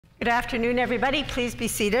Good afternoon, everybody. Please be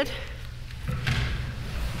seated.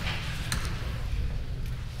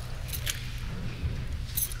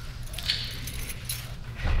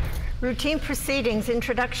 Routine proceedings,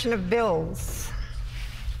 introduction of bills,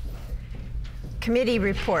 committee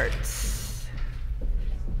reports,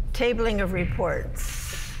 tabling of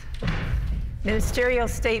reports, ministerial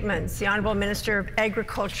statements, the Honourable Minister of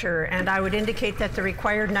Agriculture, and I would indicate that the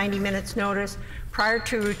required 90 minutes notice prior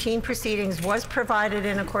to routine proceedings was provided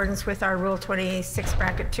in accordance with our Rule 26,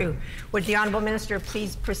 Bracket 2. Would the Honourable Minister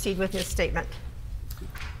please proceed with his statement?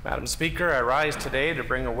 Madam Speaker, I rise today to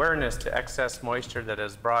bring awareness to excess moisture that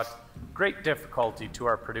has brought great difficulty to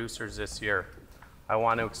our producers this year. I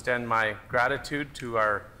want to extend my gratitude to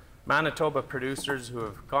our Manitoba producers who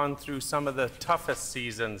have gone through some of the toughest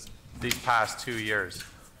seasons these past 2 years.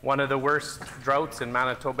 One of the worst droughts in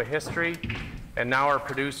Manitoba history, and now our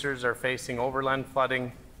producers are facing overland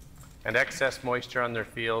flooding and excess moisture on their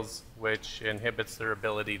fields, which inhibits their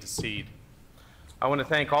ability to seed. I want to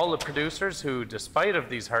thank all the producers who, despite of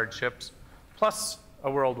these hardships, plus a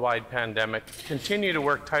worldwide pandemic, continue to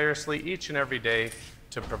work tirelessly each and every day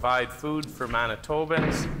to provide food for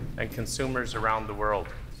Manitobans and consumers around the world.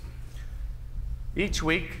 Each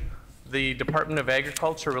week, the Department of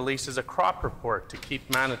Agriculture releases a crop report to keep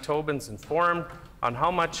Manitobans informed on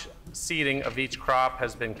how much seeding of each crop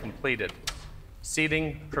has been completed.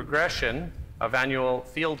 Seeding progression of annual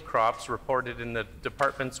field crops reported in the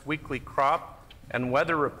department's weekly crop and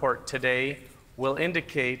weather report today will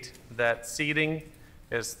indicate that seeding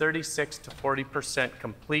is 36 to 40%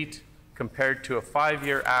 complete compared to a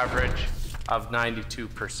 5-year average of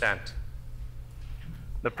 92%.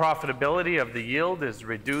 The profitability of the yield is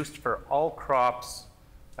reduced for all crops.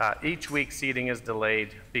 Each week seeding is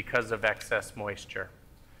delayed because of excess moisture.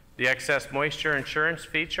 The excess moisture insurance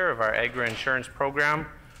feature of our agri-insurance program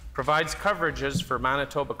provides coverages for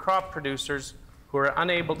Manitoba crop producers who are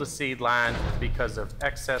unable to seed land because of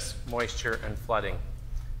excess moisture and flooding.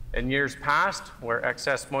 In years past, where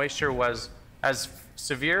excess moisture was as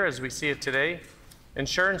severe as we see it today,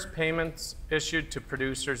 insurance payments issued to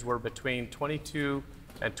producers were between $22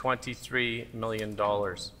 and $23 million.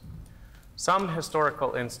 Some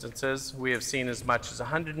historical instances, we have seen as much as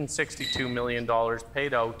 $162 million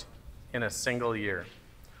paid out in a single year.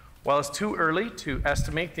 While it's too early to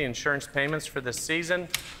estimate the insurance payments for this season,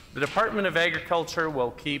 the Department of Agriculture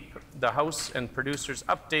will keep the House and producers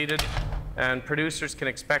updated, and producers can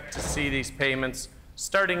expect to see these payments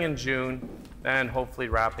starting in June and hopefully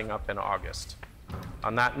wrapping up in August.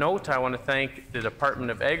 On that note, I want to thank the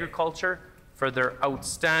Department of Agriculture for their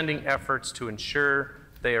outstanding efforts to ensure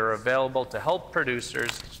they are available to help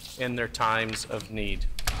producers in their times of need.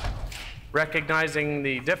 Recognizing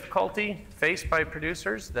the difficulty faced by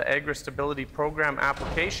producers, the Agri-Stability Program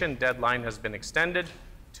application deadline has been extended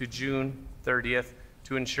to June 30th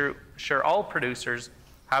to ensure all producers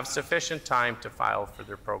have sufficient time to file for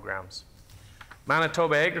their programs.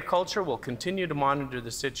 Manitoba Agriculture will continue to monitor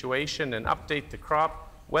the situation and update the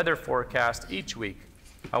crop weather forecast each week.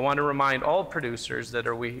 I want to remind all producers that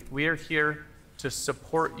we are here to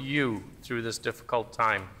support you through this difficult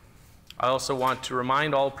time. I also want to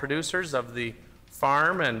remind all producers of the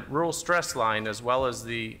Farm and Rural Stress Line, as well as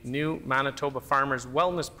the new Manitoba Farmers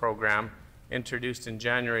Wellness Program introduced in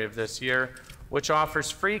January of this year, which offers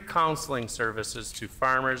free counseling services to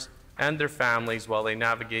farmers and their families while they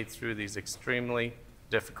navigate through these extremely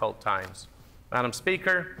difficult times. Madam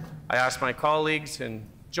Speaker, I ask my colleagues in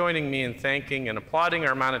joining me in thanking and applauding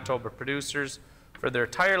our Manitoba producers for their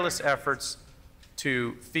tireless efforts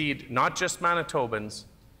to feed not just Manitobans,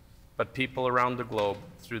 but people around the globe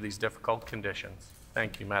through these difficult conditions.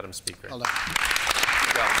 Thank you, Madam Speaker. Well done.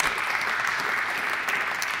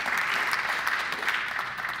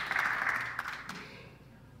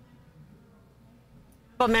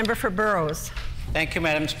 Member for Burrows. Thank you,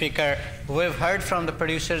 Madam Speaker. We've heard from the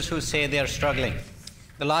producers who say they are struggling.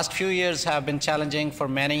 The last few years have been challenging for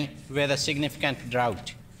many with a significant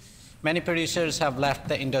drought. Many producers have left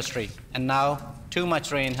the industry, and now too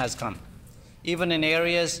much rain has come. Even in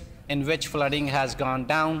areas in which flooding has gone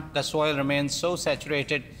down, the soil remains so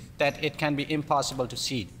saturated that it can be impossible to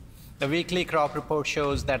seed. The weekly crop report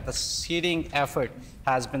shows that the seeding effort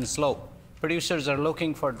has been slow. Producers are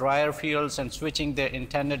looking for drier fields and switching their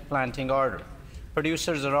intended planting order.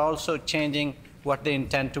 Producers are also changing what they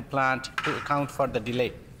intend to plant to account for the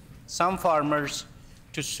delay. Some farmers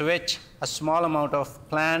to switch a small amount of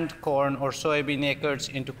planned corn or soybean acres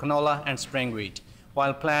into canola and spring wheat,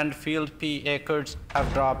 while planned field pea acres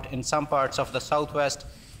have dropped in some parts of the Southwest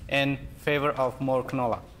in favor of more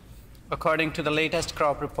canola. According to the latest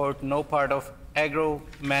crop report, no part of Agro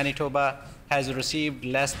Manitoba has received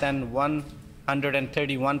less than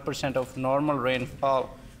 131% of normal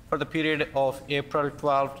rainfall for the period of April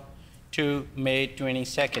 12th to May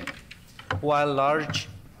 22nd, while large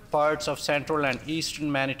parts of central and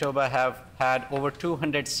eastern Manitoba have had over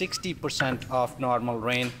 260% of normal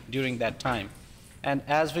rain during that time. And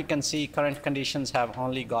as we can see, current conditions have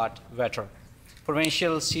only got wetter.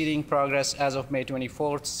 Provincial seeding progress as of May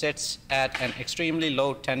 24th sits at an extremely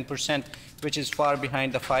low 10%, which is far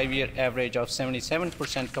behind the 5-year average of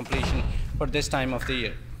 77% completion for this time of the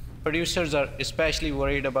year. Producers are especially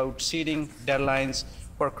worried about seeding deadlines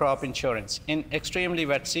for crop insurance. In extremely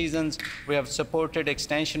wet seasons, we have supported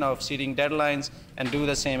extension of seeding deadlines and do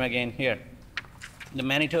the same again here. The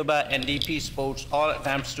Manitoba NDP supports all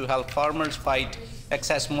attempts to help farmers fight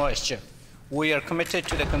excess moisture. We are committed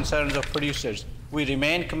to the concerns of producers. We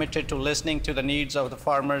remain committed to listening to the needs of the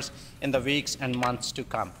farmers in the weeks and months to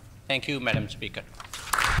come. Thank you, Madam Speaker.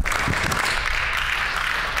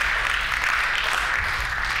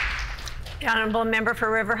 The honourable member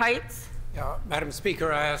for River Heights. Madam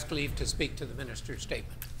Speaker, I ask leave to speak to the minister's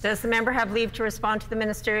statement. Does the member have leave to respond to the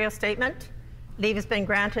ministerial statement? Leave has been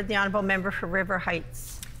granted. The honourable member for River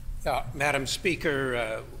Heights. Madam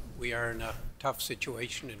Speaker, we are in a tough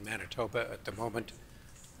situation in Manitoba at the moment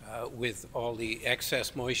with all the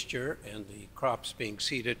excess moisture and the crops being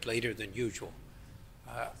seeded later than usual.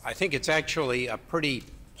 I think it's actually a pretty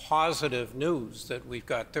positive news that we've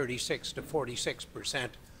got 36 to 46%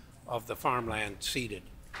 of the farmland seeded.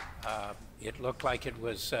 It looked like it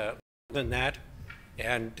was than that,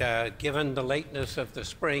 and given the lateness of the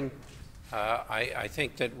spring, I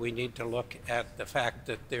think that we need to look at the fact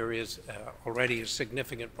that there is already a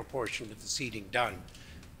significant proportion of the seeding done.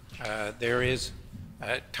 There is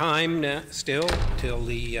time still till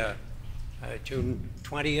the June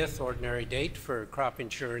 20th ordinary date for crop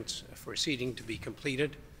insurance for seeding to be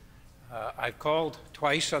completed. I've called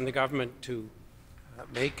twice on the government to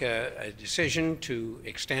make a decision to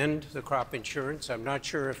extend the crop insurance. I'm not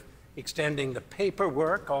sure if extending the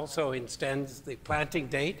paperwork also extends the planting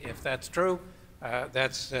date. If that's true,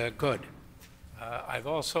 that's good. I've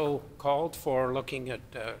also called for looking at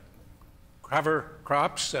cover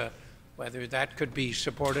crops, whether that could be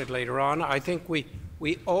supported later on. I think we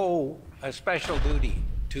owe a special duty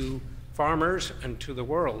to farmers and to the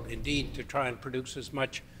world, indeed, to try and produce as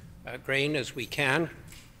much grain as we can.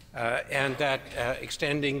 And that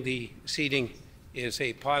extending the seeding is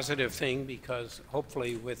a positive thing because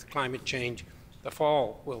hopefully with climate change, the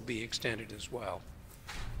fall will be extended as well.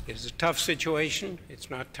 It is a tough situation. It's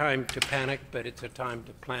not time to panic, but it's a time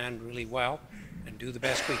to plan really well and do the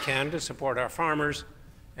best we can to support our farmers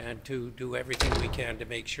and to do everything we can to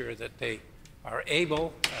make sure that they are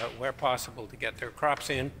able, where possible, to get their crops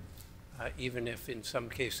in, even if in some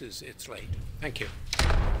cases it's late. Thank you.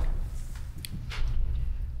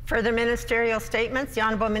 Further ministerial statements, the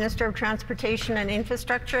Honourable Minister of Transportation and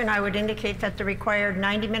Infrastructure, and I would indicate that the required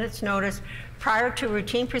 90 minutes notice prior to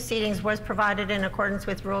routine proceedings was provided in accordance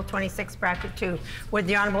with Rule 26, Bracket 2. Would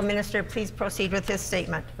the Honourable Minister please proceed with his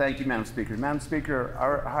statement? Thank you, Madam Speaker. Madam Speaker,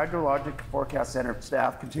 our Hydrologic Forecast Centre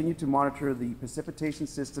staff continue to monitor the precipitation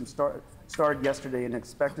system started yesterday and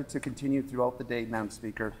expected to continue throughout the day, Madam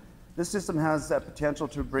Speaker. This system has potential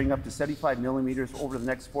to bring up to 75 millimeters over the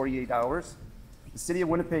next 48 hours. The City of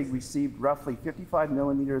Winnipeg received roughly 55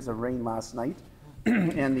 millimeters of rain last night,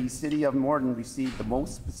 and the City of Morden received the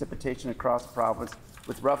most precipitation across the province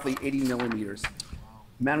with roughly 80 millimeters.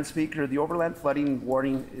 Madam Speaker, the overland flooding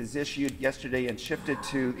warning is issued yesterday and shifted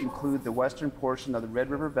to include the western portion of the Red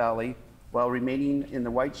River Valley while remaining in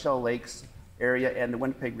the White Shell Lakes area and the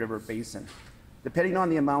Winnipeg River Basin. Depending on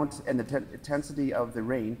the amount and the intensity of the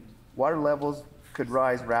rain, water levels could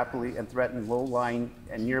rise rapidly and threaten low-lying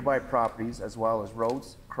and nearby properties as well as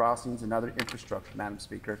roads, crossings, and other infrastructure, Madam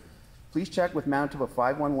Speaker. Please check with Manitoba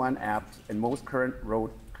 511 app and most current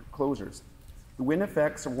road closures. The wind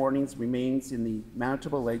effects and warnings remains in the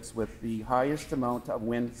Manitoba lakes with the highest amount of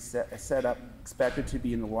wind set up expected to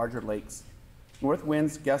be in the larger lakes. North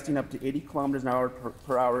winds gusting up to 80 kilometers an hour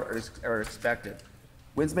per hour are expected.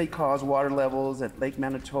 Winds may cause water levels at Lake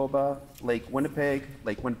Manitoba, Lake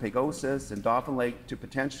Winnipegosis, and Dauphin Lake to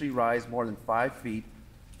potentially rise more than 5 feet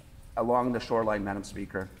along the shoreline, Madam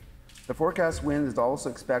Speaker. The forecast wind is also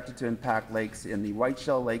expected to impact lakes in the White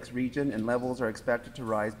Shell Lakes region, and levels are expected to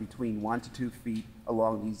rise between 1 to 2 feet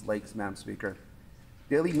along these lakes, Madam Speaker.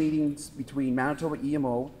 Daily meetings between Manitoba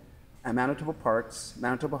EMO and Manitoba Parks,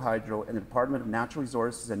 Manitoba Hydro, and the Department of Natural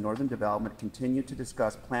Resources and Northern Development continue to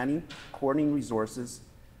discuss planning, coordinating resources,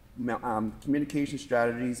 communication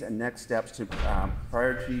strategies, and next steps to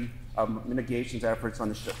priority of mitigations efforts on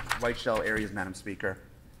the White Shell areas, Madam Speaker.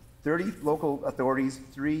 30 local authorities,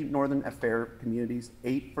 3 Northern Affair communities,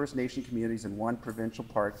 8 First Nation communities, and 1 provincial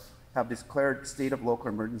park have declared state of local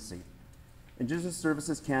emergency. Indigenous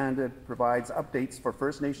Services Canada provides updates for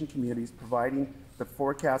First Nation communities, providing the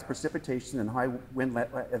forecast precipitation and high wind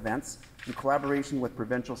events in collaboration with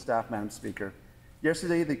provincial staff, Madam Speaker.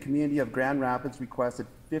 Yesterday, the community of Grand Rapids requested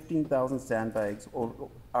 15,000 sandbags.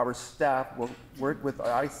 Our staff will work with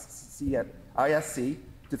ISC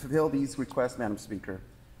to fulfill these requests, Madam Speaker.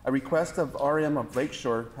 A request of RM of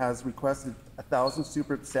Lakeshore has requested 1,000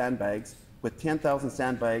 super sandbags, with 10,000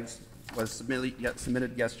 sandbags was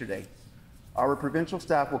submitted yesterday. Our provincial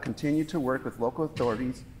staff will continue to work with local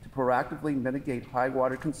authorities to proactively mitigate high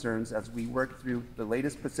water concerns as we work through the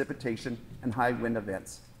latest precipitation and high wind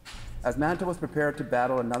events. As Manitoba is prepared to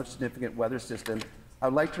battle another significant weather system, I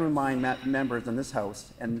would like to remind members in this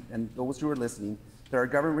House and those who are listening that our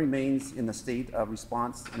government remains in a state of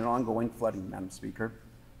response and ongoing flooding, Madam Speaker.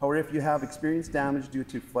 However, if you have experienced damage due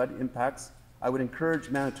to flood impacts, I would encourage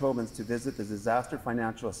Manitobans to visit the Disaster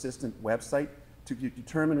Financial Assistance website to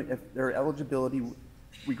determine if their eligibility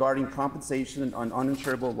regarding compensation on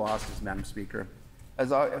uninsurable losses, Madam Speaker.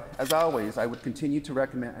 As always, I would continue to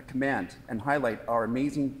commend and highlight our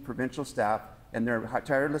amazing provincial staff and their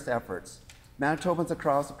tireless efforts. Manitobans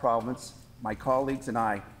across the province, my colleagues and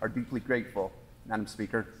I are deeply grateful, Madam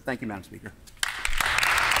Speaker. Thank you, Madam Speaker.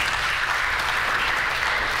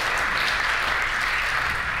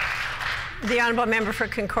 The Honourable Member for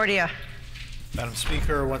Concordia. Madam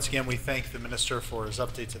Speaker, once again, we thank the Minister for his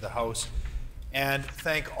update to the House and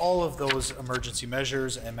thank all of those emergency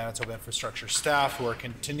measures and Manitoba infrastructure staff who are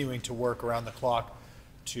continuing to work around the clock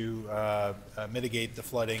to mitigate the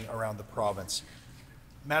flooding around the province.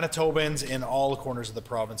 Manitobans in all corners of the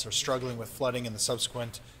province are struggling with flooding and the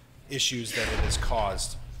subsequent issues that it has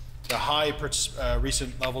caused. The high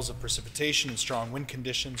recent levels of precipitation and strong wind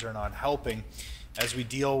conditions are not helping as we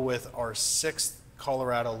deal with our 6th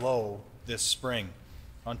Colorado low this spring.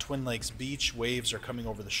 On Twin Lakes Beach, waves are coming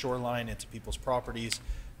over the shoreline into people's properties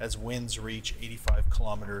as winds reach 85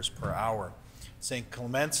 kilometers per hour. St.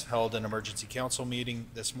 Clement's held an emergency council meeting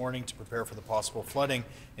this morning to prepare for the possible flooding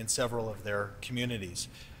in several of their communities.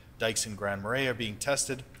 Dikes in Grand Marais are being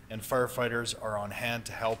tested, and firefighters are on hand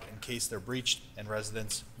to help in case they're breached and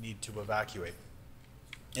residents need to evacuate.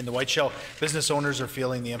 In the Whiteshell, business owners are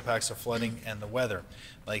feeling the impacts of flooding and the weather,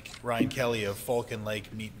 like Ryan Kelly of Falcon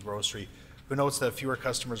Lake Meat and Grocery, who notes that fewer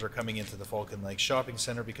customers are coming into the Falcon Lake Shopping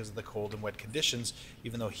Center because of the cold and wet conditions,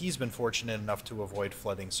 even though he's been fortunate enough to avoid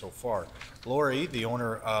flooding so far. Lori, the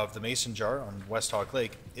owner of the Mason Jar on West Hawk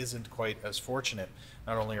Lake, isn't quite as fortunate.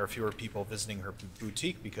 Not only are fewer people visiting her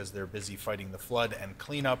boutique because they're busy fighting the flood and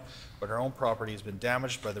cleanup, but her own property has been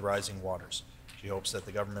damaged by the rising waters. She hopes that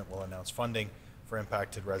the government will announce funding for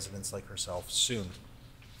impacted residents like herself soon.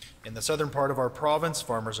 In the southern part of our province,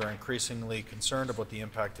 farmers are increasingly concerned about the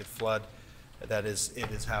impacted flood that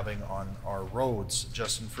it is having on our roads.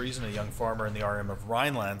 Justin Friesen, a young farmer in the RM of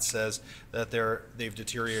Rhineland, says that they've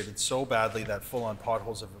deteriorated so badly that full-on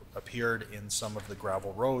potholes have appeared in some of the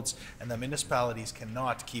gravel roads, and the municipalities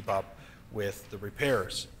cannot keep up with the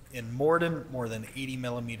repairs. In Morden, more than 80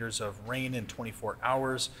 millimeters of rain in 24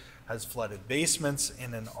 hours has flooded basements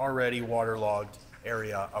in an already waterlogged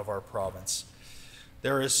area of our province.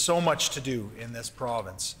 There is so much to do in this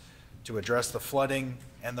province to address the flooding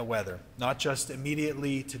and the weather, not just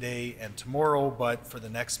immediately today and tomorrow, but for the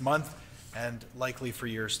next month and likely for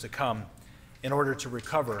years to come, in order to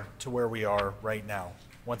recover to where we are right now.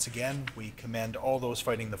 Once again, we commend all those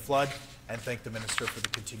fighting the flood and thank the Minister for the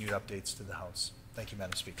continued updates to the House. Thank you,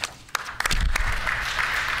 Madam Speaker.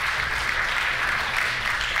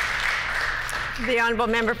 The Honourable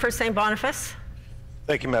Member for St. Boniface.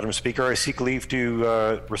 Thank you, Madam Speaker. I seek leave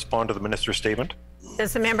to respond to the Minister's statement.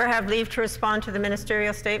 Does the member have leave to respond to the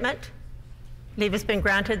ministerial statement? Leave has been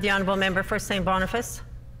granted. The Honourable Member for St. Boniface.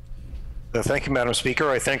 Thank you, Madam Speaker.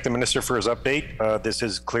 I thank the Minister for his update. This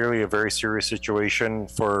is clearly a very serious situation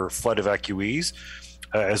for flood evacuees,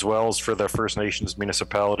 as well as for the First Nations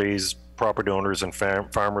municipalities, property owners, and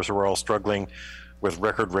farmers who are all struggling with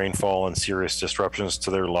record rainfall and serious disruptions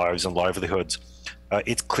to their lives and livelihoods.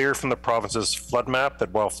 It's clear from the province's flood map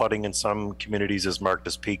that while flooding in some communities is marked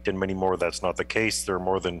as peaked, in many more that's not the case. There are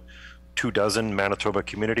more than 24 Manitoba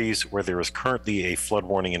communities where there is currently a flood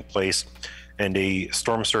warning in place, and a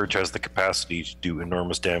storm surge has the capacity to do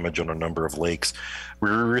enormous damage on a number of lakes. We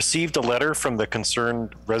received a letter from the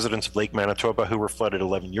concerned residents of Lake Manitoba who were flooded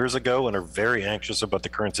 11 years ago and are very anxious about the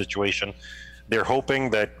current situation. They're hoping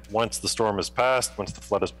that once the storm has passed, once the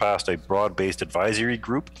flood has passed, a broad-based advisory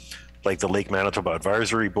group like the Lake Manitoba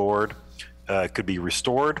Advisory Board could be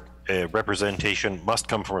restored representation must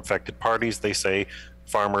come from affected parties, they say,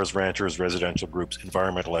 farmers, ranchers, residential groups,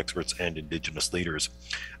 environmental experts, and Indigenous leaders.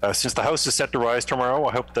 Since the House is set to rise tomorrow,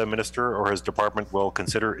 I hope the Minister or his department will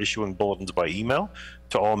consider issuing bulletins by email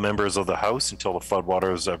to all members of the House until the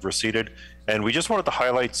floodwaters have receded. And we just wanted to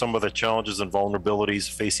highlight some of the challenges and vulnerabilities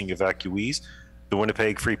facing evacuees. The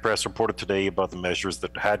Winnipeg Free Press reported today about the measures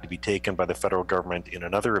that had to be taken by the federal government in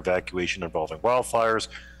another evacuation involving wildfires,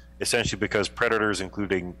 essentially because predators,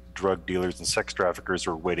 including drug dealers and sex traffickers,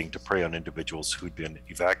 are waiting to prey on individuals who'd been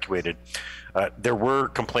evacuated. There were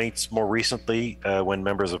complaints more recently when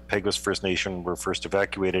members of Peguis First Nation were first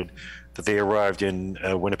evacuated that they arrived in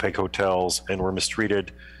Winnipeg hotels and were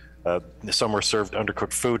mistreated. Some were served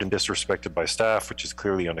undercooked food and disrespected by staff, which is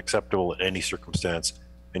clearly unacceptable in any circumstance,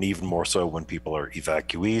 and even more so when people are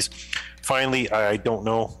evacuees. Finally, I don't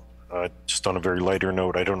know, just on a very lighter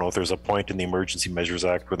note, I don't know if there's a point in the Emergency Measures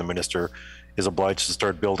Act where the minister is obliged to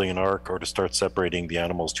start building an ark or to start separating the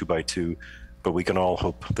animals 2 by 2, but we can all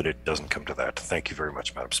hope that it doesn't come to that. Thank you very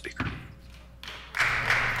much, Madam Speaker.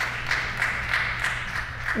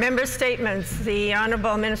 Member statements. The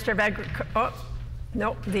Honourable Minister of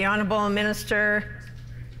the Honourable Minister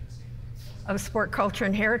of Sport, Culture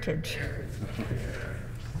and Heritage.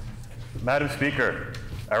 Madam Speaker,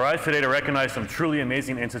 I rise today to recognize some truly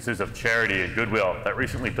amazing instances of charity and goodwill that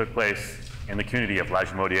recently took place in the community of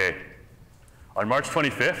Lagimodiere. On March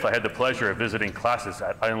 25th, I had the pleasure of visiting classes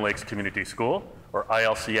at Island Lakes Community School, or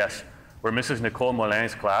ILCS, where Mrs. Nicole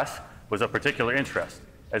Molin's class was of particular interest,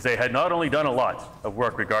 as they had not only done a lot of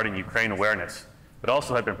work regarding Ukraine awareness, but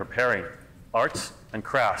also had been preparing arts and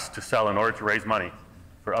crafts to sell in order to raise money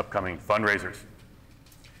for upcoming fundraisers.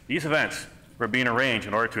 These events were being arranged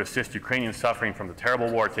in order to assist Ukrainians suffering from the terrible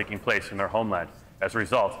war taking place in their homeland as a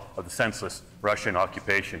result of the senseless Russian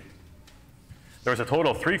occupation. There was a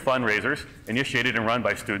total of 3 fundraisers initiated and run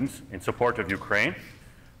by students in support of Ukraine,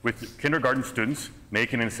 with kindergarten students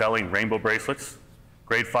making and selling rainbow bracelets,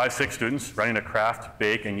 grade 5-6 students running a craft,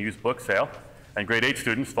 bake, and used book sale, and grade 8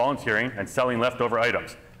 students volunteering and selling leftover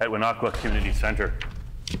items at Winnequa Community Center.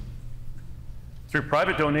 Through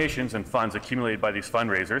private donations and funds accumulated by these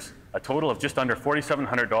fundraisers, a total of just under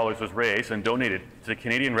 $4,700 was raised and donated to the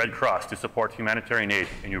Canadian Red Cross to support humanitarian aid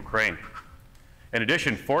in Ukraine. In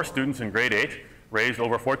addition, 4 students in grade 8 raised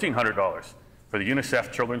over $1,400 for the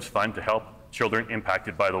UNICEF Children's Fund to help children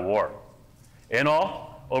impacted by the war. In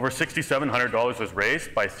all, over $6,700 was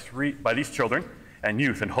raised by these children and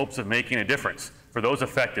youth in hopes of making a difference for those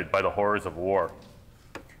affected by the horrors of war.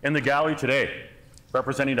 In the gallery today,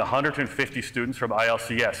 representing 150 students from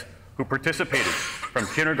ILCS who participated from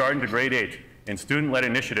kindergarten to grade 8 in student-led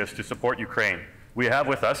initiatives to support Ukraine. We have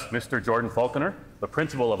with us Mr. Jordan Falconer, the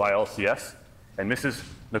principal of ILCS, and Mrs.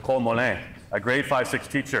 Nicole Molin, a grade 5-6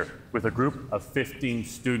 teacher with a group of 15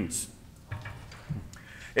 students.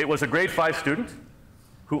 It was a grade 5 student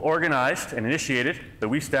who organized and initiated the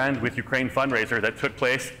We Stand With Ukraine fundraiser that took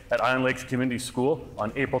place at Island Lakes Community School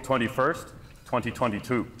on April 21st,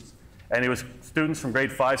 2022. And it was students from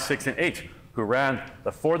grade 5, 6, and 8 who ran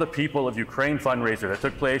the For the People of Ukraine fundraiser that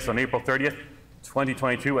took place on April 30th,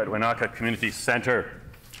 2022 at Winnequa Community Center.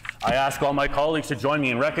 I ask all my colleagues to join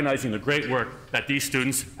me in recognizing the great work that these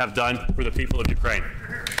students have done for the people of Ukraine.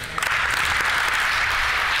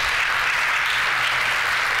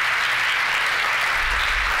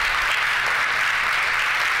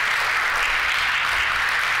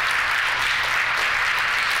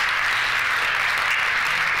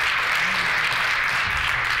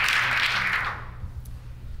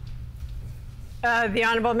 The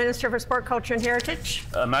Honourable Minister for Sport, Culture and Heritage.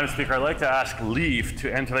 Madam Speaker, I'd like to ask leave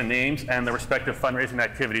to enter the names and the respective fundraising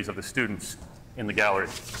activities of the students in the gallery.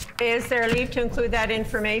 Is there leave to include that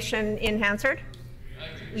information in Hansard?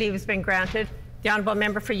 Leave has been granted. The Honourable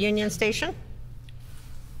Member for Union Station.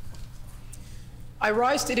 I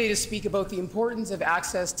rise today to speak about the importance of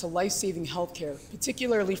access to life-saving health care,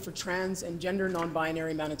 particularly for trans and gender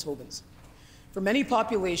non-binary Manitobans. For many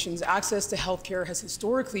populations, access to health care has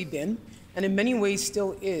historically been, and in many ways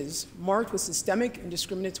still is, marked with systemic and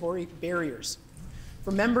discriminatory barriers.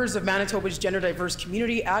 For members of Manitoba's gender diverse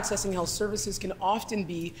community, accessing health services can often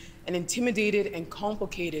be an intimidated and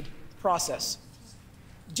complicated process.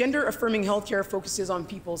 Gender-affirming healthcare focuses on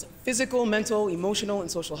people's physical, mental, emotional, and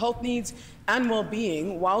social health needs and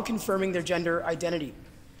well-being while confirming their gender identity.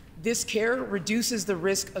 This care reduces the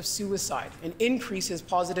risk of suicide and increases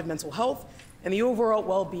positive mental health and the overall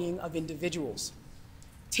well-being of individuals.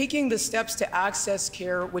 Taking the steps to access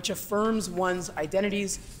care which affirms one's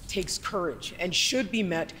identities takes courage and should be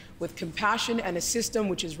met with compassion and a system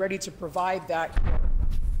which is ready to provide that care.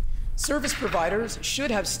 Service providers should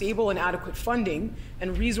have stable and adequate funding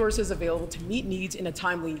and resources available to meet needs in a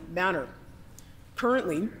timely manner.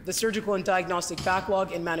 Currently, the surgical and diagnostic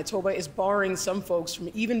backlog in Manitoba is barring some folks from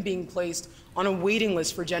even being placed on a waiting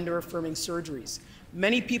list for gender-affirming surgeries.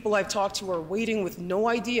 Many people I've talked to are waiting with no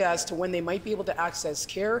idea as to when they might be able to access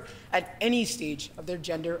care at any stage of their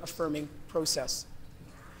gender-affirming process.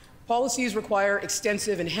 Policies require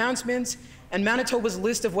extensive enhancements, and Manitoba's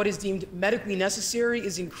list of what is deemed medically necessary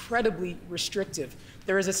is incredibly restrictive.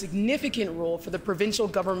 There is a significant role for the provincial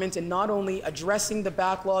government in not only addressing the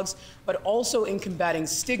backlogs, but also in combating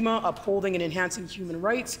stigma, upholding and enhancing human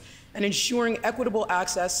rights, and ensuring equitable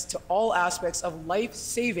access to all aspects of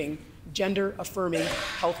life-saving, gender-affirming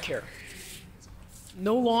healthcare.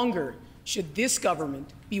 No longer should this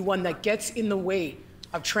government be one that gets in the way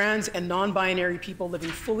of trans and non-binary people living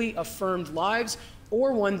fully affirmed lives,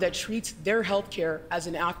 or one that treats their healthcare as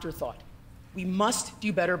an afterthought. We must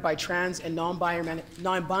do better by trans and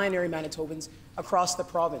non-binary Manitobans across the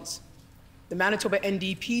province. The Manitoba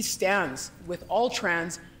NDP stands with all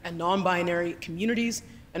trans and non-binary communities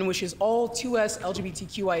and wishes all 2S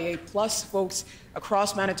LGBTQIA+ folks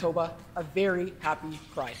across Manitoba a very happy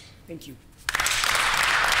Pride. Thank you.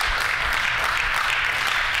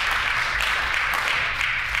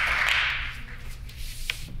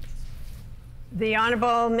 The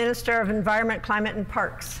Honourable Minister of Environment, Climate and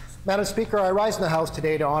Parks. Madam Speaker, I rise in the House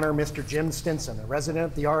today to honour Mr. Jim Stinson, a resident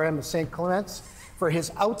of the RM of St. Clements, for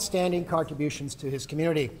his outstanding contributions to his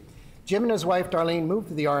community. Jim and his wife Darlene moved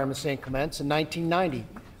to the RM of St. Clements in 1990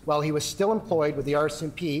 while he was still employed with the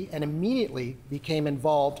RCMP and immediately became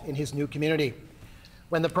involved in his new community.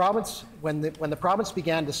 When the province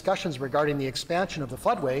began discussions regarding the expansion of the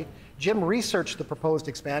floodway, Jim researched the proposed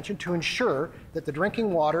expansion to ensure that the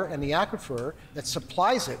drinking water and the aquifer that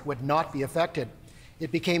supplies it would not be affected.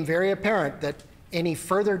 It became very apparent that any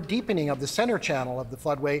further deepening of the center channel of the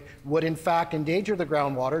floodway would in fact endanger the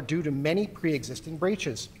groundwater due to many pre-existing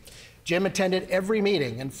breaches. Jim attended every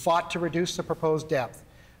meeting and fought to reduce the proposed depth.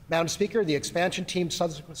 Madam Speaker, the expansion team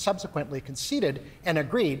subsequently conceded and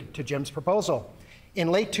agreed to Jim's proposal. In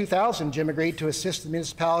late 2000, Jim agreed to assist the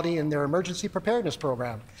municipality in their emergency preparedness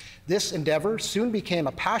program. This endeavor soon became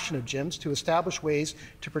a passion of Jim's to establish ways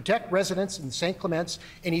to protect residents in St. Clements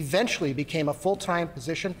and eventually became a full-time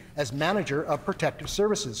position as manager of protective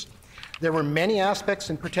services. There were many aspects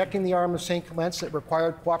in protecting the RM of St. Clements that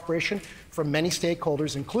required cooperation from many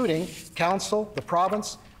stakeholders, including Council, the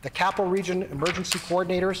province, the Capital Region emergency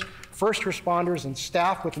coordinators, first responders, and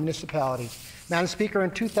staff with the municipality. Madam Speaker,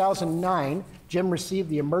 in 2009, Jim received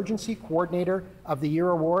the Emergency Coordinator of the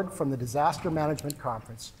Year Award from the Disaster Management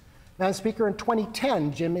Conference. Madam Speaker, in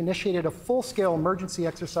 2010, Jim initiated a full-scale emergency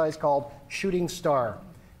exercise called Shooting Star.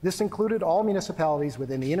 This included all municipalities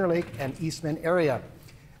within the Interlake and Eastman area.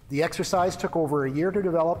 The exercise took over a year to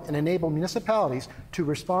develop and enable municipalities to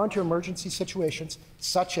respond to emergency situations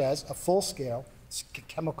such as a full-scale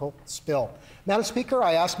chemical spill. Madam Speaker,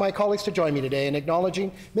 I ask my colleagues to join me today in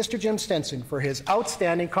acknowledging Mr. Jim Stinson for his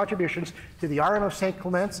outstanding contributions to the RM of St.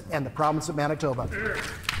 Clements and the province of Manitoba.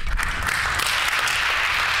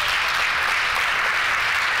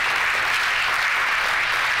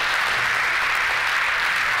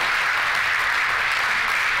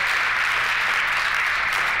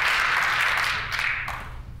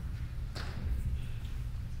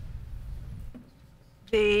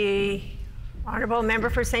 The Honourable Member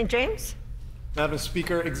for St. James. Madam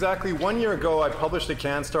Speaker, exactly 1 year ago, I published a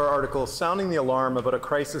CanStar article sounding the alarm about a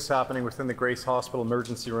crisis happening within the Grace Hospital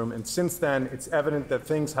emergency room, and since then, it's evident that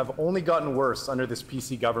things have only gotten worse under this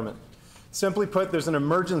PC government. Simply put, there's an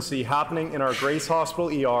emergency happening in our Grace Hospital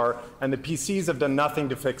ER, and the PCs have done nothing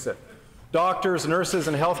to fix it. Doctors, nurses,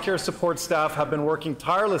 and healthcare support staff have been working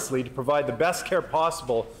tirelessly to provide the best care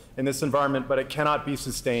possible in this environment, but it cannot be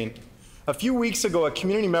sustained. A few weeks ago, a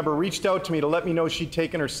community member reached out to me to let me know she'd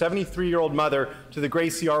taken her 73-year-old mother to the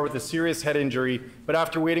Grace ER with a serious head injury, but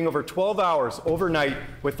after waiting over 12 hours overnight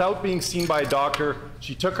without being seen by a doctor,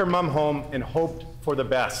 she took her mom home and hoped for the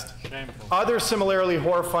best. Shameful. Other similarly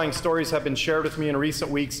horrifying stories have been shared with me in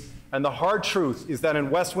recent weeks, and the hard truth is that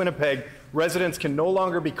in West Winnipeg, residents can no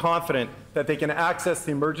longer be confident that they can access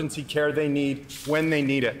the emergency care they need when they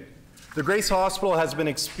need it. The Grace Hospital has been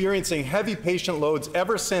experiencing heavy patient loads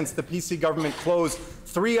ever since the PC government closed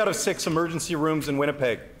 3 out of 6 emergency rooms in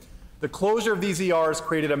Winnipeg. The closure of these ERs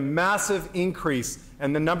created a massive increase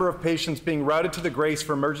in the number of patients being routed to the Grace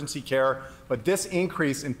for emergency care, but this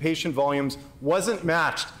increase in patient volumes wasn't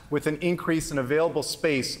matched with an increase in available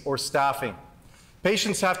space or staffing.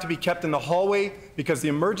 Patients have to be kept in the hallway because the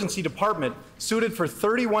emergency department, suited for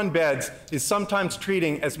 31 beds, is sometimes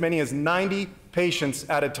treating as many as 90 patients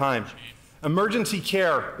at a time. Emergency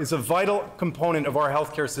care is a vital component of our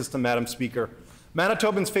healthcare system, Madam Speaker.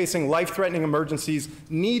 Manitobans facing life-threatening emergencies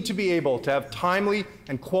need to be able to have timely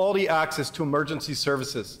and quality access to emergency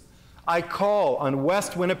services. I call on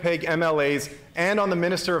West Winnipeg MLAs and on the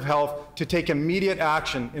Minister of Health to take immediate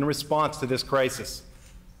action in response to this crisis.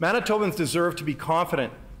 Manitobans deserve to be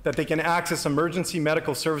confident that they can access emergency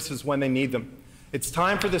medical services when they need them. It's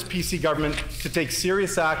time for this PC government to take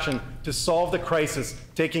serious action to solve the crisis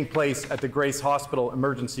taking place at the Grace Hospital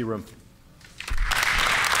emergency room.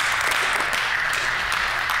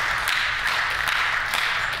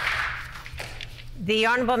 The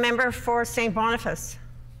honourable member for St. Boniface.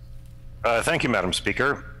 Thank you, Madam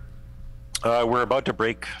Speaker. We're about to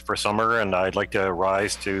break for summer, and I'd like to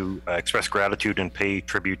rise to express gratitude and pay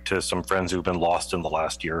tribute to some friends who've been lost in the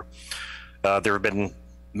last year. There have been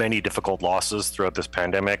many difficult losses throughout this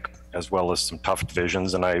pandemic, as well as some tough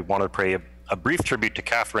divisions, and I want to pay a brief tribute to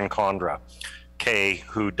Catherine Condra, Kay,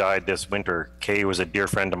 who died this winter. Kay was a dear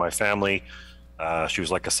friend to my family. She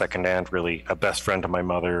was like a second aunt, really, a best friend to my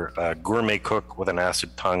mother, a gourmet cook with an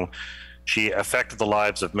acid tongue. She affected the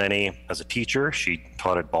lives of many as a teacher. She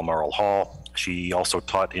taught at Balmoral Hall. She also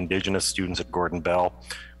taught Indigenous students at Gordon Bell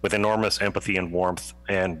with enormous empathy and warmth.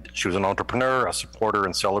 And she was an entrepreneur, a supporter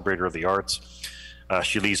and celebrator of the arts.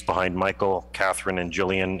 She leaves behind Michael, Catherine, and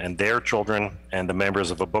Jillian and their children, and the members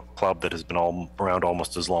of a book club that has been around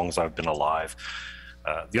almost as long as I've been alive.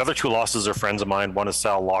 The other two losses are friends of mine. One is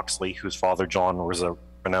Sal Loxley, whose father, John, was a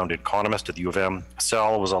renowned economist at the U of M.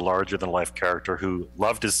 Sal was a larger-than-life character who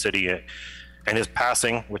loved his city, and his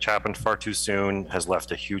passing, which happened far too soon, has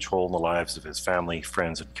left a huge hole in the lives of his family,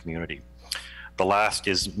 friends, and community. The last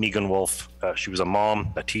is Megan Wolfe. She was a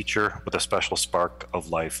mom, a teacher with a special spark of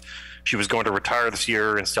life. She was going to retire this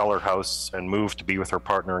year and sell her house and move to be with her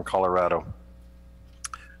partner in Colorado.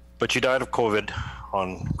 But she died of COVID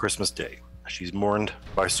on Christmas Day. She's mourned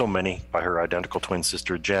by so many, by her identical twin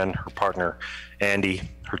sister, Jen, her partner, Andy,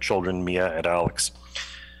 her children, Mia and Alex.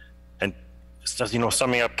 And, you know,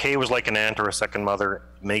 summing up, Kay was like an aunt or a second mother.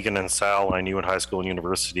 Megan and Sal I knew in high school and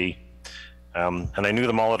university. And I knew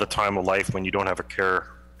them all at a time of life when you don't have a care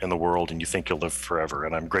in the world and you think you'll live forever.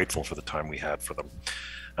 And I'm grateful for the time we had for them,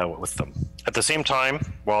 with them. At the same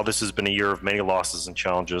time, while this has been a year of many losses and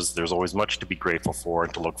challenges, there's always much to be grateful for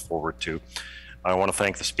and to look forward to. I want to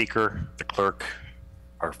thank the Speaker, the Clerk,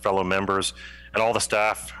 our fellow members, and all the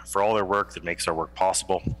staff for all their work that makes our work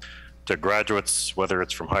possible. To graduates, whether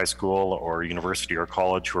it's from high school or university or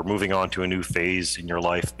college, who are moving on to a new phase in your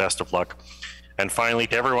life, best of luck. And finally,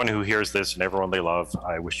 to everyone who hears this and everyone they love,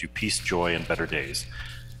 I wish you peace, joy, and better days.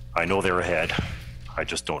 I know they're ahead. I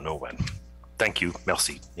just don't know when. Thank you.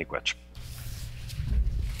 Merci. Miigwech.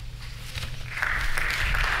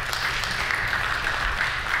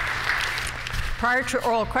 Prior to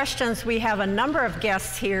oral questions, we have a number of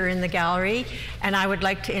guests here in the gallery, and I would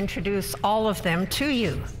like to introduce all of them to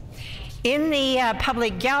you. In the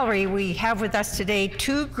public gallery, we have with us today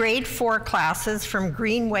 2 grade 4 classes from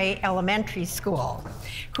Greenway Elementary School,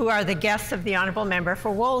 who are the guests of the Honourable Member for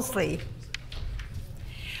Wolseley.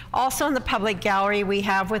 Also in the public gallery, we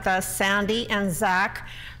have with us Sandy and Zach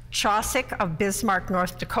Chosick of Bismarck,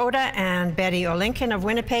 North Dakota, and Betty Olinkin of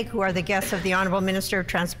Winnipeg, who are the guests of the Honourable Minister of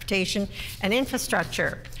Transportation and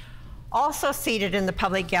Infrastructure. Also seated in the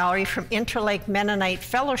public gallery from Interlake Mennonite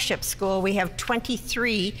Fellowship School, we have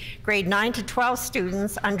 23 grade 9 to 12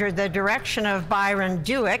 students under the direction of Byron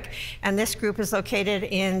Dewick, and this group is located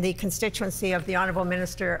in the constituency of the Honourable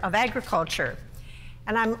Minister of Agriculture.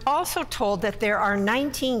 And I'm also told that there are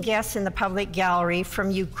 19 guests in the public gallery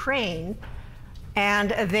from Ukraine, and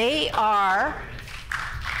they are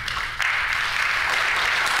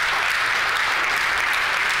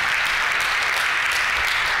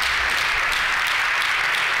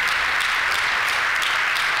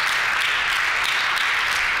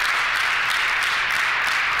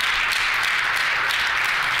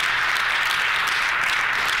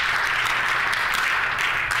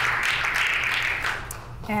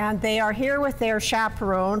here with their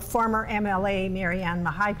chaperone, former MLA Marianne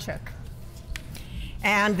Mahaichuk.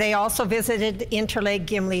 And they also visited Interlake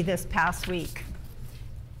Gimli this past week.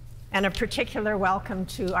 And a particular welcome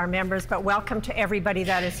to our members, but welcome to everybody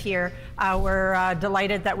that is here. We're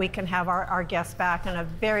delighted that we can have our guests back, and a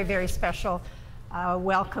very, very special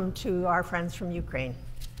welcome to our friends from Ukraine.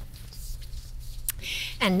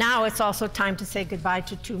 And now it's also time to say goodbye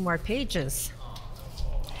to 2 more pages.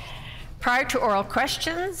 Prior to oral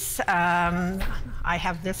questions, I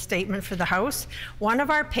have this statement for the House. One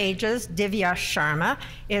of our pages, Divya Sharma,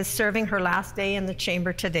 is serving her last day in the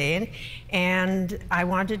chamber today, and I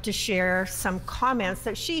wanted to share some comments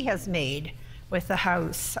that she has made with the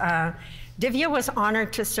House. Divya was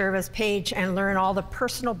honored to serve as page and learn all the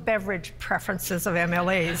personal beverage preferences of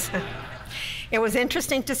MLAs. It was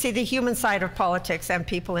interesting to see the human side of politics and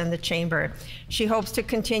people in the chamber. She hopes to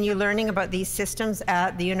continue learning about these systems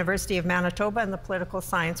at the University of Manitoba and the political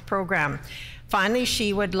science program. Finally,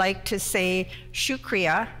 she would like to say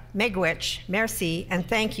shukriya, megwich, merci, and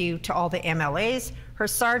thank you to all the MLAs, her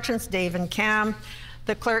sergeants Dave and Cam,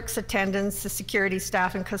 the clerks, attendants, the security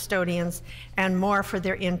staff and custodians, and more for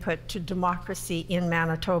their input to democracy in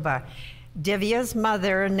Manitoba. Divya's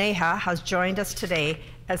mother, Neha, has joined us today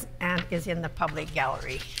and is in the public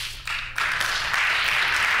gallery.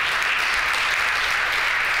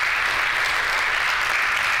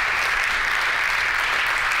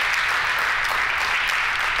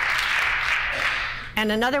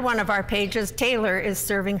 And another one of our pages, Taylor, is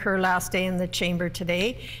serving her last day in the chamber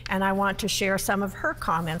today, and I want to share some of her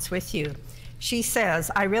comments with you. She says,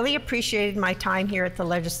 I really appreciated my time here at the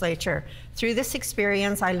Legislature. Through this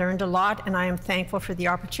experience, I learned a lot, and I am thankful for the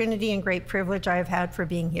opportunity and great privilege I have had for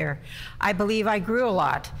being here. I believe I grew a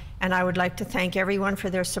lot, and I would like to thank everyone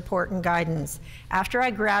for their support and guidance. After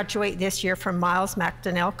I graduate this year from Miles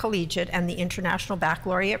Macdonnell Collegiate and the International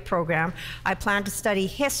Baccalaureate program, I plan to study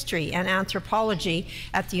history and anthropology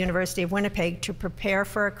at the University of Winnipeg to prepare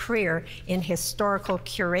for a career in historical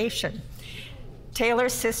curation.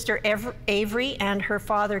 Taylor's sister Avery and her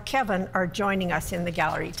father Kevin are joining us in the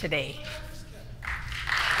gallery today.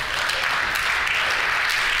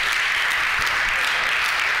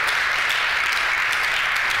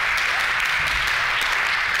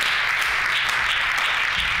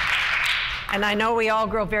 And I know we all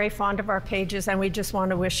grow very fond of our pages, and we just want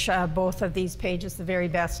to wish both of these pages the very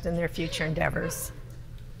best in their future endeavors.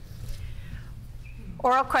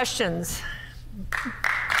 Oral questions.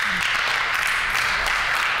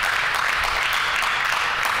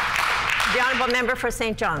 The Honourable Member for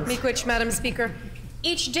St. John's. Miigwech, Madam Speaker.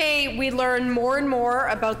 Each day we learn more and more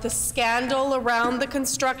about the scandal around the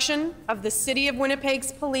construction of the City of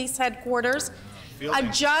Winnipeg's police headquarters. A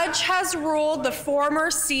judge has ruled the former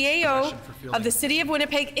CAO of the City of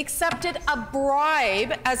Winnipeg accepted a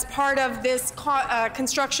bribe as part of this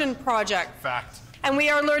construction project. Fact. And we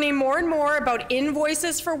are learning more and more about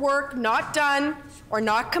invoices for work not done or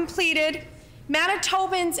not completed.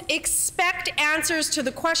 Manitobans expect answers to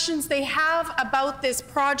the questions they have about this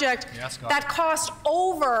project that cost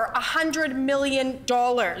over $100 million.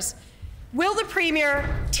 Will the Premier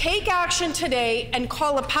take action today and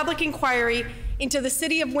call a public inquiry into the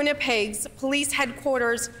City of Winnipeg's police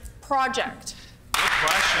headquarters project? Good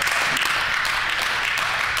question.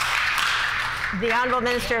 The Honourable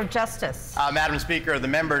Minister of Justice. Madam Speaker, the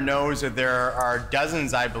member knows that there are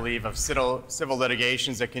dozens, I believe, of civil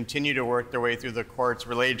litigations that continue to work their way through the courts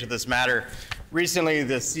related to this matter. Recently,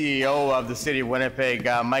 the CEO of the City of Winnipeg,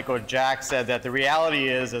 Michael Jack, said that the reality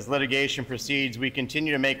is, as litigation proceeds, we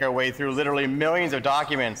continue to make our way through literally millions of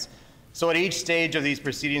documents. So at each stage of these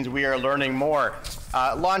proceedings, we are learning more.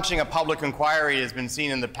 Launching a public inquiry has been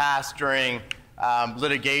seen in the past during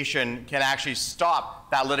litigation can actually stop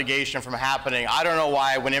that litigation from happening. I don't know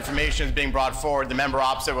why, when information is being brought forward, the member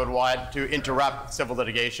opposite would want to interrupt civil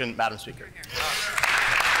litigation. Madam Speaker.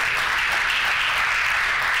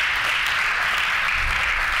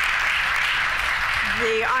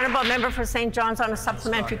 The Honourable Member for St. John's on a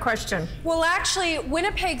supplementary question. Well, actually,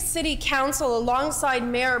 Winnipeg City Council, alongside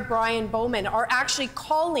Mayor Brian Bowman, are actually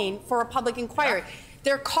calling for a public inquiry.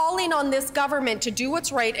 They're calling on this government to do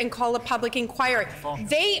what's right and call a public inquiry.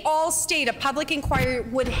 They all state a public inquiry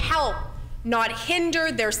would help, not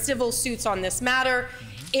hinder, their civil suits on this matter.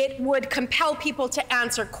 It would compel people to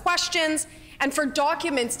answer questions and for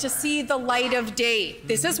documents to see the light of day.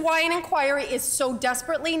 This is why an inquiry is so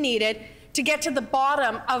desperately needed to get to the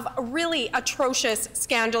bottom of a really atrocious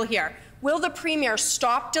scandal here. Will the Premier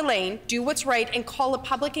stop delaying, do what's right, and call a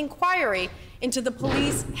public inquiry into the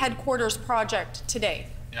police headquarters project today?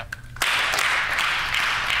 Yeah.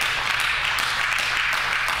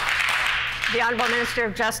 The Honourable Minister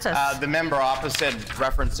of Justice. The member opposite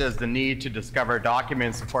references the need to discover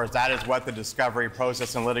documents. Of course, that is what the discovery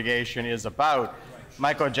process and litigation is about.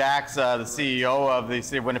 Michael Jacks, the CEO of the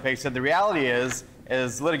City of Winnipeg, said the reality is,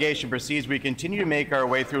 as litigation proceeds, we continue to make our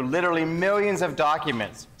way through literally millions of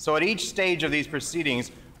documents. So at each stage of these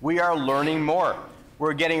proceedings, we are learning more.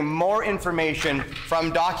 We're getting more information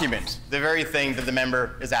from documents, the very thing that the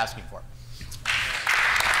member is asking for.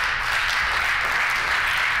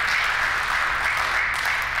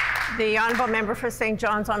 The Honourable Member for St.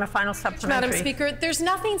 John's on a final supplementary. Madam Speaker, there's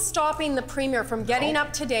nothing stopping the Premier from getting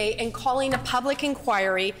up today and calling a public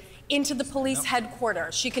inquiry into the police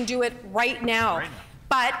headquarters. She can do it right now.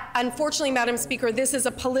 But unfortunately, Madam Speaker, this is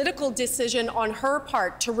a political decision on her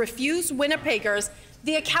part to refuse Winnipeggers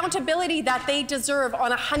the accountability that they deserve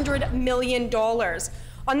on $100 million.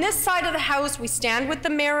 On this side of the House, we stand with the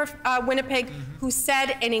Mayor of Winnipeg, who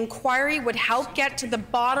said an inquiry would help get to the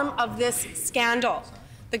bottom of this scandal.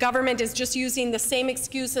 The government is just using the same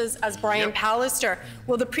excuses as Brian Pallister.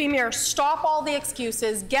 Will the Premier stop all the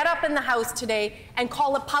excuses, get up in the House today, and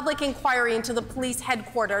call a public inquiry into the police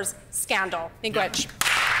headquarters scandal? Miigwech.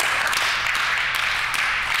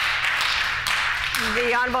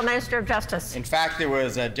 The Honourable Minister of Justice. In fact, it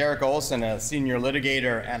was Derek Olson, a senior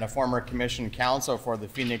litigator and a former commission counsel for the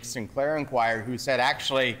Phoenix Sinclair inquiry, who said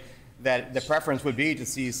actually that the preference would be to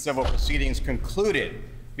see civil proceedings concluded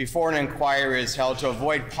before an inquiry is held to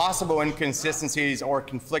avoid possible inconsistencies or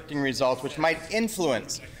conflicting results which might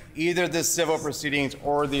influence either the civil proceedings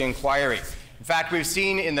or the inquiry. In fact, we've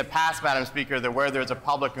seen in the past, Madam Speaker, that where there's a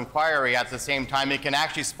public inquiry at the same time, it can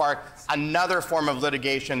actually spark another form of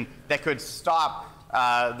litigation that could stop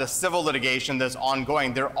the civil litigation that's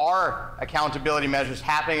ongoing. There are accountability measures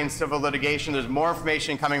happening in civil litigation. There's more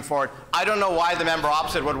information coming forward. I don't know why the member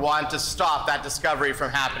opposite would want to stop that discovery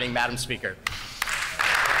from happening, Madam Speaker.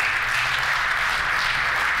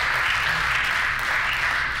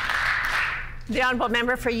 The Honourable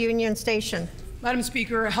Member for Union Station. Madam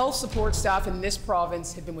Speaker, health support staff in this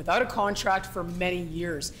province have been without a contract for many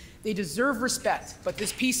years. They deserve respect, but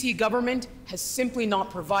this PC government has simply not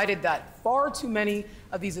provided that. Far too many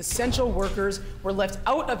of these essential workers were left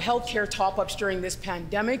out of healthcare top-ups during this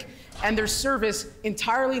pandemic, and their service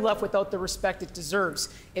entirely left without the respect it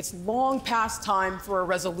deserves. It's long past time for a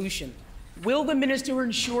resolution. Will the minister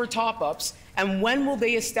ensure top-ups, and when will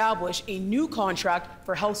they establish a new contract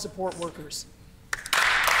for health support workers?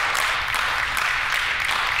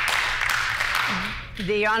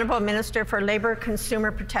 The Honourable Minister for Labour,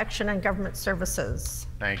 Consumer Protection and Government Services.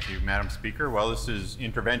 Thank you, Madam Speaker. Well, this is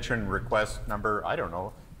intervention request number,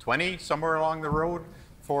 20, somewhere along the road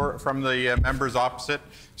from the members opposite.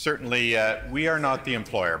 Certainly, we are not the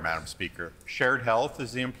employer, Madam Speaker. Shared Health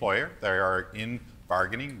is the employer. They are in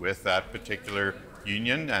bargaining with that particular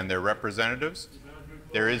union and their representatives.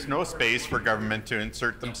 There is no space for government to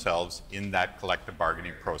insert themselves in that collective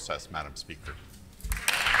bargaining process, Madam Speaker.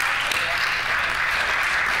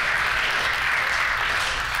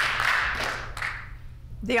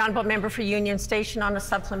 The Honourable Member for Union Station on a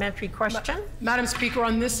supplementary question. Madam Speaker,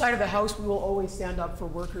 on this side of the House, we will always stand up for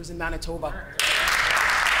workers in Manitoba.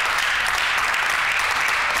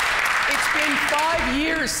 It's been 5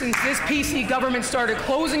 years since this PC government started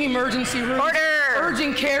closing emergency rooms,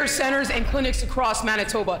 urgent care centres and clinics across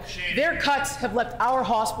Manitoba. Their cuts have left our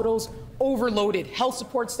hospitals overloaded. Health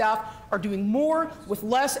support staff are doing more with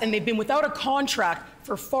less, and they've been without a contract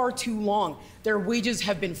for far too long. Their wages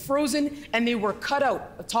have been frozen, and they were cut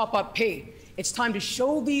out of top-up pay. It's time to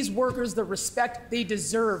show these workers the respect they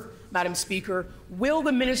deserve, Madam Speaker. Will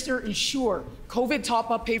the minister ensure COVID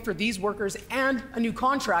top-up pay for these workers and a new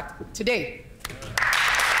contract today?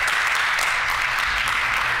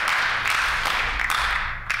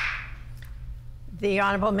 The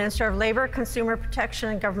Honourable Minister of Labour, Consumer Protection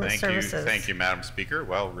and Government Services. Thank you, Madam Speaker.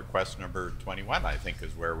 Well, request number 21, I think,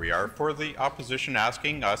 is where we are for the opposition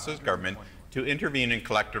asking us as government to intervene in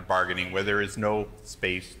collective bargaining where there is no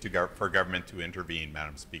space for government to intervene,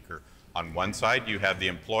 Madam Speaker. On one side, you have the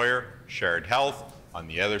employer, Shared Health. On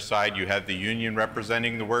the other side, you have the union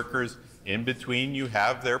representing the workers. In between, you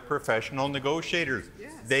have their professional negotiators.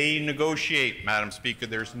 Yes. They negotiate, Madam Speaker.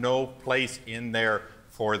 There's no place in there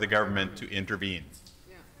for the government to intervene.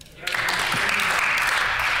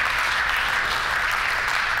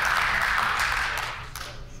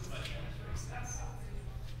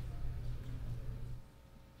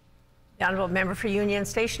 The Honourable Member for Union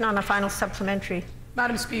Station on a final supplementary.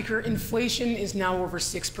 Madam Speaker, inflation is now over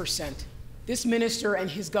 6%. This minister and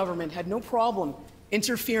his government had no problem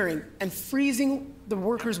interfering and freezing the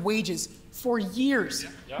workers' wages for years,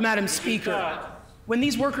 Madam Speaker. When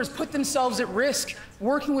these workers put themselves at risk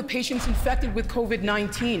working with patients infected with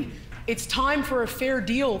COVID-19, it's time for a fair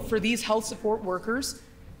deal for these health support workers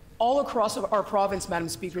all across our province, Madam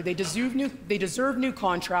Speaker. They deserve new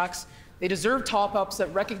contracts. They deserve top-ups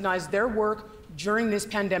that recognize their work during this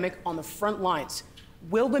pandemic on the front lines.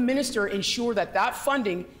 Will the minister ensure that that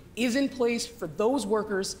funding is in place for those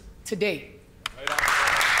workers today?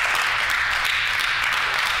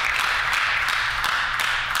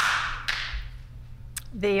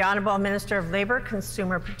 The Honourable Minister of Labour,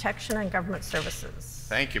 Consumer Protection and Government Services.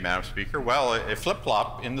 Thank you, Madam Speaker. Well, a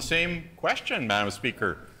flip-flop in the same question, Madam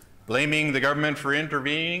Speaker. blaming the government for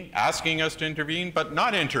intervening, asking us to intervene, but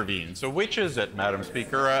not intervene. So which is it, Madam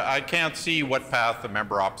Speaker? I can't see what path the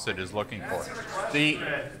member opposite is looking for.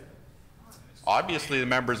 Obviously, the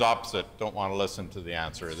members opposite don't want to listen to the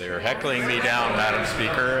answer. They're heckling me down, Madam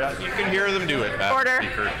Speaker. You can hear them do it, Madam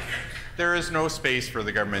Speaker. There is no space for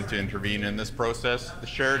the government to intervene in this process. The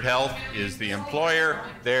shared health is the employer.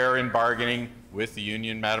 They're in bargaining with the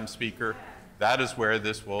union, Madam Speaker. That is where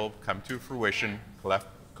this will come to fruition.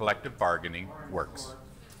 Collective bargaining works.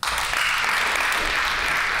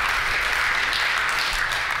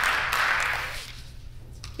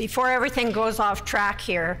 Before everything goes off track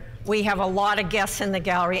here, we have a lot of guests in the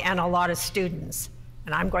gallery and a lot of students.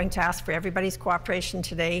 And I'm going to ask for everybody's cooperation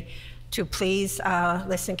today to please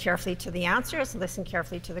listen carefully to the answers, listen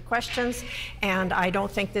carefully to the questions. And I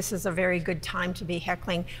don't think this is a very good time to be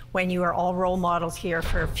heckling when you are all role models here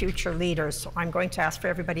for future leaders. So I'm going to ask for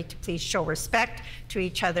everybody to please show respect to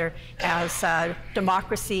each other as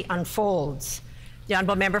democracy unfolds. The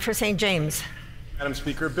Honourable Member for St. James. Madam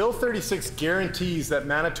Speaker, Bill 36 guarantees that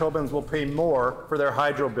Manitobans will pay more for their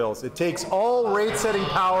hydro bills. It takes all rate-setting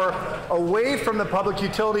power away from the Public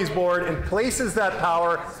Utilities Board and places that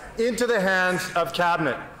power into the hands of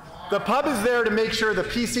Cabinet. The pub is there to make sure the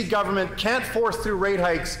PC government can't force through rate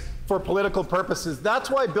hikes for political purposes.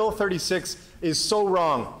 That's why Bill 36 is so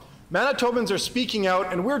wrong. Manitobans are speaking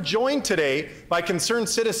out, and we're joined today by concerned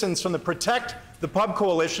citizens from the Protect the Pub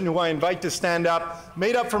Coalition, who I invite to stand up,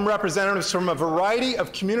 made up from representatives from a variety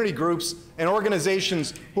of community groups and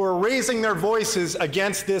organizations who are raising their voices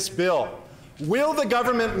against this bill. Will the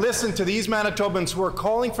government listen to these Manitobans who are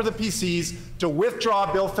calling for the PCs to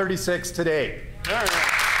withdraw Bill 36 today?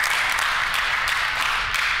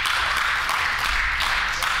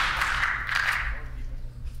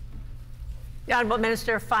 The Honourable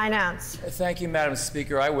Minister of Finance. Thank you, Madam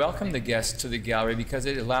Speaker. I welcome the guests to the gallery because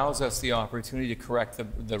it allows us the opportunity to correct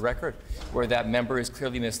the record where that member is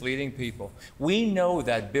clearly misleading people. We know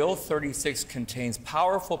that Bill 36 contains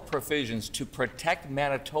powerful provisions to protect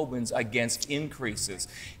Manitobans against increases.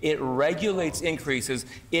 It regulates increases.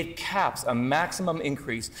 It caps a maximum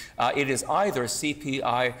increase. It is either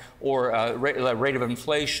CPI or rate of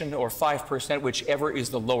inflation or 5%, whichever is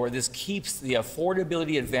the lower. This keeps the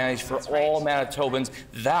affordability advantage for all Manitobans.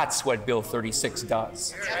 That's what Bill 36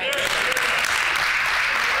 does.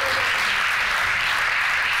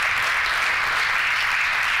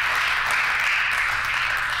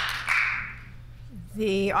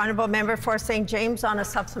 The Honourable Member for St. James on a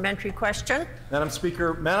supplementary question. Madam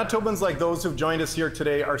Speaker, Manitobans like those who've joined us here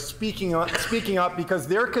today are speaking up because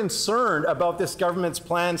they're concerned about this government's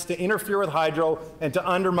plans to interfere with hydro and to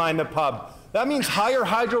undermine the pub. That means higher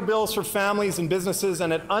hydro bills for families and businesses,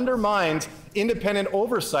 and it undermines independent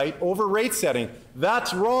oversight over rate setting.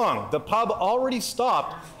 That's wrong. The pub already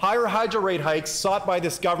stopped higher hydro rate hikes sought by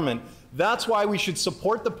this government. That's why we should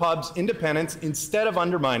support the pub's independence instead of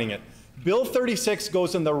undermining it. Bill 36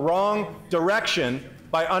 goes in the wrong direction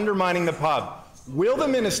by undermining the pub. Will the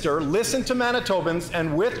minister listen to Manitobans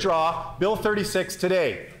and withdraw Bill 36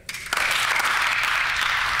 today?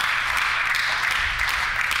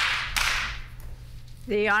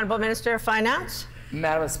 The Honourable Minister of Finance.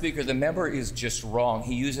 Madam Speaker, the member is just wrong.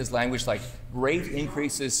 He uses language like rate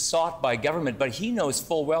increases sought by government, but he knows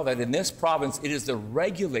full well that in this province it is the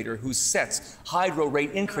regulator who sets hydro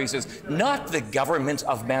rate increases, not the government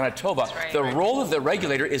of Manitoba. Right, the role of the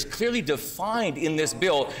regulator is clearly defined in this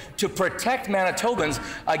bill to protect Manitobans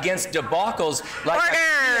against debacles like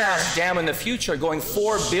a dam in the future going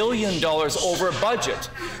 $4 billion over budget.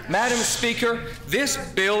 Madam Speaker, this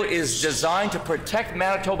bill is designed to protect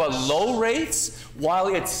Manitoba low rates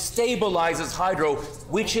while it stabilizes hydro,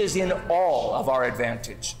 which is in all of our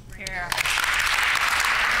advantage. Yeah.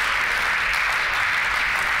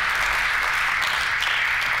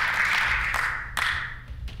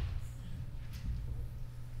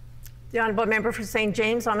 The Honourable Member for St.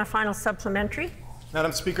 James on a final supplementary.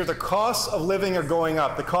 Madam Speaker, the costs of living are going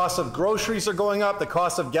up. The costs of groceries are going up. The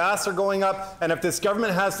costs of gas are going up. And if this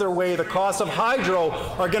government has their way, the costs of hydro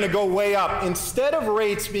are going to go way up. Instead of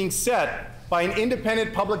rates being set by an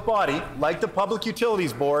independent public body, like the Public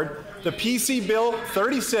Utilities Board, the PC Bill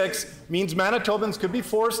 36 means Manitobans could be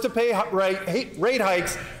forced to pay rate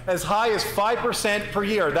hikes as high as 5% per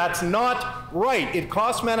year. That's not right. It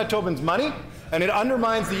costs Manitobans money, and it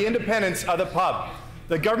undermines the independence of the pub.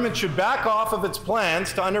 The government should back off of its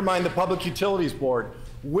plans to undermine the Public Utilities Board.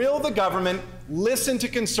 Will the government listen to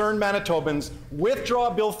concerned Manitobans, withdraw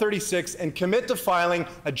Bill 36, and commit to filing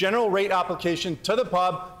a general rate application to the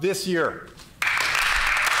pub this year?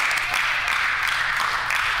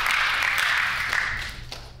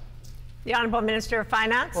 The Honourable Minister of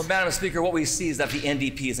Finance. Well, Madam Speaker, what we see is that the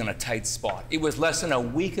NDP is in a tight spot. It was less than a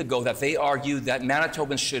week ago that they argued that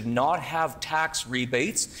Manitobans should not have tax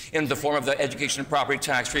rebates in the form of the education and property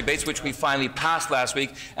tax rebates, which we finally passed last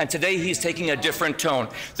week, and today he's taking a different tone.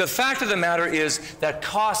 The fact of the matter is that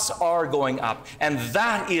costs are going up, and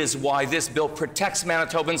that is why this bill protects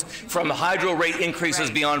Manitobans from hydro rate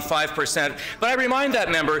increases beyond 5%. But I remind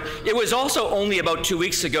that member, it was also only about 2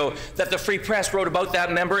 weeks ago that the Free Press wrote about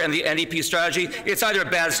that member and the NDP strategy. It's either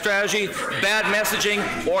bad strategy, bad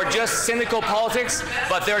messaging, or just cynical politics,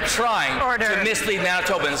 but they're trying to mislead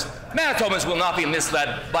Manitobans. Manitobans will not be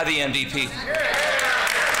misled by the NDP.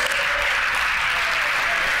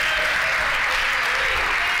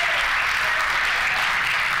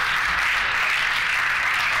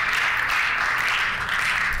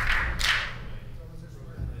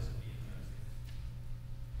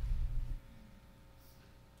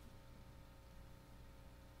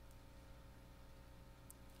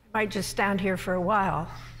 I might just stand here for a while,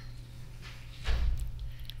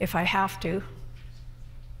 if I have to.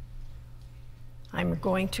 I'm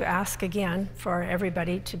going to ask again for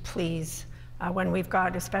everybody to please, when we've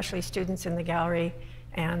got especially students in the gallery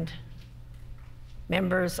and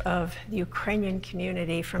members of the Ukrainian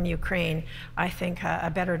community from Ukraine, I think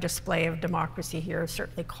a better display of democracy here is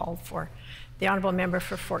certainly called for. The Honourable Member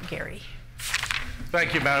for Fort Garry.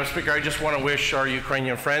 Thank you, Madam Speaker. I just want to wish our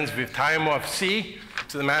Ukrainian friends Vitaємо всі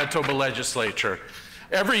to the Manitoba Legislature.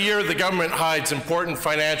 Every year, the government hides important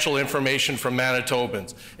financial information from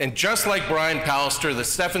Manitobans. And just like Brian Pallister, the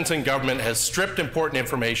Stephenson government has stripped important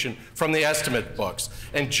information from the estimate books.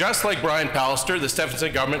 And just like Brian Pallister, the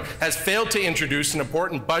Stephenson government has failed to introduce an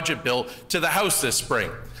important budget bill to the House this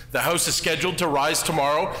spring. The House is scheduled to rise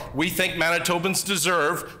tomorrow. We think Manitobans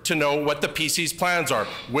deserve to know what the PC's plans are.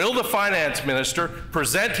 Will the Finance Minister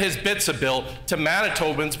present his BITSA bill to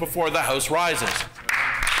Manitobans before the House rises?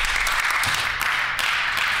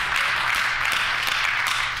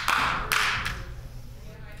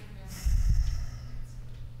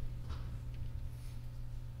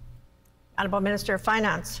 Honourable Minister of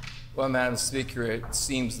Finance. Well, Madam Speaker, it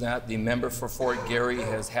seems that the member for Fort Garry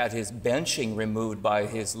has had his benching removed by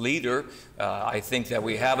his leader. I think that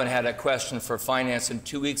we haven't had a question for finance in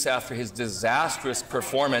 2 weeks after his disastrous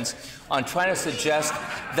performance on trying to suggest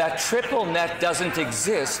that triple net doesn't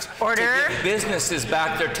exist to give businesses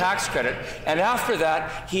back their tax credit. And after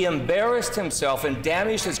that, he embarrassed himself and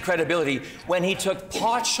damaged his credibility when he took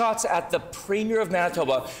pot shots at the Premier of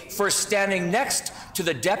Manitoba for standing next to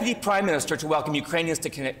the Deputy Prime Minister to welcome Ukrainians to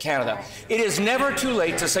Canada. It is never too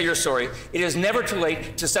late to say you're sorry. It is never too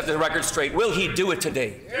late to set the record straight. Will he do it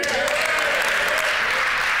today?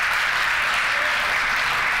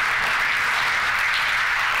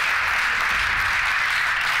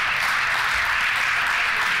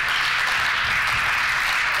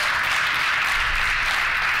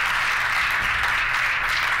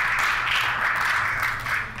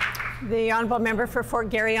 The Honourable Member for Fort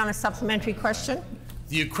Garry on a supplementary question.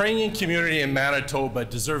 The Ukrainian community in Manitoba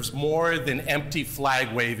deserves more than empty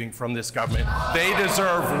flag waving from this government. They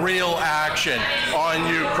deserve real action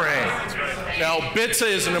on Ukraine. Now, BITSA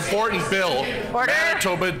is an important bill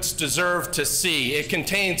Manitobans deserve to see. It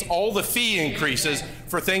contains all the fee increases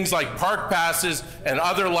for things like park passes and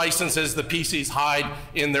other licenses the PCs hide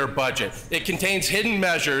in their budget. It contains hidden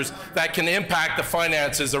measures that can impact the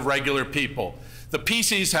finances of regular people. The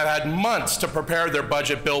PCs have had months to prepare their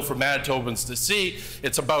budget bill for Manitobans to see.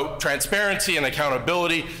 It's about transparency and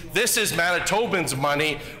accountability. This is Manitobans'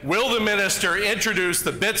 money. Will the minister introduce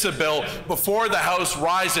the BITSA bill before the House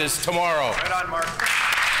rises tomorrow? Right on, Mark.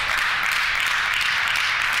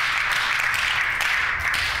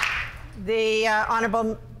 The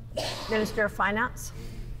Honourable Minister of Finance.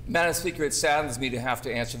 Madam Speaker, it saddens me to have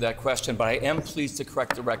to answer that question, but I am pleased to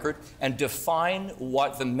correct the record and define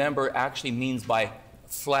what the member actually means by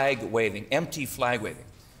flag waving, empty flag waving.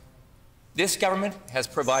 This government has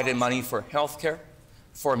provided money for health care,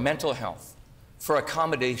 for mental health, for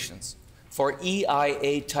accommodations, for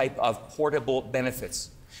EIA type of portable benefits.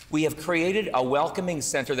 We have created a welcoming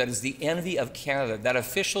centre that is the envy of Canada, that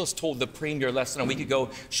officials told the Premier less than a week ago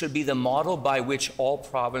should be the model by which all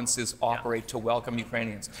provinces operate to welcome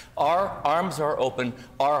Ukrainians. Our arms are open,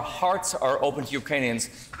 our hearts are open to Ukrainians.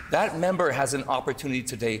 That member has an opportunity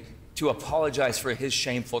today to apologize for his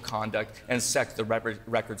shameful conduct and set the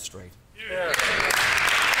record straight. Yeah.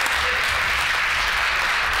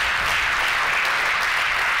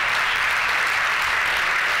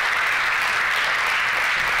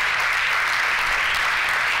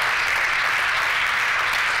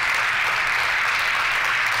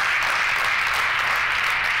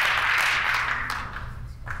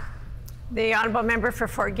 The honourable member for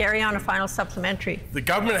Fort Garry on a final supplementary. The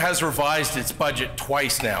government has revised its budget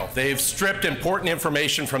twice now. They've stripped important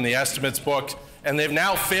information from the estimates book, and they've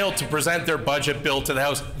now failed to present their budget bill to the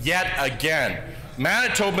House yet again.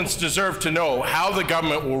 Manitobans deserve to know how the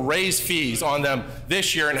government will raise fees on them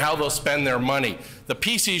this year and how they'll spend their money. The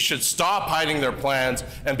PCs should stop hiding their plans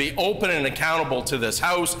and be open and accountable to this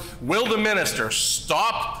House. Will the minister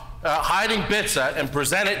stop hiding BITSA and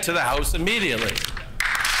present it to the House immediately?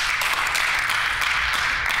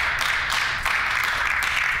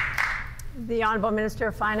 The Honourable Minister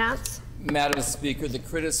of Finance. Madam Speaker, the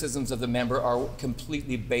criticisms of the member are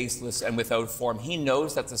completely baseless and without form. He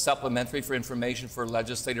knows that the supplementary for information for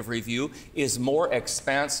legislative review is more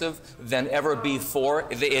expansive than ever before.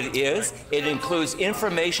 It is. It includes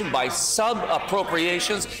information by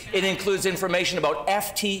sub-appropriations. It includes information about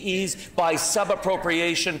FTEs by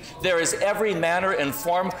sub-appropriation. There is every manner and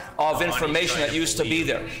form of information that used to be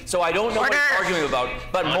there. So I don't know what he's arguing about,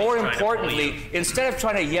 but more importantly, instead of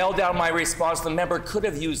trying to yell down my response, the member could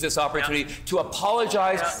have used this opportunity to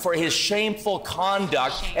apologize for his shameful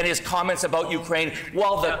conduct and his comments about Ukraine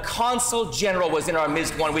while the Consul General was in our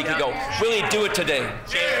midst 1 week ago. Will he do it today?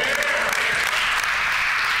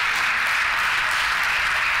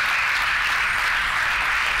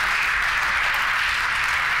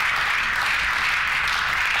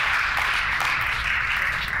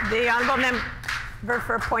 The honourable member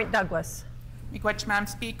for Point Douglas. Miigwech, Madam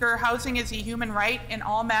Speaker. Housing is a human right, and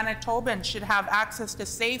all Manitobans should have access to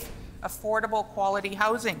safe, affordable, quality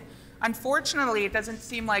housing. Unfortunately, it doesn't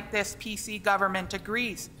seem like this PC government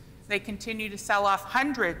agrees. They continue to sell off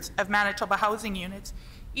hundreds of Manitoba housing units,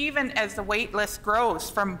 even as the wait list grows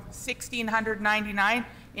from 1,699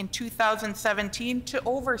 in 2017 to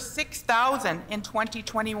over 6,000 in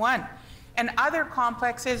 2021. And other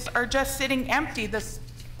complexes are just sitting empty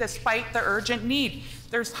despite the urgent need.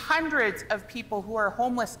 There's hundreds of people who are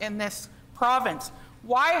homeless in this province.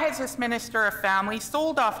 Why has this Minister of Family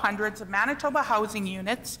sold off hundreds of Manitoba housing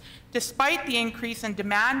units despite the increase in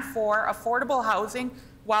demand for affordable housing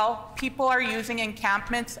while people are using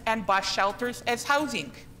encampments and bus shelters as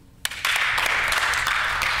housing?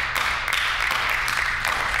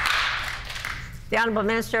 The Honourable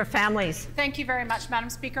Minister of Families. Thank you very much, Madam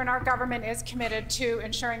Speaker. And our government is committed to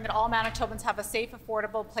ensuring that all Manitobans have a safe,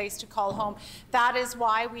 affordable place to call home. That is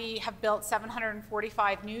why we have built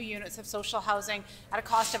 745 new units of social housing at a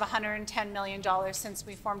cost of $110 million since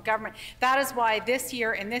we formed government. That is why this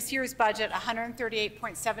year, in this year's budget,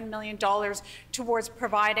 $138.7 million towards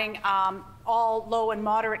providing all low and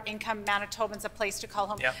moderate income Manitobans a place to call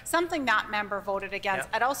home, something that member voted against.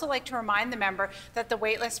 I'd also like to remind the member that the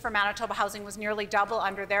wait list for Manitoba housing was nearly double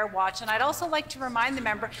under their watch. And I'd also like to remind the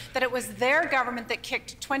member that it was their government that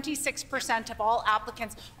kicked 26% of all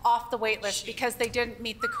applicants off the wait list because they didn't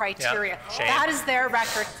meet the criteria. That is their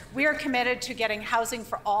record. We are committed to getting housing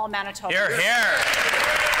for all Manitobans. Hear, hear.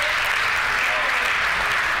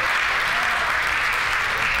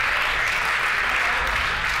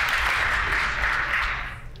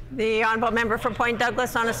 The honourable member for Point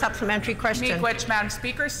Douglas on a supplementary question. Miigwech, Madam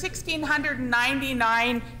Speaker.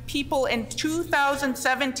 1,699 people in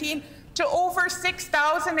 2017 to over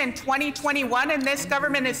 6,000 in 2021, and this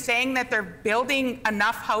government is saying that they're building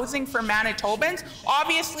enough housing for Manitobans?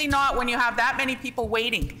 Obviously not when you have that many people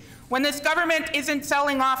waiting. When this government isn't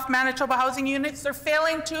selling off Manitoba housing units, they're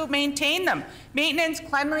failing to maintain them. Maintenance,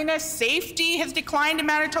 cleanliness, safety has declined in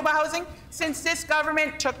Manitoba housing since this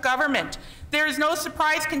government took government. There is no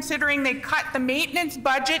surprise considering they cut the maintenance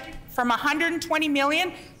budget from $120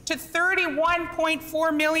 million to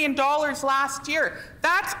 $31.4 million last year.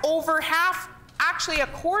 That's over half, actually a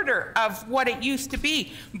quarter of what it used to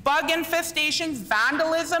be. Bug infestations,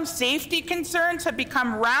 vandalism, safety concerns have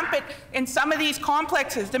become rampant in some of these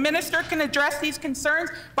complexes. The minister can address these concerns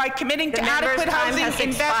by committing to adequate housing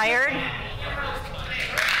investment.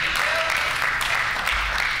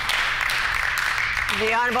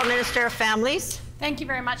 The Honourable Minister of Families. Thank you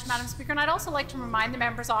very much, Madam Speaker. And I'd also like to remind the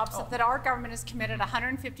members opposite that our government is committed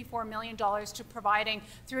 $154 million to providing,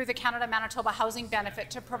 through the Canada-Manitoba Housing Benefit,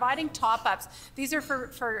 to providing top-ups. These are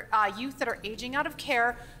for youth that are aging out of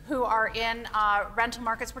care, who are in rental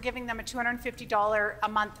markets. We're giving them a $250 a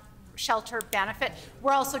month shelter benefit.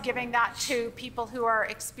 We're also giving that to people who are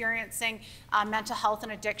experiencing mental health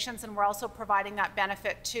and addictions, and we're also providing that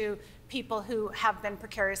benefit to people who have been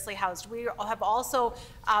precariously housed. We have also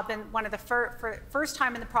been one of the first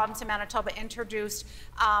time in the province of Manitoba introduced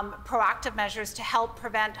proactive measures to help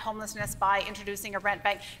prevent homelessness by introducing a rent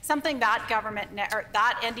bank, something that government,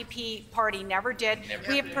 that NDP party never did.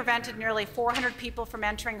 We have prevented nearly 400 people from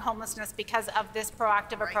entering homelessness because of this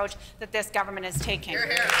proactive approach that this government is taking. Hear,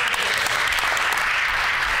 hear.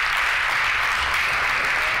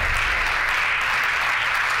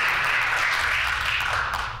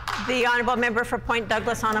 The honourable member for Point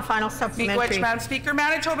Douglas on a final supplementary. Madam Speaker,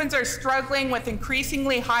 Manitobans are struggling with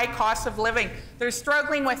increasingly high costs of living. They're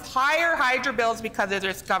struggling with higher hydro bills because of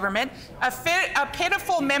this government, a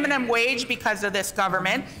pitiful minimum wage because of this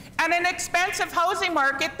government, and an expensive housing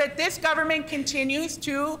market that this government continues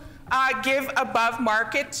to give above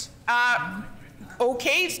market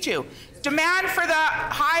okays to. Demand for the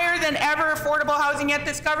higher than ever affordable housing, yet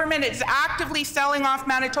this government is actively selling off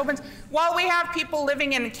Manitobans. While we have people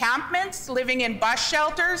living in encampments, living in bus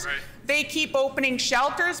shelters, they keep opening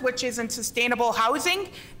shelters, which isn't sustainable housing.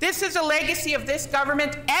 This is a legacy of this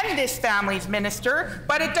government and this family's minister,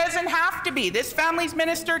 but it doesn't have to be. This family's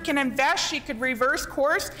minister can invest, she could reverse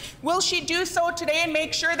course. Will she do so today and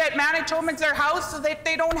make sure that Manitobans are housed so that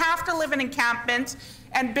they don't have to live in encampments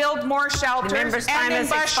and build more shelters? The member's time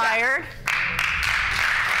has expired.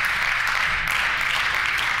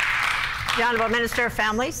 The Honourable Minister of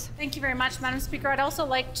Families. Thank you very much, Madam Speaker. I'd also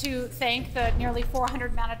like to thank the nearly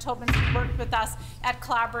 400 Manitobans who worked with us at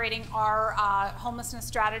collaborating our homelessness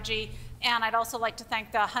strategy. And I'd also like to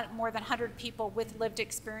thank the more than 100 people with lived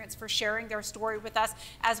experience for sharing their story with us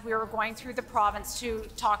as we were going through the province to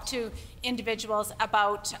talk to individuals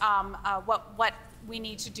about what we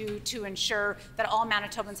need to do to ensure that all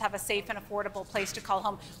Manitobans have a safe and affordable place to call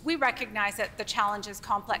home. We recognize that the challenge is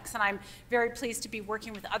complex, and I'm very pleased to be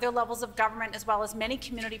working with other levels of government as well as many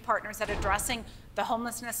community partners at addressing the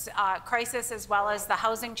homelessness crisis as well as the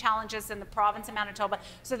housing challenges in the province of Manitoba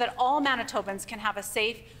so that all Manitobans can have a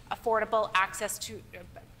safe, affordable access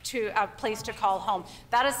to a place to call home.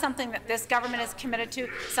 That is something that this government is committed to,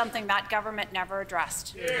 something that government never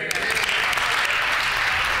addressed.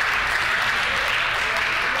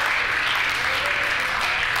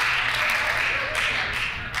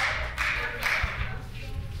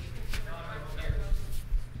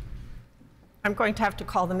 I'm going to have to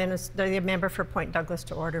call the member for Point Douglas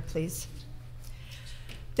to order, please.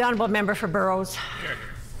 The honourable member for Burrows.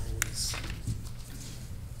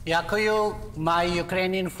 Yakuyu, my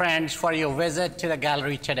Ukrainian friends, for your visit to the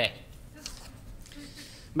gallery today.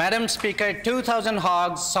 Madam Speaker, 2,000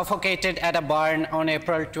 hogs suffocated at a barn on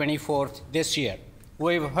April 24th this year.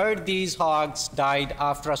 We've heard these hogs died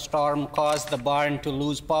after a storm caused the barn to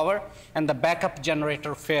lose power and the backup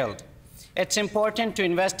generator failed. It's important to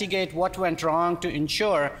investigate what went wrong to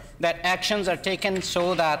ensure that actions are taken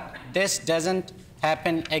so that this doesn't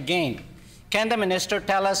happen again. Can the minister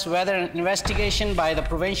tell us whether an investigation by the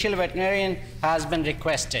provincial veterinarian has been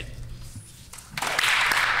requested?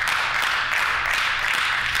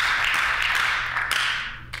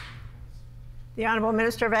 The Honourable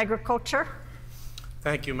Minister of Agriculture.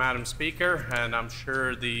 Thank you, Madam Speaker, and I'm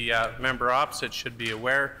sure the member opposite should be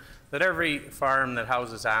aware that every farm that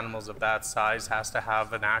houses animals of that size has to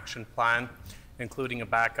have an action plan, including a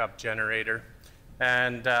backup generator.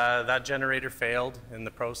 And that generator failed in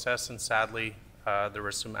the process, and sadly, there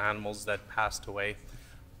were some animals that passed away.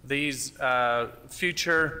 These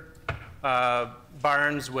future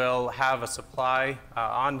barns will have a supply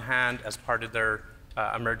on hand as part of their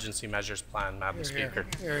emergency measures plan, Madam Speaker.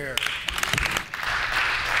 Hear, hear.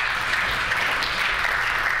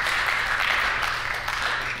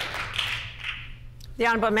 The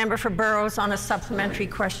honourable member for Burrows on a supplementary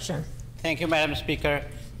question. Thank you, Madam Speaker.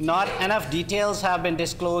 Not enough details have been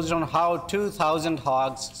disclosed on how 2,000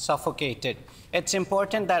 hogs suffocated. It's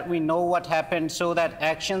important that we know what happened so that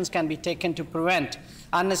actions can be taken to prevent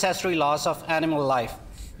unnecessary loss of animal life.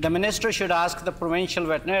 The minister should ask the provincial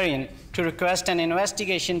veterinarian to request an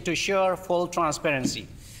investigation to ensure full transparency.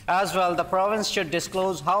 As well, the province should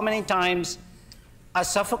disclose how many times a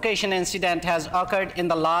suffocation incident has occurred in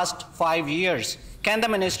the last 5 years. Can the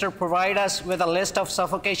minister provide us with a list of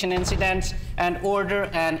suffocation incidents and order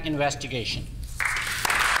an investigation?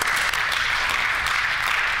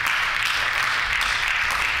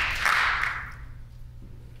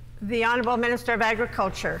 The Honourable Minister of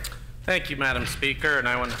Agriculture. Thank you, Madam Speaker, and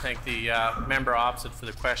I want to thank the member opposite for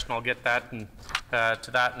the question. I'll get that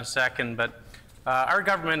to that in a second. But our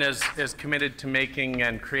government is committed to making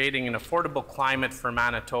and creating an affordable climate for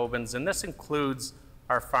Manitobans, and this includes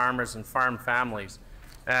our farmers and farm families.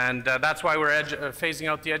 And that's why we're phasing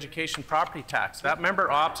out the education property tax. That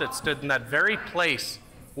member opposite stood in that very place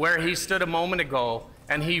where he stood a moment ago,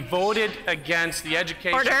 and he voted against the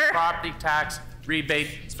education property tax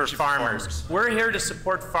rebate for farmers. We're here to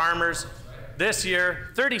support farmers. This year,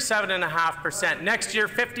 37.5%. Next year,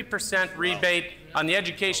 50% rebate on the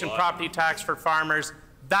education property tax for farmers.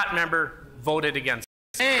 That member voted against.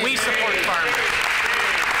 We support farmers.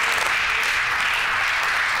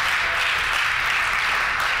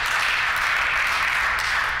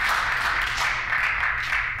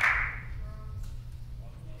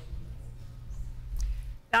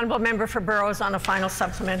 Honourable Member for Burrows on a final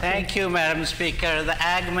supplementary. Thank you, Madam Speaker. The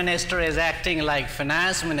Ag Minister is acting like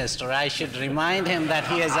Finance Minister. I should remind him that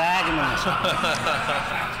he is Ag Minister.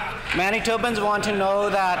 Manitobans want to know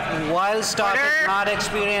that while stock is not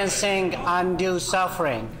experiencing undue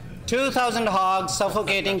suffering, 2,000 hogs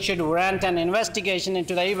suffocating should warrant an investigation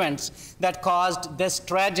into the events that caused this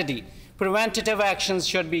tragedy. Preventative actions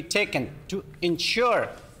should be taken to ensure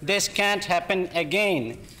this can't happen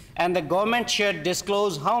again. And the government should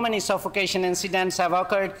disclose how many suffocation incidents have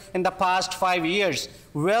occurred in the past 5 years.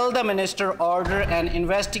 Will the minister order an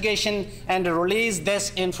investigation and release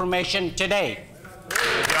this information today?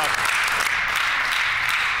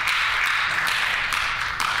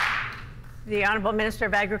 The Honourable Minister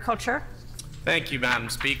of Agriculture. Thank you, Madam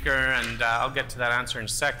Speaker, and I'll get to that answer in a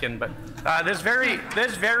second. But this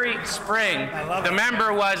very spring, the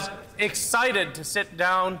member was excited to sit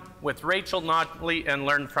down with Rachel Notley and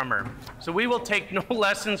learn from her. So we will take no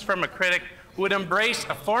lessons from a critic who would embrace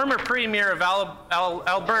a former premier of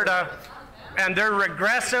Alberta and their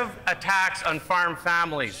regressive attacks on farm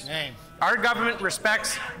families. Our government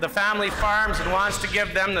respects the family farms and wants to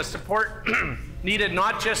give them the support needed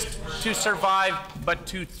not just to survive, but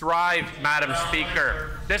to thrive, Madam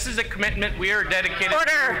Speaker. This is a commitment we are dedicated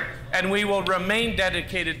to, and we will remain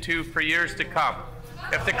dedicated to for years to come.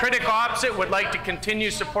 If the critic opposite would like to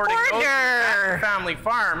continue supporting those at the family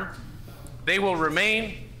farm, they will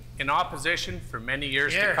remain in opposition for many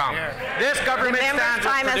years to come. This government stands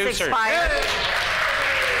with producers.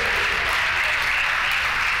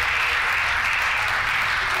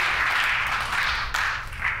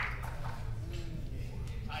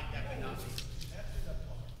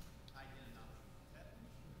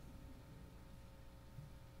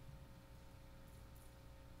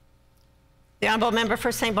 The Honourable Member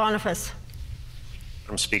for St. Boniface.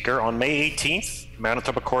 Madam Speaker, on May 18th,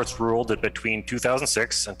 Manitoba courts ruled that between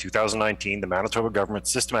 2006 and 2019, the Manitoba government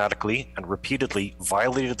systematically and repeatedly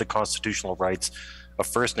violated the constitutional rights of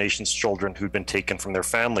First Nations children who'd been taken from their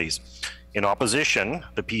families. In opposition,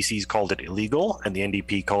 the PCs called it illegal and the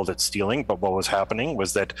NDP called it stealing, but what was happening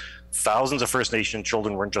was that thousands of First Nation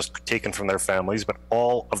children weren't just taken from their families, but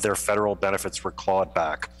all of their federal benefits were clawed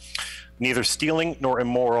back. Neither stealing nor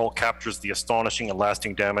immoral captures the astonishing and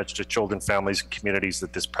lasting damage to children, families, and communities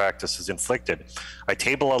that this practice has inflicted. I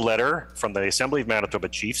table a letter from the Assembly of Manitoba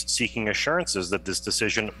Chiefs seeking assurances that this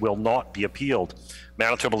decision will not be appealed.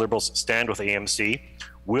 Manitoba Liberals stand with AMC.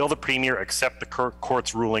 Will the Premier accept the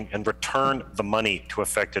court's ruling and return the money to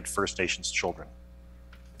affected First Nations children?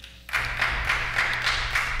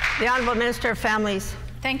 The Honourable Minister of Families.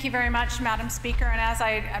 Thank you very much, Madam Speaker. And as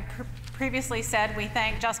I previously said, we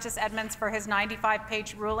thank Justice Edmonds for his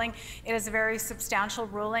 95-page ruling. It is a very substantial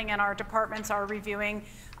ruling, and our departments are reviewing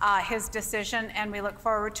his decision, and we look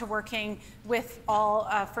forward to working with all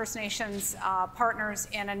First Nations partners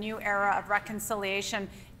in a new era of reconciliation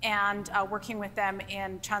and working with them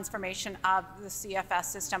in transformation of the CFS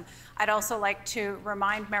system. I'd also like to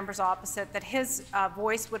remind members opposite that his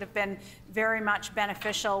voice would have been very much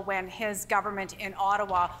beneficial when his government in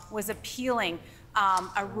Ottawa was appealing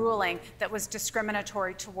a ruling that was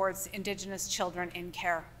discriminatory towards Indigenous children in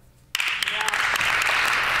care.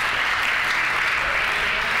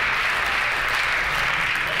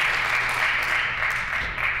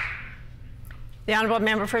 The Honourable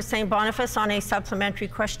Member for St. Boniface on a supplementary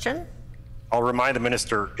question. I'll remind the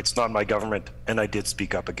Minister it's not my government, and I did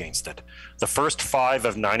speak up against it. The first 5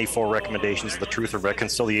 of 94 recommendations of the Truth and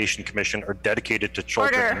Reconciliation Commission are dedicated to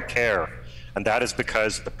children in care, and that is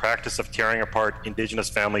because the practice of tearing apart Indigenous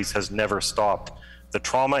families has never stopped. The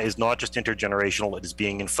trauma is not just intergenerational, it is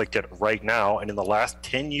being inflicted right now, and in the last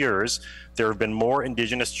 10 years, there have been more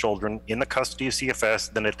Indigenous children in the custody of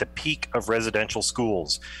CFS than at the peak of residential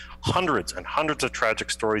schools. Hundreds and hundreds of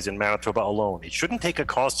tragic stories in Manitoba alone. It shouldn't take a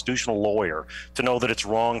constitutional lawyer to know that it's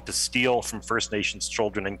wrong to steal from First Nations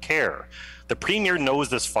children in care. The Premier knows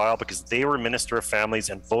this file because they were Minister of Families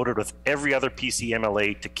and voted with every other PC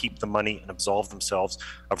MLA to keep the money and absolve themselves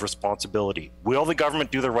of responsibility. Will the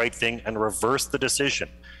government do the right thing and reverse the decision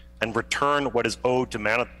and return what is owed to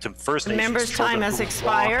First Nations children? The member's time has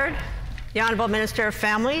expired. The Honourable Minister of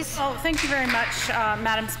Families. Well, thank you very much,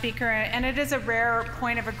 Madam Speaker. And it is a rare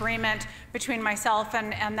point of agreement between myself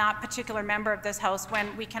and that particular member of this House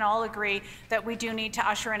when we can all agree that we do need to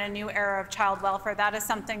usher in a new era of child welfare. That is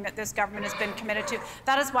something that this government has been committed to.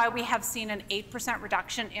 That is why we have seen an 8%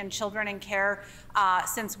 reduction in children in care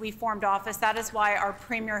since we formed office. That is why our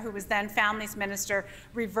Premier, who was then Families Minister,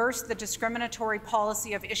 reversed the discriminatory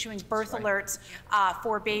policy of issuing birth alerts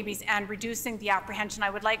for babies and reducing the apprehension. I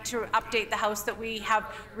would like to update the House that we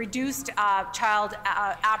have reduced child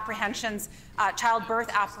apprehensions childbirth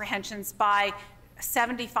apprehensions by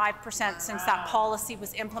 75% since that policy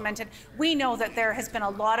was implemented. We know that there has been a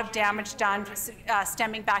lot of damage done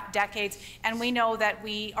stemming back decades, and we know that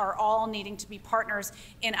we are all needing to be partners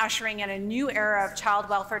in ushering in a new era of child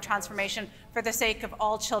welfare transformation for the sake of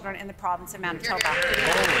all children in the province of Manitoba.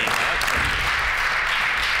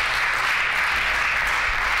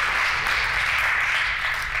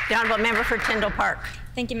 The honourable member for Tyndall Park.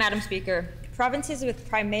 Thank you, Madam Speaker. Provinces with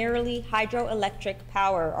primarily hydroelectric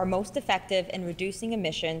power are most effective in reducing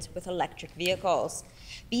emissions with electric vehicles.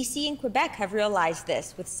 BC and Quebec have realized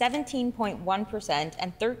this, with 17.1%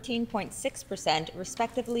 and 13.6%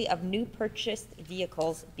 respectively of new purchased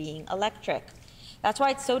vehicles being electric. That's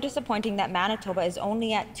why it's so disappointing that Manitoba is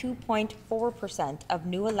only at 2.4% of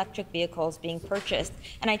new electric vehicles being purchased,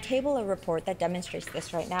 and I table a report that demonstrates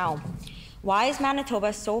this right now. Why is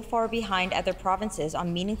Manitoba so far behind other provinces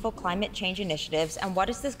on meaningful climate change initiatives, and what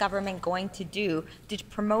is this government going to do to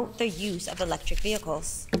promote the use of electric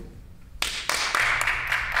vehicles?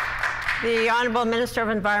 The Honourable Minister of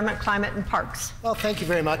Environment, Climate and Parks. Well, thank you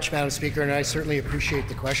very much, Madam Speaker, and I certainly appreciate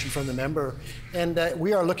the question from the member. And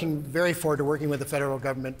we are looking very forward to working with the federal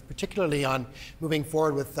government, particularly on moving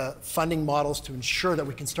forward with funding models to ensure that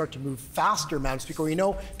we can start to move faster, Madam Speaker. We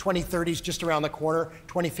know 2030 is just around the corner.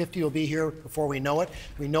 2050 will be here before we know it.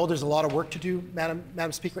 We know there's a lot of work to do,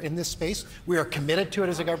 Madam Speaker, in this space. We are committed to it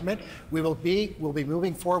as a government. We'll be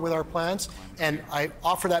moving forward with our plans, and I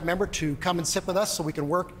offer that member to come and sit with us so we can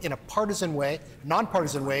work in a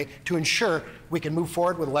nonpartisan way, to ensure we can move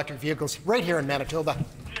forward with electric vehicles right here in Manitoba.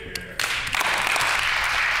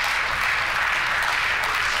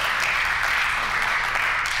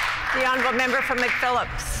 The honourable member from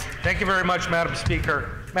McPhillips. Thank you very much, Madam Speaker.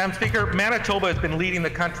 Madam Speaker, Manitoba has been leading the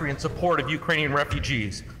country in support of Ukrainian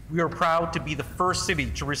refugees. We are proud to be the first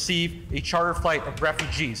city to receive a charter flight of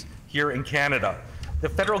refugees here in Canada. The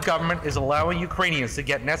federal government is allowing Ukrainians to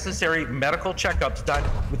get necessary medical checkups done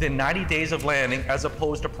within 90 days of landing as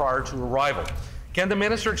opposed to prior to arrival. Can the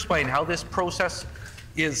minister explain how this process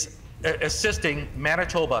is assisting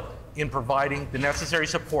Manitoba in providing the necessary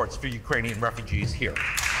supports for Ukrainian refugees here?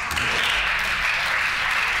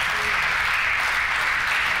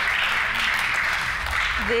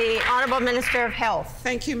 The Honourable Minister of Health.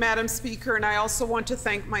 Thank you, Madam Speaker, and I also want to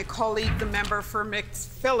thank my colleague, the member for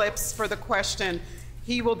McPhillips, for the question.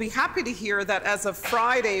 He will be happy to hear that as of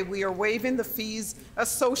Friday, we are waiving the fees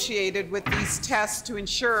associated with these tests to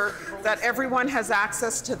ensure that everyone has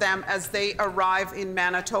access to them as they arrive in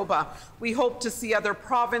Manitoba. We hope to see other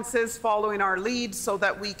provinces following our lead so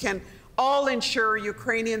that we can all ensure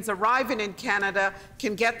Ukrainians arriving in Canada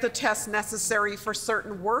can get the tests necessary for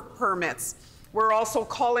certain work permits. We're also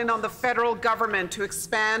calling on the federal government to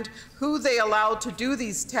expand who they allow to do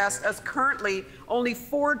these tests, as currently only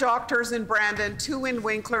 4 doctors in Brandon, 2 in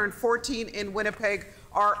Winkler, and 14 in Winnipeg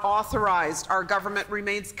are authorized. Our government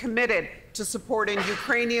remains committed to supporting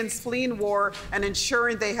Ukrainians fleeing war and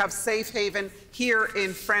ensuring they have safe haven here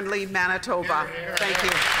in friendly Manitoba. Thank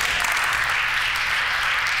you.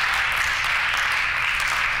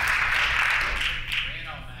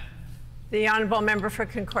 The honourable member for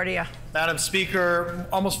Concordia. Madam Speaker,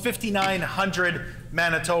 almost 5,900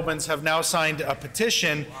 Manitobans have now signed a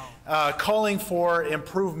petition calling for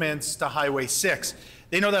improvements to Highway 6.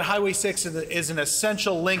 They know that Highway 6 is an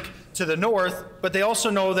essential link to the north, but they also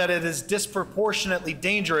know that it is disproportionately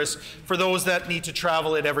dangerous for those that need to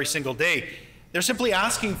travel it every single day. They're simply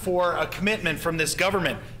asking for a commitment from this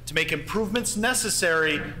government to make improvements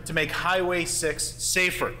necessary to make Highway 6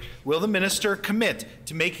 safer. Will the minister commit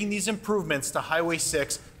to making these improvements to Highway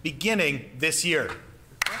 6 beginning this year?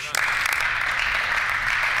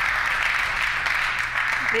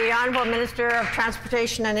 The Honourable Minister of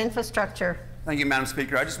Transportation and Infrastructure. Thank you, Madam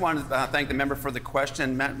Speaker. I just wanted to thank the member for the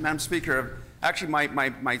question. Madam Speaker, actually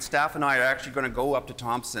my staff and I are actually going to go up to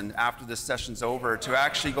Thompson after this session's over to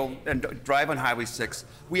actually go and drive on Highway 6.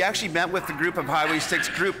 We actually met with the group of Highway 6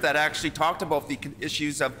 group that actually talked about the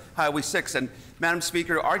issues of Highway 6. And Madam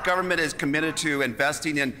Speaker, our government is committed to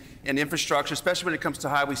investing in infrastructure, especially when it comes to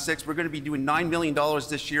Highway 6. We're going to be doing $9 million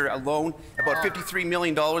this year alone, about $53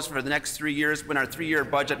 million for the next 3 years in our 3-year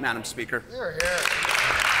budget, Madam Speaker. Hear, hear.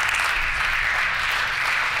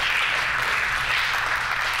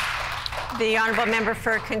 The honourable member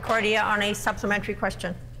for Concordia on a supplementary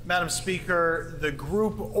question. Madam Speaker, the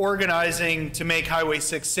group organizing to make Highway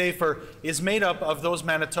 6 safer is made up of those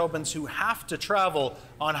Manitobans who have to travel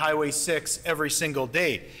on Highway 6 every single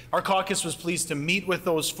day. Our caucus was pleased to meet with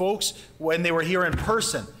those folks when they were here in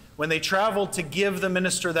person. when they traveled to give the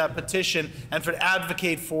minister that petition and for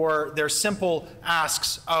advocate for their simple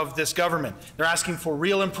asks of this government. They're asking for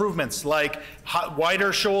real improvements like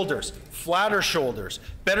wider shoulders, flatter shoulders,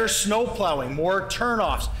 better snow plowing, more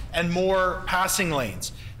turnoffs, and more passing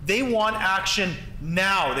lanes. They want action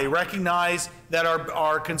now. They recognize that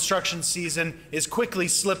our construction season is quickly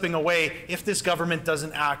slipping away if this government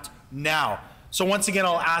doesn't act now. So once again,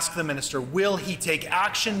 I'll ask the minister, will he take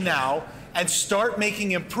action now and start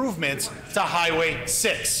making improvements to Highway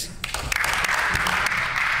 6?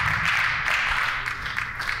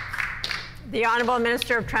 The Honourable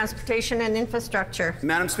Minister of Transportation and Infrastructure.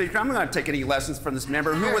 Madam Speaker, I'm not going to take any lessons from this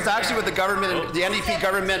member who was actually with the government, the NDP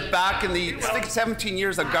government, back in the 17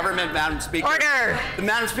 years of government, Madam Speaker. Order!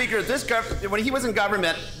 Madam Speaker, when he was in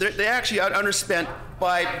government, they actually underspent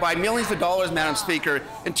by millions of dollars, Madam Speaker.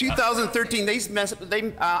 In 2013, they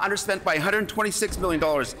underspent by $126 million.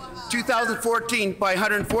 2014, by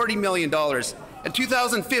 $140 million. In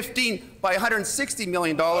 2015, by $160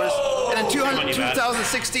 million, and in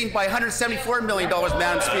 2016, by $174 million,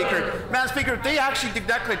 Madam Speaker. Madam Speaker, they actually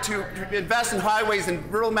neglected to invest in highways in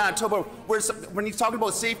rural Manitoba. When he's talking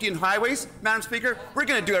about safety in highways, Madam Speaker, we're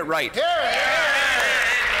going to do it right.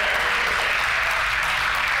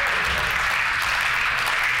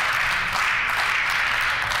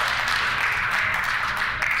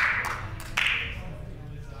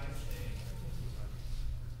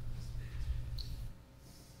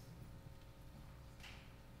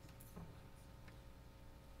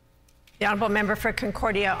 The Honourable Member for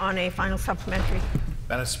Concordia on a final supplementary.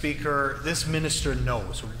 Madam Speaker, this minister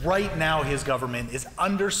knows right now his government is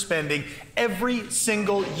underspending every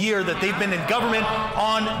single year that they've been in government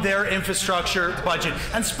on their infrastructure budget.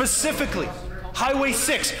 And specifically, Highway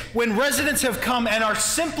 6, when residents have come and are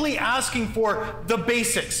simply asking for the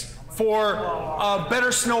basics, for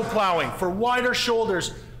better snow plowing, for wider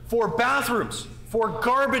shoulders, for bathrooms, for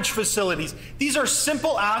garbage facilities. These are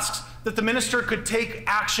simple asks that the minister could take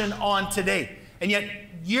action on today. And yet,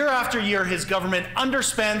 year after year, his government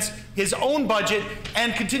underspends his own budget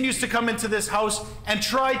and continues to come into this House and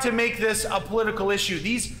try to make this a political issue.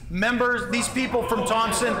 These members, these people from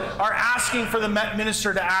Thompson are asking for the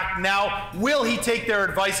minister to act now. Will he take their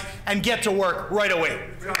advice and get to work right away?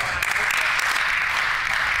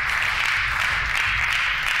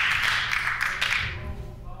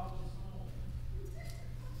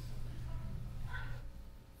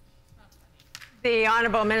 The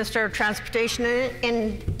Honourable Minister of Transportation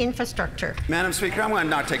and Infrastructure. Madam Speaker, I'm going to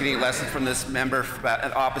not take any lessons from this member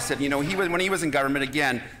opposite. You know, when he was in government,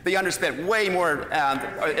 again, they underspent way more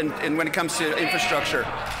when it comes to infrastructure.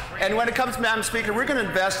 And when it comes, Madam Speaker, we're going to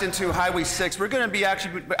invest into Highway 6. We're going to be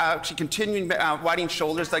actually continuing widening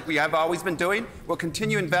shoulders like we have always been doing. We'll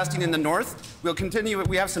continue investing in the north. We'll continue.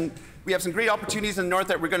 We have some great opportunities in the north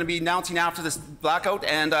that we're going to be announcing after this blackout,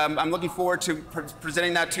 and I'm looking forward to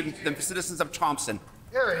presenting that to the citizens of Thompson.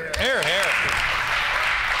 Hear, hear. Hear, hear.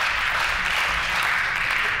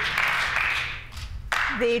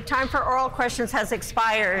 The time for oral questions has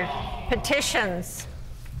expired. Petitions.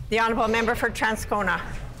 The Honourable Member for Transcona.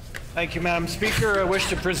 Thank you, Madam Speaker. I wish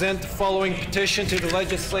to present the following petition to the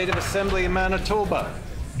Legislative Assembly of Manitoba.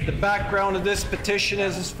 The background of this petition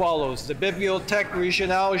is as follows. The Bibliothèque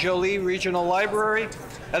Régionale Jolie Regional Library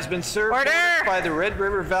has been served by the Red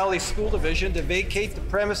River Valley School Division to vacate the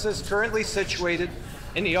premises currently situated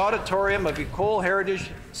in the auditorium of École Heritage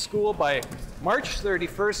School by March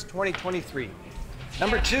 31st, 2023.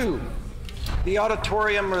 Number two, the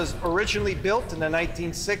auditorium was originally built in the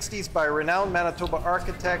 1960s by renowned Manitoba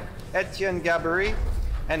architect Etienne Gabory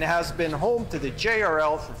and has been home to the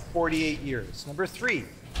JRL for 48 years. Number three,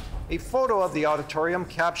 a photo of the auditorium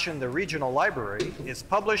captioned "The Regional Library" is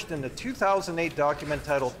published in the 2008 document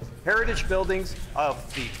titled Heritage Buildings of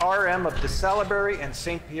the RM of de Salaberry and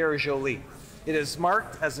St. Pierre Jolie. It is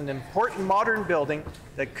marked as an important modern building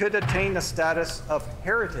that could attain the status of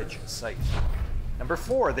heritage site. Number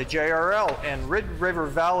four, the JRL and Red River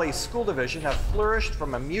Valley School Division have flourished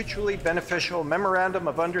from a mutually beneficial memorandum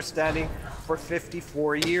of understanding for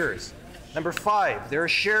 54 years. Number five, their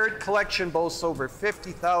shared collection boasts over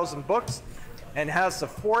 50,000 books and has the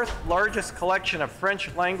fourth largest collection of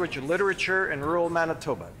French language literature in rural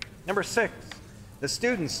Manitoba. Number six, the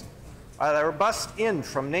students are bussed in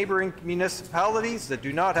from neighboring municipalities that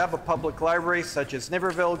do not have a public library, such as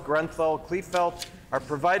Niverville, Grunthal, Kleefeld, are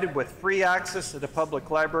provided with free access to the public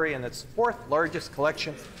library and its fourth largest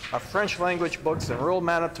collection of French language books in rural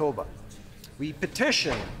Manitoba. We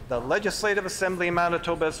petition the Legislative Assembly of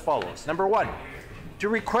Manitoba as follows. Number one, to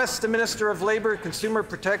request the Minister of Labour, Consumer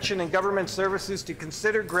Protection and Government Services to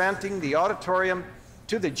consider granting the auditorium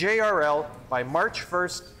to the JRL by March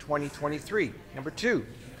 1st, 2023. Number 2,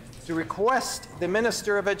 to request the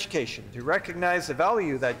Minister of Education to recognize the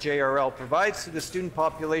value that JRL provides to the student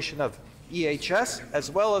population of EHS,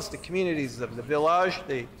 as well as the communities of the Village,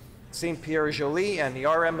 the Saint-Pierre-Joly, and the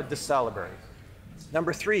RM of de Salaberry.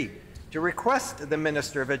 Number 3, to request the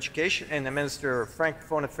Minister of Education and the Minister of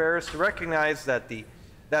Francophone Affairs to recognize that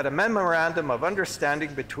a memorandum of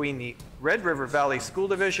understanding between the Red River Valley School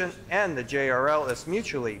Division and the JRL is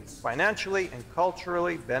mutually, financially, and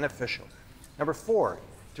culturally beneficial. Number 4,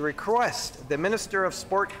 to request the Minister of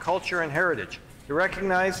Sport, Culture, and Heritage to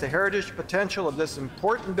recognize the heritage potential of this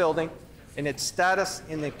important building and its status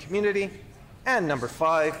in the community. And number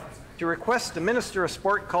 5, to request the Minister of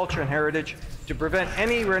Sport, Culture, and Heritage to prevent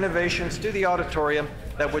any renovations to the auditorium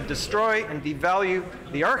that would destroy and devalue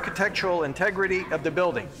the architectural integrity of the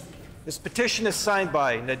building. This petition is signed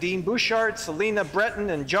by Nadine Bouchard, Selena Breton,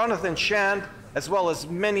 and Jonathan Shand, as well as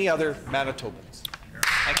many other Manitobans.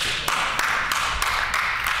 Thank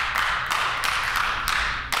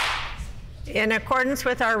you. In accordance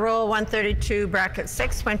with our Rule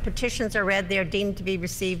 132(6), when petitions are read, they are deemed to be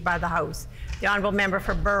received by the House. The Honourable Member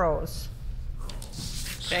for Burrows.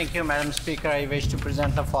 Thank you, Madam Speaker. I wish to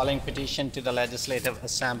present the following petition to the Legislative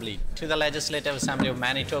Assembly. To the Legislative Assembly of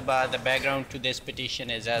Manitoba, the background to this petition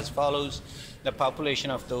is as follows. The population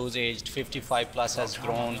of those aged 55 plus has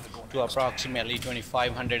grown to approximately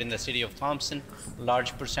 2,500 in the city of Thompson. A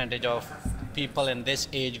large percentage of people in this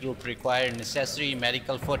age group require necessary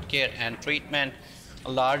medical foot care and treatment. A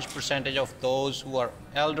large percentage of those who are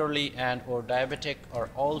elderly and or diabetic are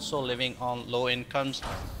also living on low incomes.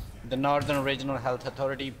 The Northern Regional Health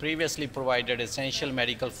Authority previously provided essential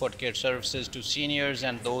medical foot care services to seniors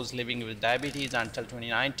and those living with diabetes until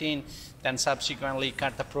 2019, then subsequently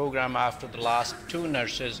cut the program after the last 2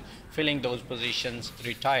 nurses filling those positions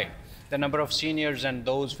retired. The number of seniors and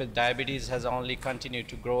those with diabetes has only continued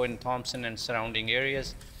to grow in Thompson and surrounding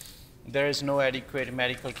areas. There is no adequate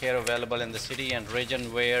medical care available in the city and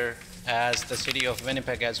region, whereas the city of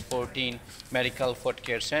Winnipeg has 14 medical foot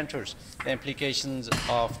care centers. The implications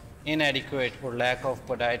of inadequate or lack of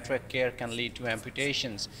podiatric care can lead to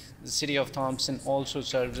amputations. The city of Thompson also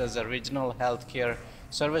serves as a regional health care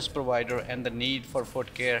service provider, and the need for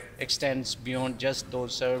foot care extends beyond just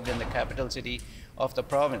those served in the capital city of the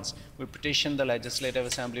province. We petition the Legislative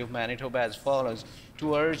Assembly of Manitoba as follows: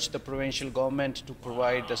 to urge the provincial government to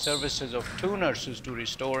provide the services of 2 nurses to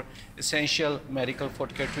restore essential medical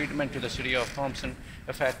foot care treatment to the city of Thompson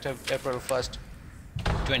effective April 1st,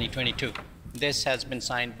 2022. This has been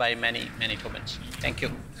signed by many Manitobans. Thank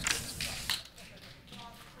you.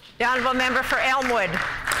 The Honourable Member for Elmwood.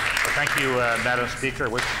 Well, thank you, Madam Speaker. I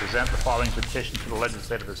wish to present the following petition to the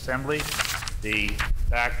Legislative Assembly. The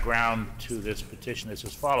background to this petition is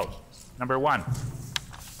as follows. Number 1,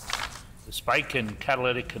 the spike in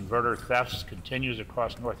catalytic converter thefts continues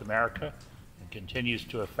across North America and continues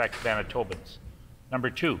to affect Manitobans. Number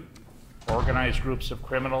 2, organized groups of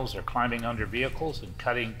criminals are climbing under vehicles and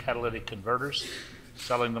cutting catalytic converters,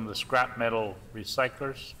 selling them to scrap metal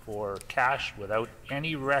recyclers for cash without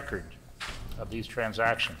any record of these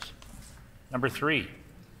transactions. Number 3,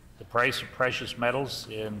 the price of precious metals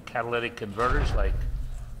in catalytic converters like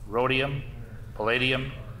rhodium,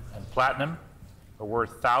 palladium, and platinum are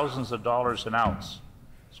worth thousands of dollars an ounce.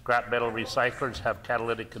 Scrap metal recyclers have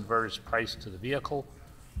catalytic converters priced to the vehicle,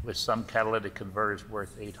 with some catalytic converters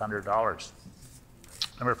worth $800.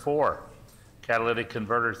 Number 4, catalytic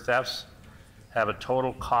converter thefts have a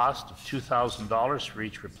total cost of $2,000 for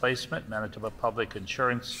each replacement. Manitoba Public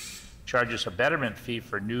Insurance charges a betterment fee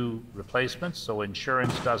for new replacements, so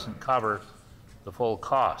insurance doesn't cover the full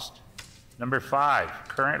cost. Number 5,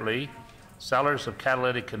 currently, sellers of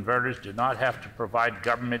catalytic converters do not have to provide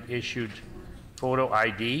government-issued photo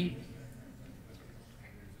ID,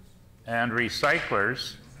 and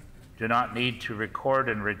recyclers do not need to record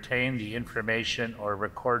and retain the information or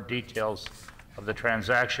record details of the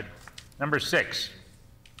transaction. Number 6,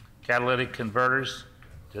 catalytic converters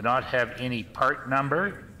do not have any part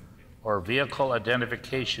number or vehicle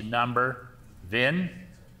identification number, VIN,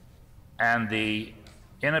 and the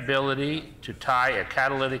inability to tie a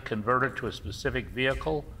catalytic converter to a specific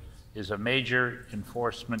vehicle is a major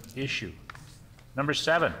enforcement issue. Number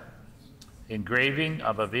 7, engraving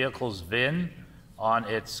of a vehicle's VIN on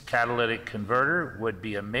its catalytic converter would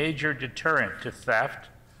be a major deterrent to theft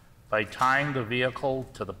by tying the vehicle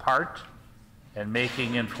to the part and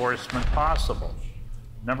making enforcement possible.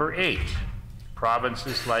 Number 8,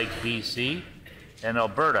 provinces like BC and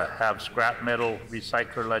Alberta have scrap metal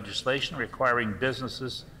recycler legislation requiring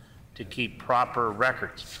businesses to keep proper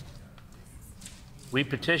records. We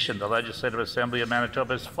petition the Legislative Assembly of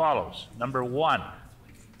Manitoba as follows. Number 1,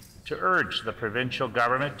 to urge the provincial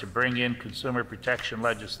government to bring in consumer protection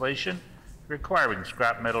legislation requiring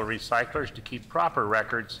scrap metal recyclers to keep proper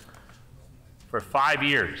records for 5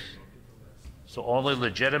 years, so only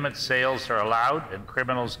legitimate sales are allowed and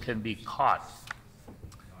criminals can be caught.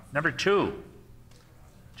 Number 2,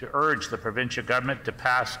 to urge the provincial government to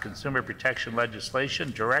pass consumer protection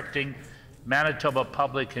legislation directing Manitoba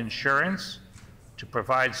Public Insurance to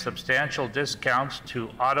provide substantial discounts to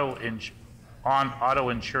auto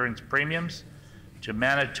insurance premiums to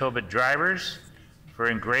Manitoba drivers for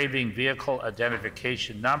engraving vehicle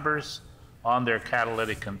identification numbers on their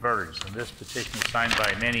catalytic converters. And this petition is signed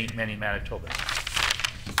by many, many Manitobans.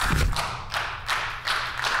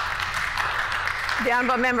 The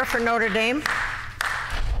honourable member for Notre Dame.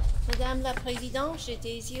 Madame la Présidente, je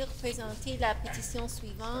désire présenter la pétition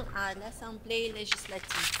suivante à l'Assemblée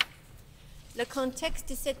législative. Le contexte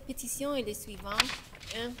de cette pétition est le suivant.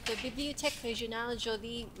 1. La Bibliothèque régionale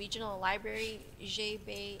Jolie Regional Library,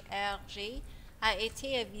 GBRG, a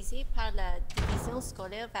été avisée par la Division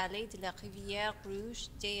scolaire Vallée de la Rivière Rouge,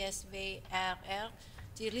 DSVRR,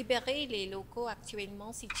 de libérer les locaux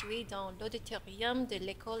actuellement situés dans l'auditorium de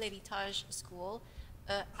l'École Héritage School,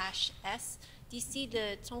 EHS, d'ici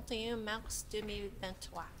le 31 mars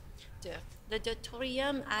 2023. 2.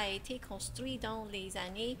 L'auditorium a été construit dans les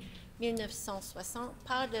années 1960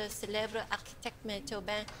 par le célèbre architecte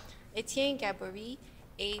manitobain Étienne Gabory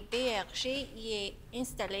et BRG y est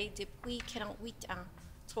installé depuis 48 ans.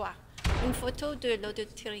 3. Une photo de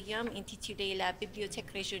l'auditorium intitulé La Bibliothèque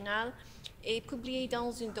régionale est publiée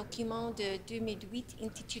dans un document de 2008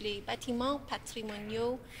 intitulé Bâtiments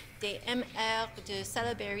patrimoniaux des MR de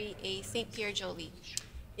Salaberry et Saint-Pierre-Joly.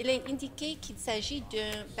 Il est indiqué qu'il s'agit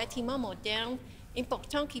d'un bâtiment moderne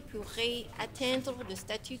important qui pourrait atteindre le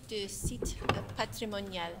statut de site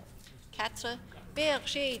patrimonial. 4.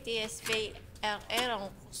 BRG et DSVRR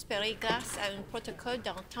ont prospéré grâce à un protocole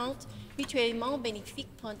d'entente mutuellement bénéfique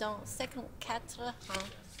pendant 54 ans.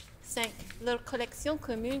 5. Leur collection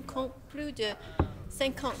commune compte plus de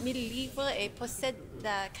 50 000 livres et possède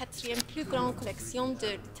la 4e plus grande collection de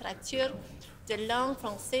littérature de langue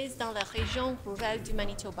française dans la région rurale du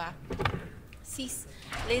Manitoba. 6.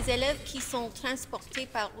 Les élèves qui sont transportés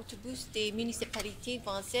par autobus des municipalités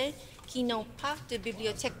voisines qui n'ont pas de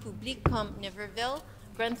bibliothèque publique comme Niverville,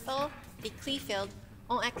 Grenfell et Kleefeld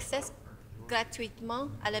ont accès gratuitement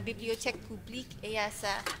à la bibliothèque publique et à sa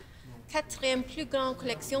 4e plus grande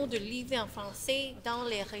collection de livres en français dans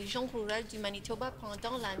les régions rurales du Manitoba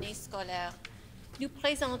pendant l'année scolaire. Nous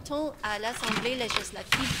présentons à l'Assemblée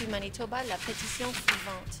législative du Manitoba la pétition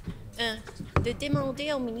suivante. 1. De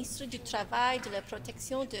demander au ministre du Travail, de la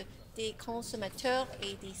Protection des consommateurs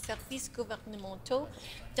et des services gouvernementaux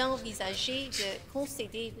d'envisager de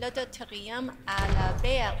concéder l'auditorium à la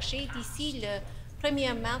BRG d'ici le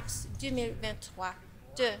 1er mars 2023.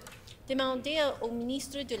 2. Demander au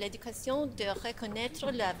ministre de l'Éducation de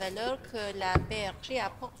reconnaître la valeur que la BRG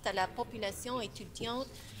apporte à la population étudiante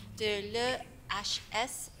de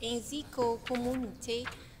l'EHS ainsi qu'aux communautés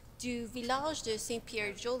du village de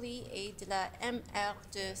Saint-Pierre-Joly et de la MR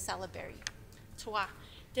de Salaberry. 3.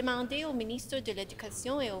 Demander au ministre de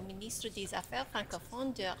l'Éducation et au ministre des Affaires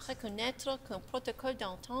francophones de reconnaître qu'un protocole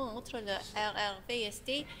d'entente entre le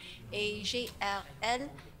RRVST et GRL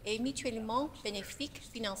est mutuellement bénéfique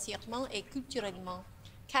financièrement et culturellement.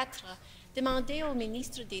 4. Demander au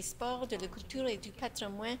ministre des Sports, de la Culture et du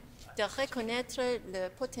Patrimoine de reconnaître le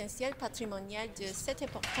potentiel patrimonial de cet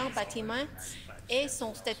important bâtiment et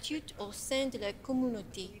son statut au sein de la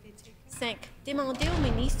communauté. 5. Demander au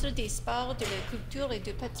ministre des Sports, de la Culture et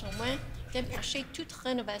du Patrimoine d'empêcher toute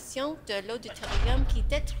rénovation de l'auditorium qui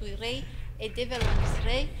détruirait et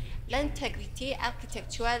dévaloriserait l'intégrité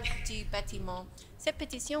architecturale du bâtiment. Cette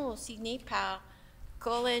pétition est signée par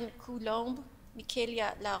Colin Coulombe,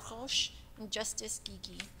 Michaela Laroche et Justice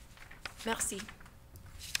Guigui. Merci.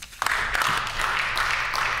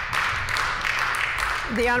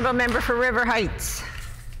 The honourable member for River Heights.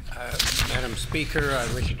 Madam Speaker,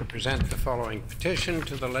 I wish to present the following petition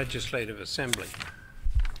to the Legislative Assembly.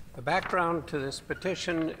 The background to this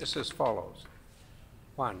petition is as follows.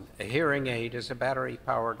 1. A hearing aid is a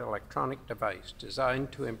battery-powered electronic device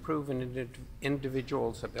designed to improve an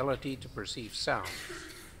individual's ability to perceive sound.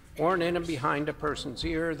 Worn in and behind a person's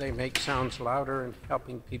ear, they make sounds louder and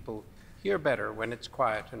helping people hear better when it's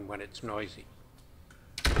quiet and when it's noisy.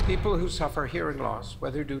 People who suffer hearing loss,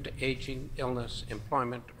 whether due to aging, illness,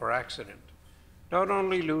 employment, or accident, not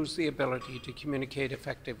only lose the ability to communicate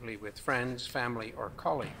effectively with friends, family, or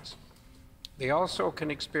colleagues, They also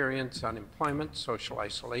can experience unemployment, social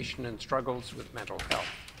isolation, and struggles with mental health.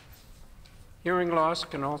 Hearing loss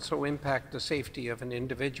can also impact the safety of an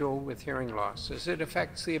individual with hearing loss, as it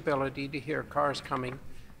affects the ability to hear cars coming,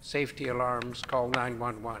 safety alarms, call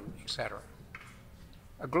 911, etc.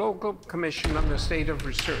 A global commission on the state of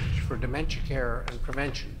research for dementia care and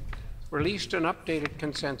prevention released an updated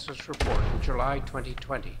consensus report in July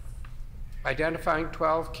 2020, identifying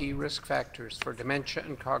 12 key risk factors for dementia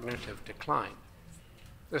and cognitive decline.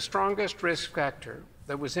 The strongest risk factor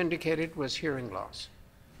that was indicated was hearing loss.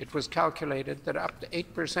 It was calculated that up to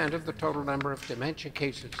 8% of the total number of dementia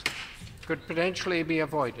cases could potentially be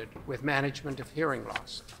avoided with management of hearing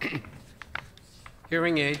loss.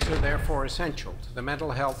 Hearing aids are therefore essential to the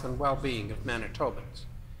mental health and well-being of Manitobans,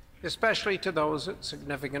 especially to those at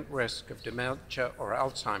significant risk of dementia or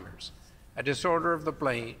Alzheimer's, a disorder of the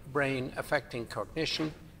brain affecting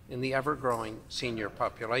cognition in the ever-growing senior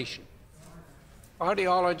population.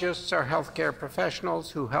 Audiologists are healthcare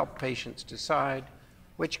professionals who help patients decide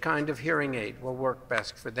which kind of hearing aid will work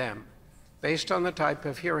best for them, based on the type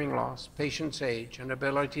of hearing loss, patient's age, and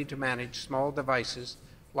ability to manage small devices,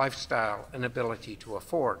 lifestyle, and ability to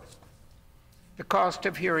afford. The cost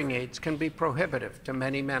of hearing aids can be prohibitive to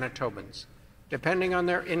many Manitobans, depending on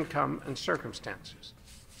their income and circumstances.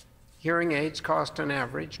 Hearing aids cost on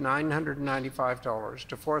average $995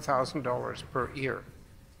 to $4,000 per ear,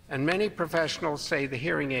 and many professionals say the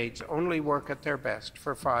hearing aids only work at their best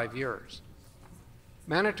for 5 years.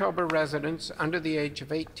 Manitoba residents under the age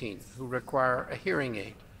of 18 who require a hearing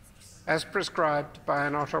aid, as prescribed by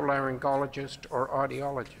an otolaryngologist or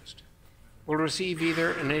audiologist, will receive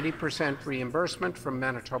either an 80% reimbursement from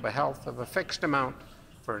Manitoba Health of a fixed amount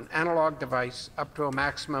for an analog device up to a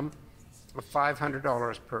maximum of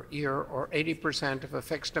 $500 per ear, or 80% of a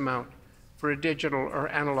fixed amount for a digital or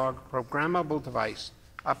analog programmable device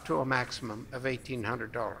up to a maximum of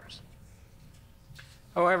 $1,800.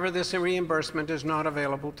 However, this reimbursement is not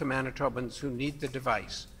available to Manitobans who need the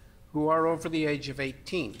device, who are over the age of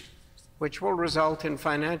 18, which will result in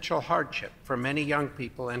financial hardship for many young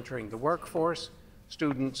people entering the workforce,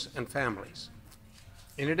 students, and families.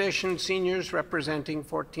 In addition, seniors representing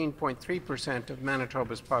 14.3% of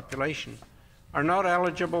Manitoba's population are not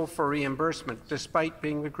eligible for reimbursement despite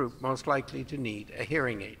being the group most likely to need a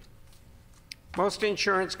hearing aid. Most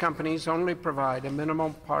insurance companies only provide a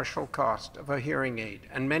minimum partial cost of a hearing aid,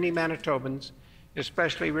 and many Manitobans,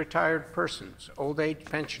 especially retired persons, old age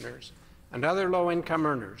pensioners, and other low-income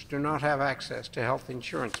earners, do not have access to health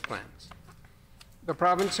insurance plans. The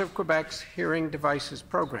province of Quebec's Hearing Devices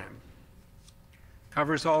Program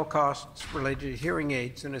covers all costs related to hearing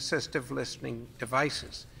aids and assistive listening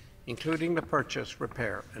devices, including the purchase,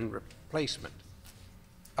 repair, and replacement.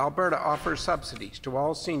 Alberta offers subsidies to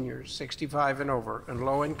all seniors 65 and over and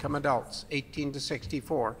low-income adults 18 to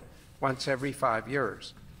 64 once every 5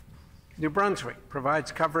 years. New Brunswick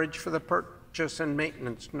provides coverage for the purchase and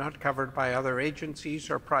maintenance not covered by other agencies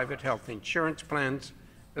or private health insurance plans,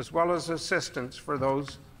 as well as assistance for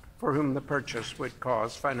those for whom the purchase would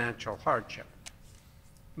cause financial hardship.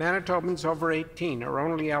 Manitobans over 18 are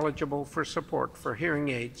only eligible for support for hearing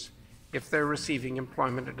aids if they're receiving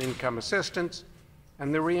employment and income assistance,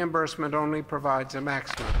 and the reimbursement only provides a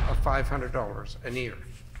maximum of $500 an ear.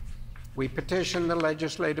 We petition the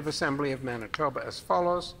Legislative Assembly of Manitoba as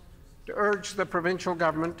follows: to urge the provincial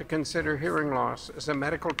government to consider hearing loss as a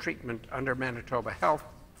medical treatment under Manitoba Health,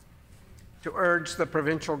 to urge the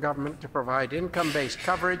provincial government to provide income-based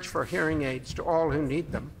coverage for hearing aids to all who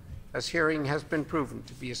need them, as hearing has been proven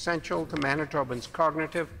to be essential to Manitobans'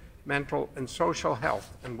 cognitive, mental, and social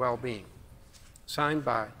health and well-being. Signed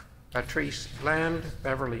by Patrice Land,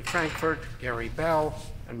 Beverly Frankfurt, Gary Bell,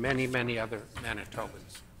 and many, many other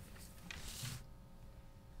Manitobans.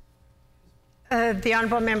 The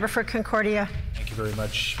Honourable Member for Concordia. Thank you very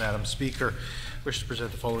much, Madam Speaker. I wish to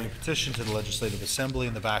present the following petition to the Legislative Assembly,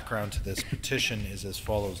 and the background to this petition is as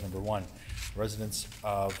follows. Number one, residents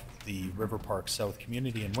of the River Park South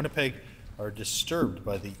community in Winnipeg are disturbed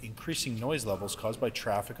by the increasing noise levels caused by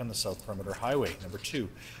traffic on the South Perimeter Highway. Number two,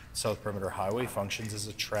 the South Perimeter Highway functions as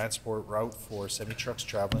a transport route for semi-trucks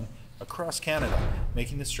traveling across Canada,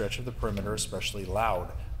 making the stretch of the perimeter especially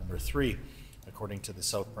loud. Number three, according to the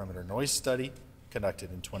South Perimeter Noise Study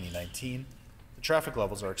conducted in 2019, the traffic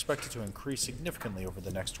levels are expected to increase significantly over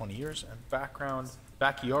the next 20 years, and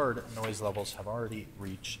backyard noise levels have already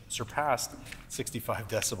surpassed 65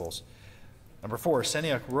 decibels. Number four,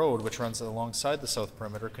 Seniac Road, which runs alongside the South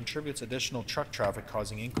Perimeter, contributes additional truck traffic,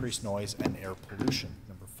 causing increased noise and air pollution.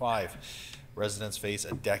 Number five, Residents face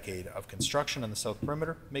a decade of construction on the south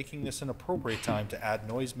perimeter, making this an appropriate time to add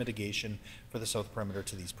noise mitigation for the south perimeter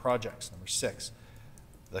to these projects. Number 6,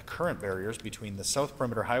 the current barriers between the South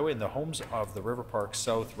Perimeter Highway and the homes of the River Park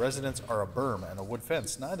South residents are a berm and a wood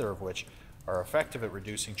fence, neither of which are effective at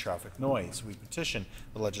reducing traffic noise. We petition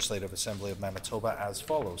the Legislative Assembly of Manitoba as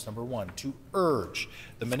follows. Number 1, to urge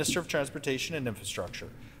the Minister of Transportation and Infrastructure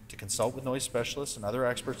to consult with noise specialists and other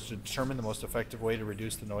experts to determine the most effective way to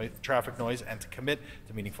reduce the traffic noise and to commit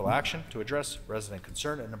to meaningful action to address resident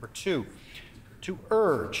concern. And number 2, to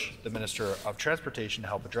urge the Minister of Transportation to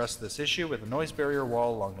help address this issue with a noise barrier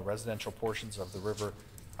wall along the residential portions of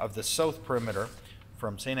the South Perimeter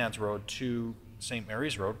from St. Anne's Road to St.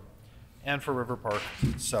 Mary's Road and for River Park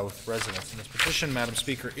South residents. And this petition, Madam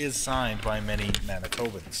Speaker, is signed by many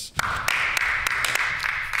Manitobans.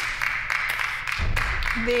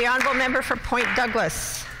 The Honourable Member for Point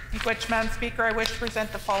Douglas. Which, Madam Speaker, I wish to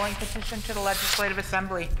present the following petition to the Legislative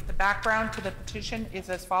Assembly. The background to the petition is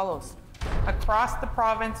as follows. Across the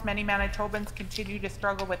province, many Manitobans continue to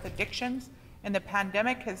struggle with addictions, and the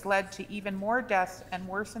pandemic has led to even more deaths and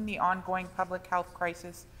worsened the ongoing public health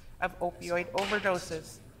crisis of opioid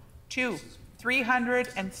overdoses. 2,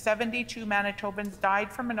 372 Manitobans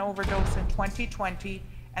died from an overdose in 2020,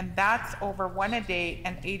 and that's over 1 a day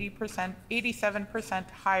and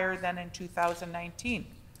 87% higher than in 2019.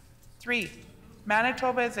 3,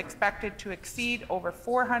 Manitoba is expected to exceed over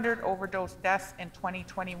 400 overdose deaths in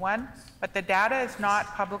 2021, but the data is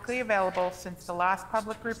not publicly available since the last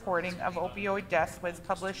public reporting of opioid deaths was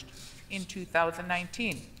published in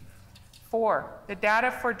 2019. 4, the data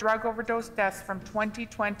for drug overdose deaths from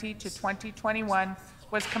 2020 to 2021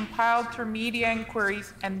 was compiled through media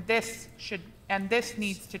inquiries, and this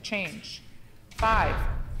needs to change. 5,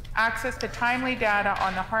 access to timely data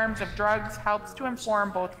on the harms of drugs helps to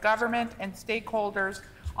inform both government and stakeholders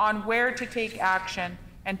on where to take action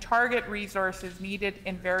and target resources needed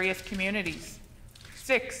in various communities.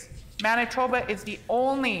 6, Manitoba is the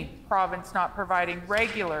only province not providing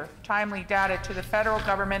regular, timely data to the federal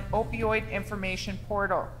government opioid information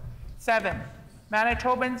portal. 7,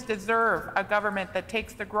 Manitobans deserve a government that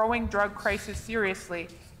takes the growing drug crisis seriously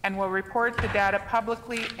and will report the data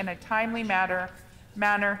publicly in a timely manner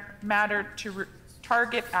to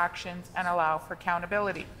target actions and allow for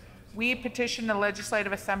accountability. We petition the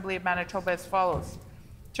Legislative Assembly of Manitoba as follows.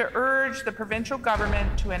 To urge the provincial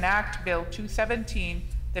government to enact Bill 217,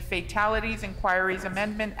 the Fatalities Inquiries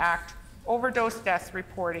Amendment Act, overdose deaths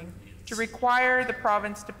reporting, to require the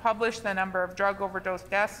province to publish the number of drug overdose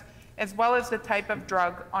deaths as well as the type of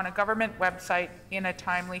drug on a government website in a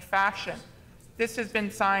timely fashion. This has been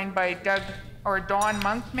signed by Dawn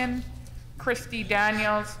Monkman, Christy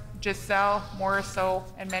Daniels, Giselle Morisseau,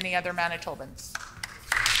 and many other Manitobans.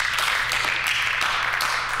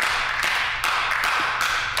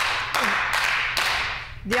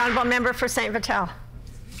 The Honourable Member for St. Vital.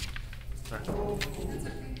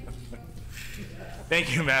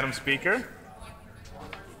 Thank you, Madam Speaker.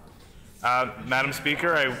 Madam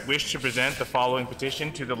Speaker, I wish to present the following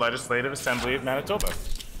petition to the Legislative Assembly of Manitoba.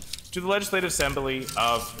 To the Legislative Assembly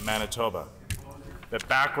of Manitoba. The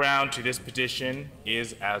background to this petition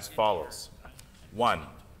is as follows. 1,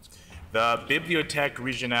 the Bibliothèque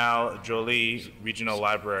Régionale Jolie Regional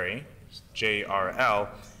Library, JRL,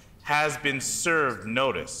 has been served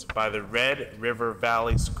notice by the Red River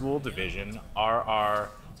Valley School Division,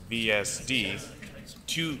 RRVSD,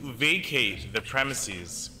 to vacate the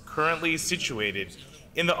premises currently situated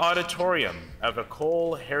in the auditorium of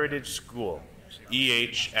École Heritage School,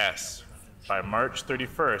 EHS, by March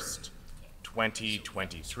 31st,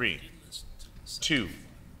 2023. 2,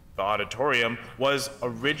 the auditorium was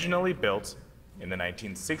originally built in the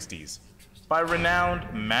 1960s by renowned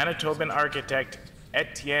Manitoban architect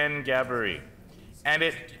Etienne Gabory, and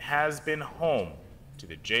it has been home to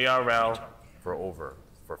the JRL for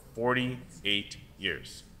 48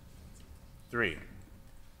 years. 3,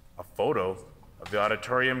 a photo of the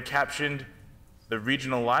auditorium captioned "The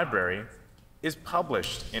Regional Library" is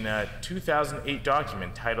published in a 2008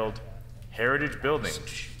 document titled Heritage Building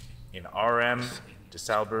in RM de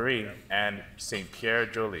Salbury and St.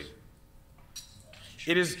 Pierre-Jolie.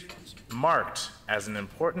 It is marked as an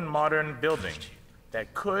important modern building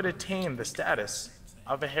that could attain the status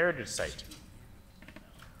of a heritage site.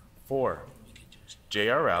 4,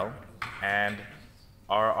 JRL and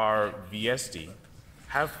RRVSD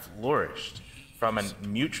have flourished from a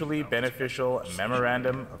mutually beneficial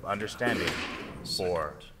memorandum of understanding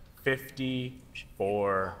for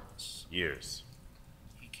 54 years.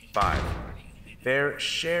 5, their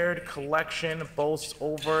shared collection boasts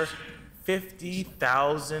over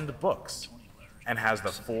 50,000 books, and has the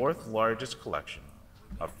 4th largest collection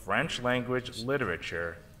of French language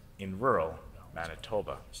literature in rural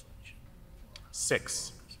Manitoba.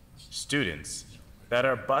 6, students that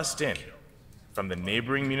are bused in from the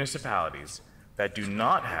neighboring municipalities that do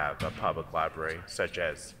not have a public library, such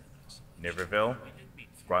as Niverville,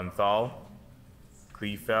 Grunthal,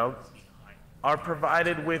 Kleefeld, are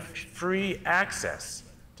provided with free access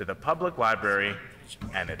to the public library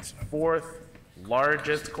and its 4th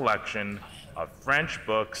largest collection of French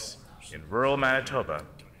books in rural Manitoba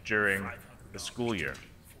during the school year.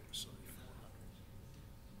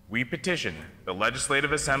 We petition the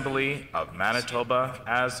Legislative Assembly of Manitoba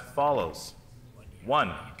as follows.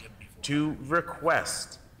 1, to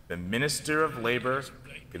request the Minister of Labour,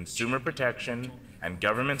 Consumer Protection, and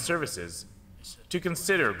Government Services to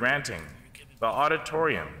consider granting the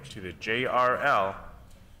auditorium to the JRL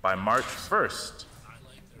by March 1st,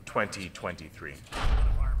 2023.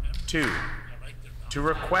 2, to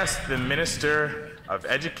request the Minister of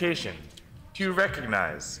Education to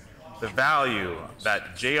recognize the value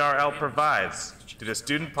that JRL provides to the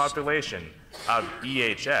student population of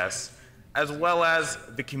EHS, as well as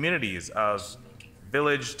the communities of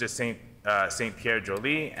Village de Saint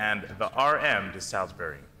Pierre-Joly and the RM de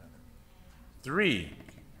Salisbury. 3,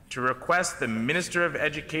 to request the Minister of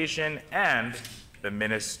Education and the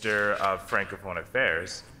Minister of Francophone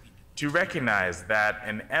Affairs to recognize that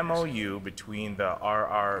an MOU between the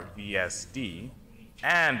RRVSD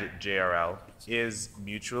and JRL is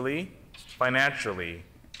mutually, financially,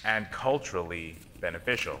 and culturally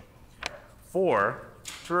beneficial. 4,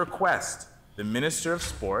 to request the Minister of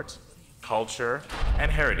Sport, Culture,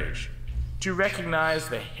 and Heritage to recognize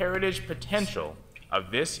the heritage potential of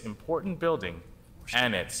this important building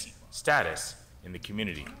and its status in the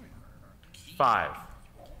community. 5,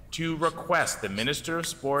 to request the Minister of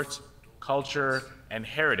Sport, Culture, and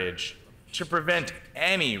Heritage to prevent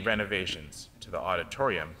any renovations to the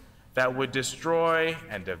auditorium that would destroy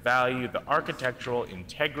and devalue the architectural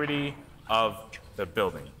integrity of the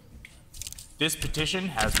building. This petition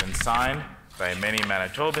has been signed by many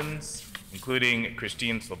Manitobans, including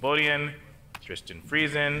Christine Slobodian, Tristan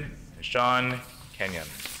Friesen, and Sean Kenyon.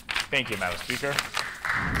 Thank you, Madam Speaker.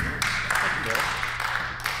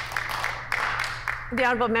 The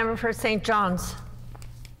Honourable Member for St. John's.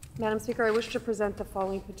 Madam Speaker, I wish to present the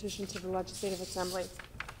following petition to the Legislative Assembly.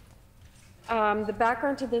 The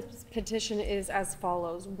background to this petition is as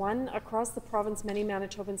follows. 1, across the province, many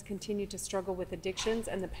Manitobans continue to struggle with addictions,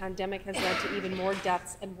 and the pandemic has led to even more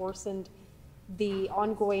deaths and worsened the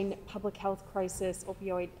ongoing public health crisis,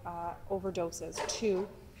 opioid overdoses. 2,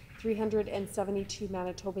 372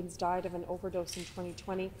 Manitobans died of an overdose in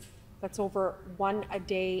 2020. That's over 1 a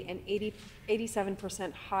day and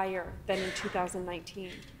 87% higher than in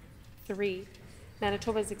 2019. 3,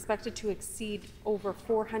 Manitoba is expected to exceed over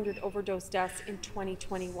 400 overdose deaths in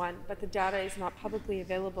 2021, but the data is not publicly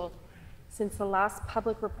available since the last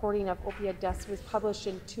public reporting of opioid deaths was published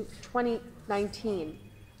in 2019.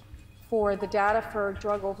 For the data for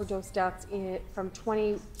drug overdose deaths from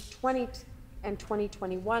 2020 and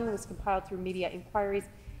 2021 was compiled through media inquiries,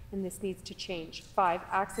 and this needs to change. 5,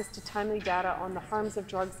 access to timely data on the harms of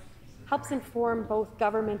drugs helps inform both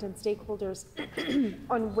government and stakeholders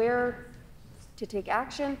on where to take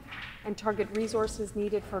action and target resources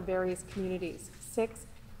needed for various communities. 6,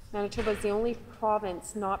 Manitoba is the only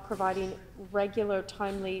province not providing regular,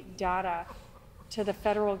 timely data to the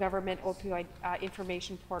federal government opioid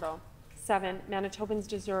information portal. 7, Manitobans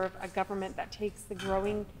deserve a government that takes the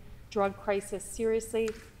growing drug crisis seriously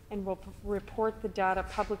and will report the data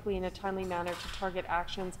publicly in a timely manner to target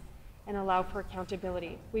actions and allow for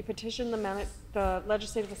accountability. We petition the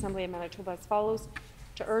Legislative Assembly of Manitoba as follows: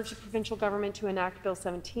 to urge the provincial government to enact Bill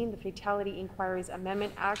 17, the Fatality Inquiries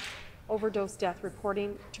Amendment Act, overdose death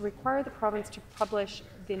reporting, to require the province to publish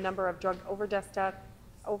the number of drug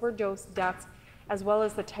overdose deaths, as well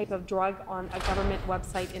as the type of drug on a government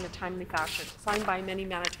website in a timely fashion. Signed by many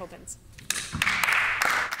Manitobans.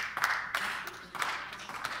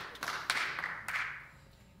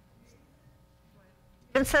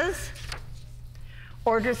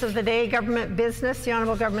 Orders of the day, government business. The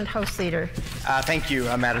Honourable Government House Leader. Thank you,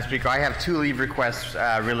 Madam Speaker. I have 2 leave requests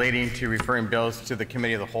relating to referring bills to the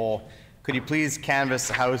Committee of the Whole. Could you please canvass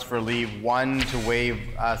the House for leave 1 to waive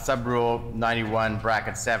Sub-Rule 91,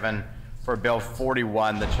 Bracket 7 for Bill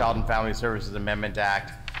 41, the Child and Family Services Amendment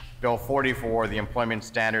Act, Bill 44, the Employment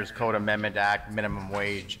Standards Code Amendment Act, Minimum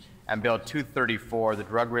Wage, and Bill 234, the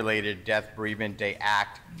Drug-Related Death Bereavement Day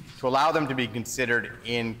Act, to allow them to be considered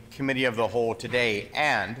in Committee of the Whole today,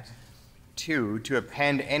 and 2, to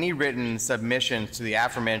append any written submissions to the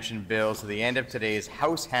aforementioned bills to the end of today's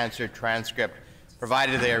House Hansard transcript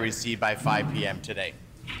provided they are received by 5 p.m. today.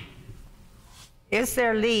 Is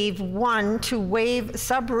there leave, 1, to waive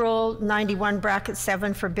Sub-Rule 91, Bracket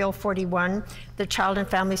 7 for Bill 41, the Child and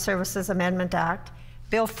Family Services Amendment Act,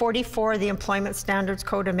 Bill 44, the Employment Standards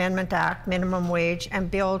Code Amendment Act, minimum wage,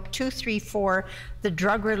 and Bill 234, the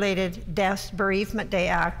Drug-Related Deaths Bereavement Day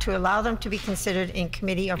Act, to allow them to be considered in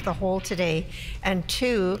committee of the whole today, and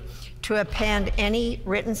 2, to append any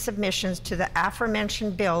written submissions to the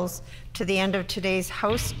aforementioned bills to the end of today's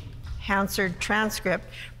House Hansard transcript,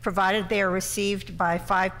 provided they are received by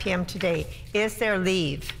 5 p.m. today. Is there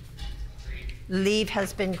leave? Leave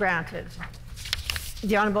has been granted.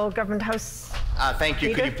 The Honourable Government House Thank you.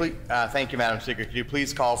 Leader? Could you please, thank you, Madam Speaker. Could you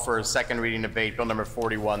please call for a second reading debate, Bill number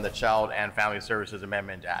 41, the Child and Family Services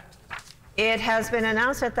Amendment Act? It has been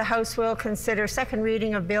announced that the House will consider second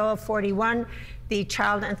reading of Bill 41, the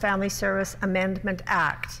Child and Family Service Amendment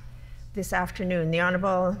Act, this afternoon. The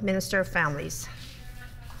Honourable Minister of Families.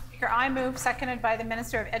 Speaker, I move, seconded by the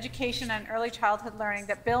Minister of Education and Early Childhood Learning,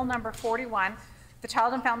 that Bill number 41, the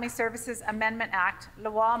Child and Family Services Amendment Act,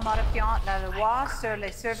 loi modifiant la loi sur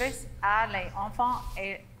les services à l'enfant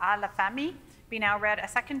et à la famille, be now read a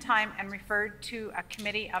second time and referred to a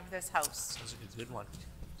committee of this House. It's a good one.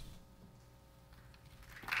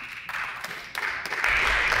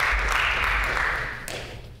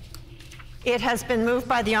 It has been moved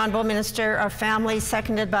by the Honourable Minister of Families,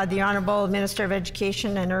 seconded by the Honourable Minister of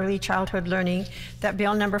Education and Early Childhood Learning, that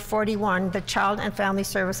Bill number 41, the Child and Family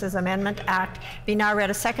Services Amendment Act, be now read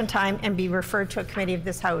a second time and be referred to a committee of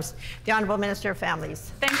this House. The Honourable Minister of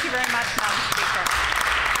Families. Thank you very much, Madam Speaker.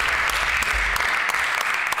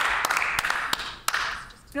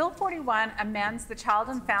 Bill 41 amends the Child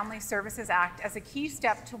and Family Services Act as a key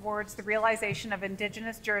step towards the realization of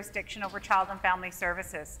Indigenous jurisdiction over child and family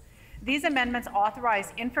services. These amendments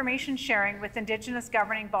authorize information sharing with Indigenous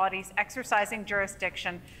governing bodies exercising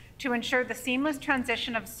jurisdiction to ensure the seamless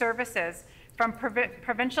transition of services from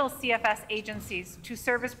provincial CFS agencies to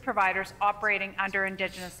service providers operating under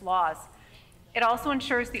Indigenous laws. It also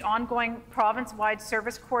ensures the ongoing province-wide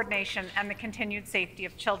service coordination and the continued safety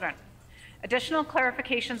of children. Additional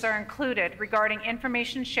clarifications are included regarding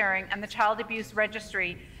information sharing and the child abuse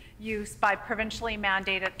registry use by provincially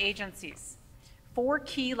mandated agencies. 4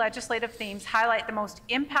 key legislative themes highlight the most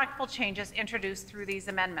impactful changes introduced through these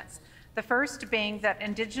amendments. The first being that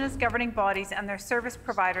Indigenous governing bodies and their service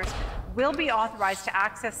providers will be authorized to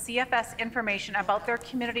access CFS information about their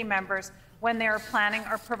community members when they are planning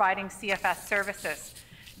or providing CFS services.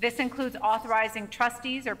 This includes authorizing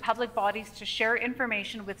trustees or public bodies to share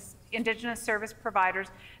information with Indigenous service providers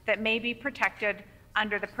that may be protected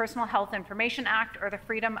under the Personal Health Information Act or the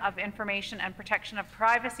Freedom of Information and Protection of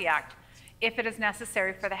Privacy Act, if it is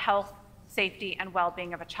necessary for the health, safety, and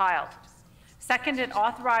well-being of a child. Second, it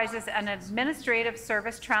authorizes an administrative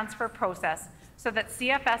service transfer process so that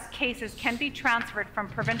CFS cases can be transferred from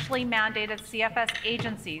provincially mandated CFS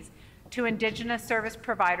agencies to Indigenous service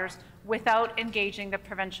providers without engaging the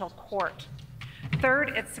provincial court.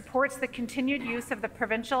 Third, it supports the continued use of the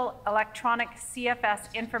provincial electronic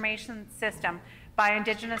CFS information system by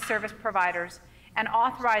Indigenous service providers and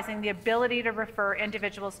authorizing the ability to refer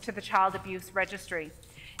individuals to the Child Abuse Registry.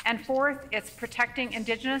 And fourth, it's protecting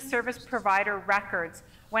Indigenous service provider records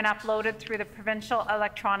when uploaded through the provincial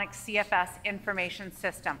electronic CFS information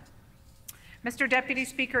system. Mr. Deputy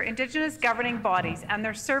Speaker, Indigenous governing bodies and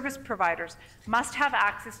their service providers must have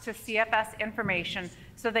access to CFS information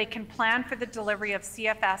so they can plan for the delivery of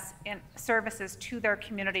CFS services to their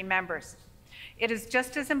community members. It is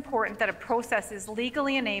just as important that a process is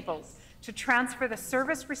legally enabled to transfer the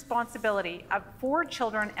service responsibility for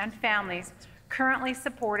children and families currently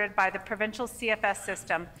supported by the provincial CFS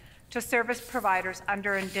system to service providers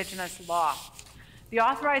under Indigenous law. The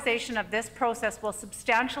authorization of this process will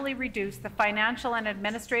substantially reduce the financial and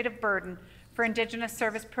administrative burden for Indigenous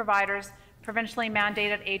service providers, provincially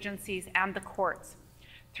mandated agencies, and the courts.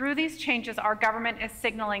 Through these changes, our government is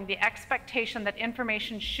signaling the expectation that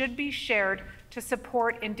information should be shared to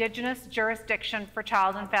support Indigenous jurisdiction for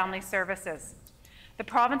child and family services. The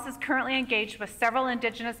province is currently engaged with several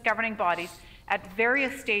Indigenous governing bodies at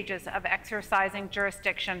various stages of exercising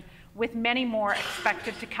jurisdiction, with many more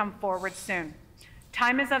expected to come forward soon.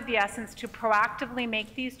 Time is of the essence to proactively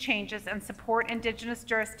make these changes and support Indigenous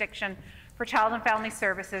jurisdiction for child and family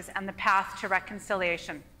services and the path to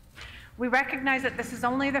reconciliation. We recognize that this is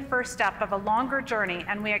only the first step of a longer journey,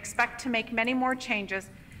 and we expect to make many more changes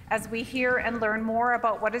as we hear and learn more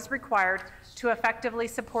about what is required to effectively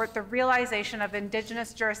support the realization of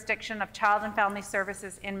Indigenous jurisdiction of child and family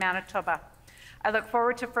services in Manitoba. I look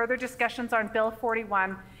forward to further discussions on Bill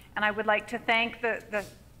 41, and I would like to thank the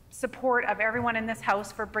support of everyone in this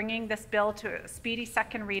House for bringing this bill to a speedy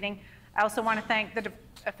second reading. I also want to thank the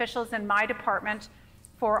officials in my department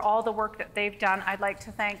for all the work that they've done. I'd like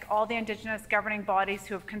to thank all the Indigenous governing bodies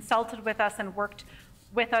who have consulted with us and worked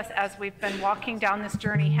with us as we've been walking down this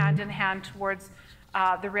journey hand in hand towards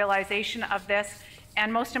the realization of this.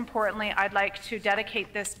 And most importantly, I'd like to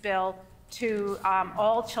dedicate this bill to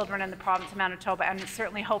all children in the province of Manitoba, and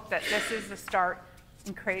certainly hope that this is the start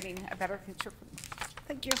in creating a better future for them.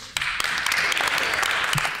 Thank you.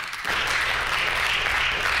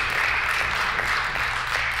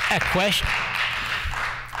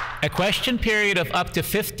 A question period of up to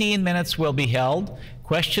 15 minutes will be held.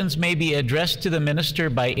 Questions may be addressed to the minister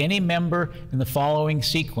by any member in the following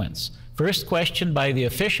sequence. First question by the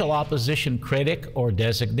official opposition critic or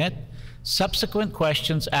designate. Subsequent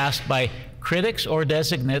questions asked by critics or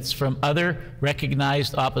designates from other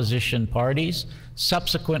recognized opposition parties.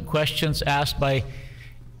 Subsequent questions asked by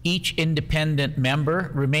each independent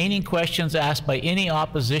member. Remaining questions asked by any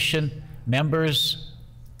opposition members,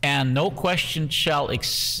 and no question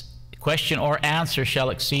or answer shall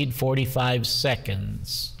exceed 45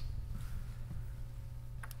 seconds.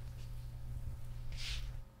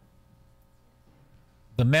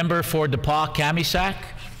 The member for DePauw-Camisac.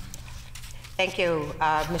 Thank you,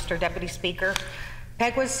 Mr. Deputy Speaker.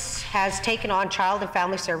 PEGWS has taken on Child and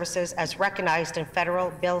Family Services as recognized in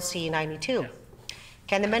Federal Bill C-92.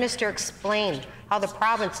 Can the minister explain how the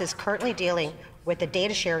province is currently dealing with the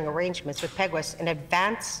data sharing arrangements with PEGWS in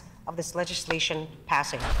advance of this legislation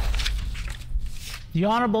passing? The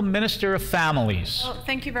Honourable Minister of Families. Well,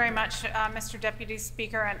 thank you very much, Mr. Deputy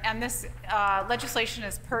Speaker. And this legislation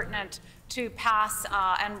is pertinent to pass,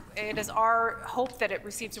 and it is our hope that it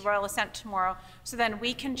receives a royal assent tomorrow, so then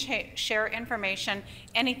we can share information,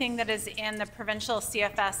 anything that is in the provincial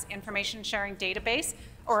CFS information sharing database,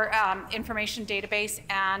 or information database,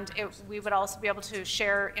 and we would also be able to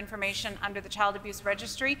share information under the Child Abuse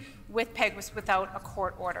Registry with PEGWS without a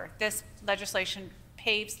court order. This legislation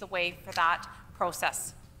paves the way for that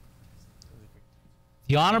process.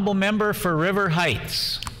 The Honourable Member for River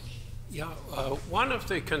Heights. Yeah, one of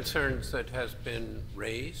the concerns that has been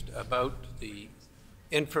raised about the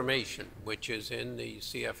information which is in the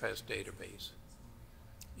CFS database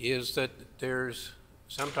is that there's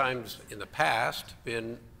sometimes in the past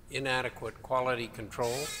been inadequate quality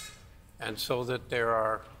control, and so that there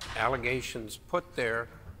are allegations put there,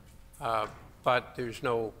 but there's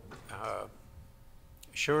no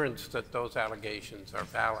assurance that those allegations are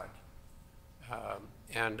valid.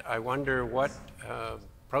 And I wonder what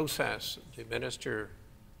process the minister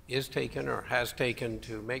is taken or has taken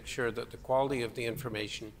to make sure that the quality of the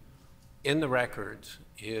information in the records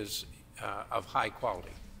is of high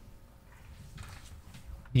quality.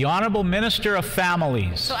 The Honourable Minister of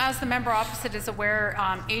Families. So as the member opposite is aware,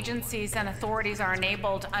 agencies and authorities are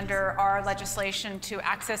enabled under our legislation to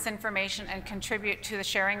access information and contribute to the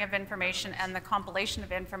sharing of information and the compilation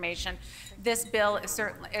of information. This bill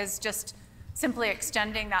is just simply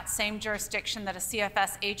extending that same jurisdiction that a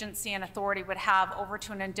CFS agency and authority would have over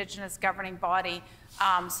to an Indigenous governing body,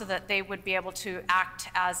 so that they would be able to act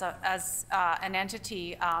as an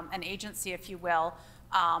entity, an agency, if you will,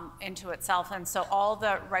 into itself. And so all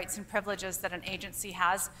the rights and privileges that an agency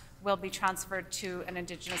has will be transferred to an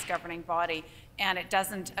Indigenous governing body, and it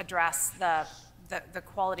doesn't address the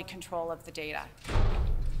quality control of the data.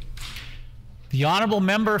 The Honourable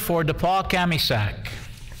Member for DePauw-Camisac.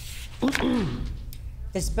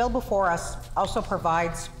 This bill before us also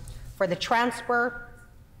provides for the transfer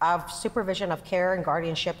of supervision of care and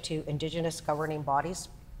guardianship to Indigenous governing bodies.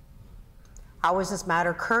 How is this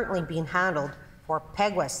matter currently being handled for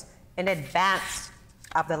PEGWS in advance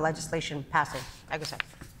of the legislation passing?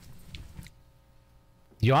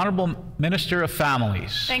 The Honourable Minister of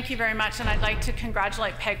Families. Thank you very much, and I'd like to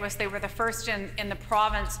congratulate PEGWS. They were the first in the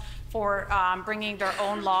province for bringing their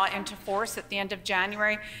own law into force at the end of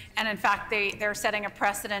January. And in fact, they're setting a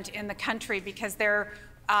precedent in the country because they're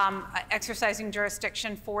exercising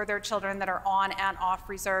jurisdiction for their children that are on and off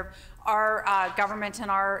reserve. Our government and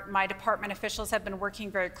my department officials have been working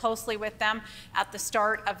very closely with them. At the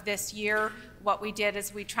start of this year, what we did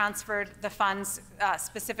is we transferred the funds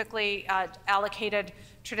specifically allocated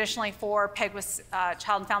traditionally for PEGWS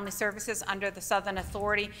Child and Family Services under the Southern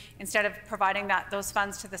Authority. Instead of providing those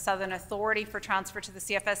funds to the Southern Authority for transfer to the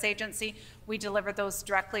CFS agency, we delivered those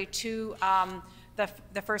directly to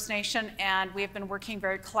the First Nation, and we have been working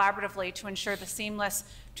very collaboratively to ensure the seamless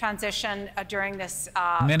transition during this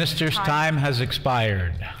Minister's time has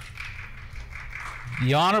expired.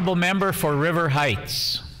 The Honourable Member for River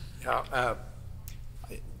Heights. I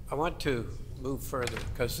want to move further,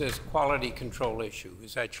 because this quality control issue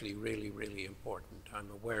is actually really, really important. I'm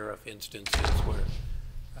aware of instances where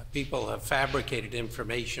people have fabricated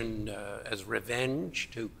information as revenge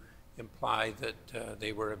to imply that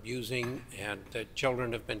they were abusing, and that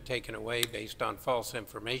children have been taken away based on false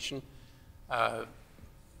information.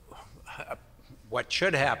 What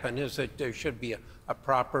should happen is that there should be a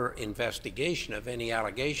proper investigation of any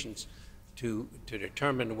allegations to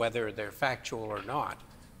determine whether they're factual or not.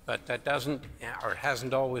 But that doesn't or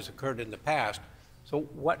hasn't always occurred in the past. So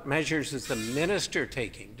what measures is the minister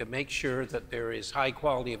taking to make sure that there is high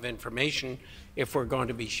quality of information if we're going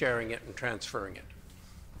to be sharing it and transferring it?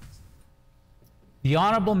 The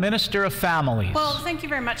Honourable Minister of Families. Well, thank you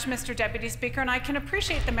very much, Mr. Deputy Speaker, and I can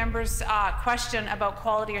appreciate the member's question about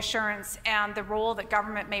quality assurance and the role that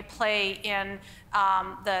government may play in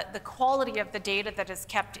the quality of the data that is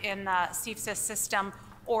kept in the CFSIS system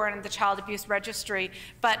or in the Child Abuse Registry.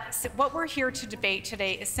 But what we're here to debate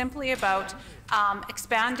today is simply about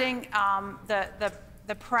expanding the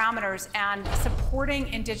parameters and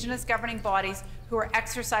supporting Indigenous governing bodies who are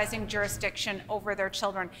exercising jurisdiction over their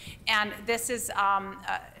children. And this is,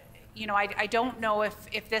 you know, I don't know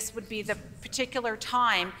if this would be the particular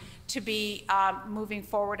time to be moving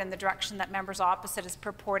forward in the direction that members opposite is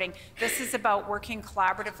purporting. This is about working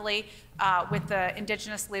collaboratively with the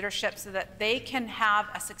Indigenous leadership so that they can have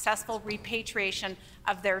a successful repatriation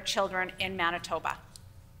of their children in Manitoba.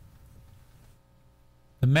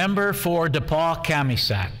 The member for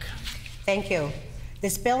DePaul-Camisac. Thank you.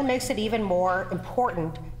 This bill makes it even more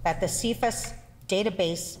important that the CFS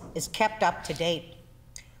database is kept up to date.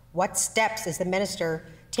 What steps is the minister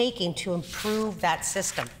taking to improve that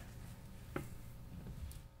system?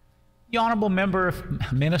 The Honourable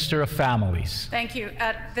Minister of Families. Thank you.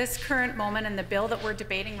 At this current moment, and the bill that we're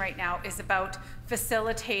debating right now is about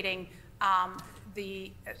facilitating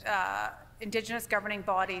the Indigenous governing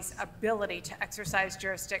bodies' ability to exercise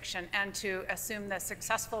jurisdiction and to assume the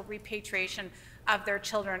successful repatriation of their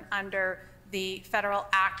children under the federal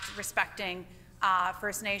act respecting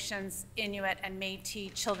First Nations, Inuit, and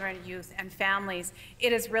Métis children, youth, and families.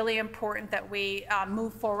 It is really important that we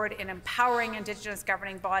move forward in empowering Indigenous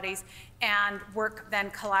governing bodies and work then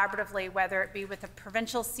collaboratively, whether it be with a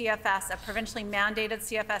provincial CFS, a provincially mandated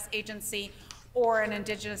CFS agency, or an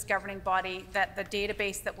Indigenous governing body, that the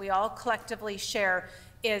database that we all collectively share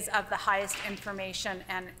is of the highest information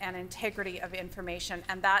and integrity of information.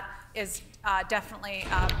 And that is definitely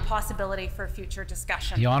a possibility for future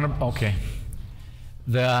discussion.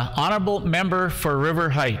 The Honourable Member for River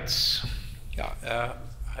Heights. Yeah,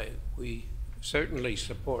 we certainly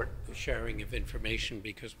support the sharing of information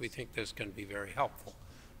because we think this can be very helpful.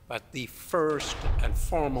 But the first and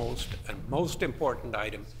foremost and most important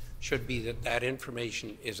item should be that that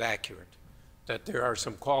information is accurate, that there are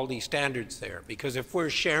some quality standards there. Because if we're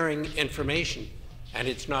sharing information and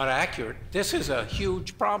it's not accurate, this is a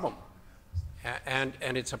huge problem. And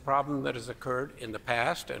it's a problem that has occurred in the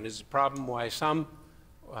past, and is a problem why some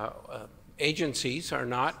agencies are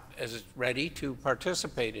not as ready to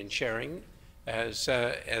participate in sharing as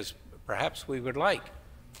perhaps we would like.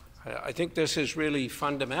 I think this is really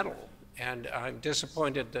fundamental, and I'm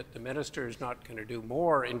disappointed that the minister is not going to do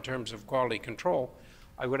more in terms of quality control.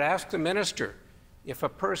 I would ask the minister if a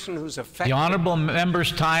person who's affected... The honourable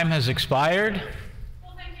member's time has expired.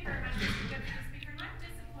 Well, thank you very much, Mr. Deputy Speaker. And I'm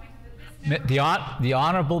disappointed that this The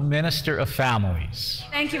Honourable Minister of Families.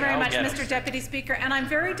 Thank you very much, Mr. Deputy Speaker. And I'm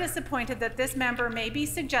very disappointed that this member may be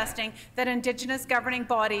suggesting that Indigenous governing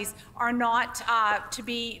bodies are not to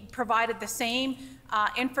be provided the same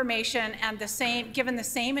information and given the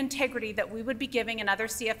same integrity that we would be giving another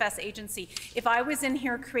CFS agency. If I was in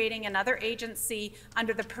here creating another agency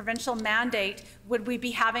under the provincial mandate, would we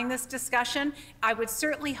be having this discussion? I would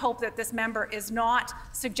certainly hope that this member is not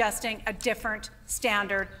suggesting a different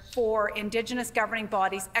standard for Indigenous governing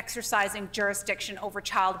bodies exercising jurisdiction over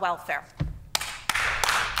child welfare.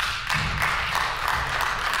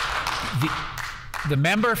 The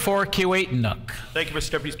member for Kiiwetinoong. Thank you,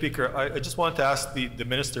 Mr. Deputy Speaker. I just wanted to ask the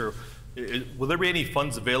minister, will there be any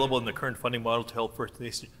funds available in the current funding model to help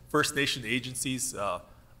First Nation agencies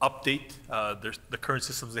update the current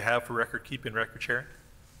systems they have for record keeping and record sharing?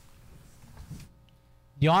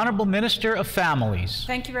 The Honourable Minister of Families.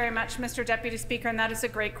 Thank you very much, Mr. Deputy Speaker, and that is a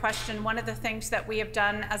great question. One of the things that we have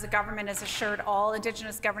done as a government is assured all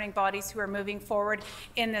Indigenous governing bodies who are moving forward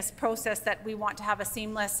in this process that we want to have a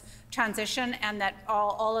seamless transition, and that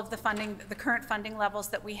all of the funding, the current funding levels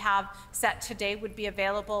that we have set today would be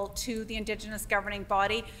available to the Indigenous governing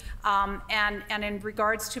body. And in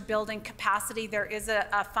regards to building capacity, there is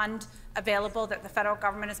a fund available that the federal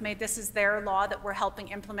government has made. This is their law that we're helping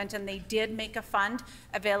implement, and they did make a fund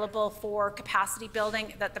available for capacity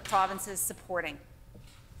building that the province is supporting.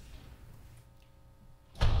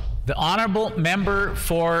 The honourable member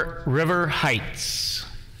for River Heights.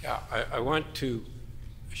 Yeah, I want to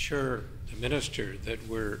assure the minister that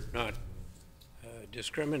we're not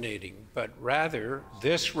discriminating, but rather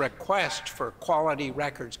this request for quality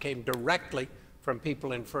records came directly from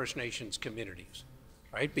people in First Nations communities,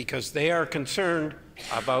 right? Because they are concerned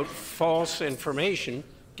about false information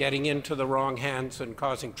getting into the wrong hands and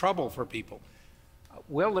causing trouble for people.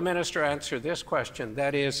 Will the minister answer this question?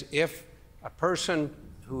 That is, if a person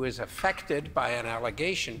who is affected by an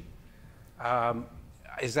allegation,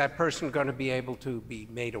 is that person going to be able to be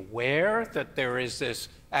made aware that there is this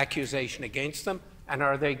accusation against them? And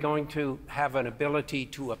are they going to have an ability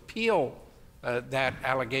to appeal that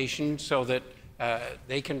allegation so that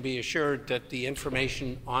they can be assured that the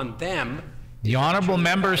information on them... The honourable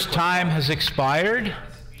member's time has expired.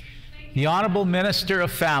 The Honourable Minister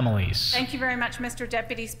of Families. Thank you very much, Mr.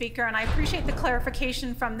 Deputy Speaker, and I appreciate the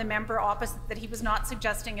clarification from the member opposite that he was not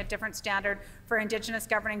suggesting a different standard for Indigenous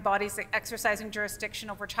governing bodies exercising jurisdiction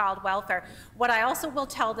over child welfare. What I also will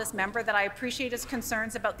tell this member that I appreciate his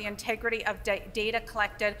concerns about the integrity of data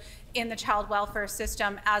collected in the child welfare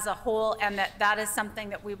system as a whole, and that is something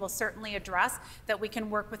that we will certainly address, that we can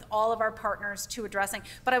work with all of our partners to addressing.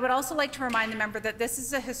 But I would also like to remind the member that this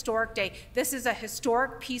is a historic day. This is a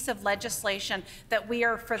historic piece of legislation that we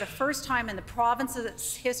are, for the first time in the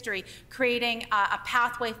province's history, creating a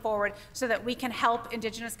pathway forward so that we can help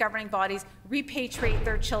Indigenous governing bodies repatriate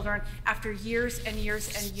their children after years and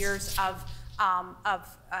years and years of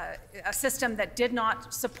a system that did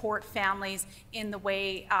not support families in the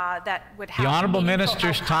way that would have. The Honourable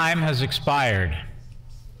Minister's time has expired.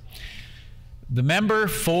 The member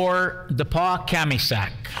for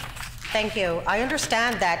DePaul-Camisac. Thank you. I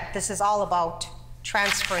understand that this is all about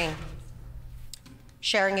transferring,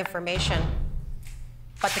 sharing information,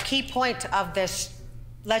 but the key point of this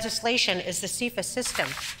legislation is the CFA system,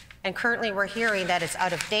 and currently we're hearing that it's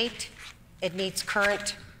out of date, it needs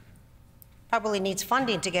probably needs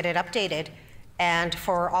funding to get it updated, and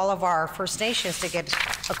for all of our First Nations to get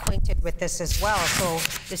acquainted with this as well. So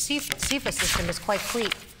the CFA system is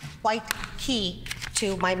quite key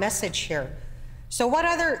to my message here. So what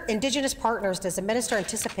other Indigenous partners does the minister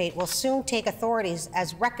anticipate will soon take authorities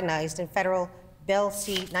as recognized in Federal Bill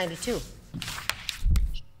C-92?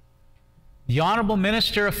 The Honourable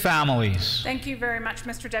Minister of Families. Thank you very much,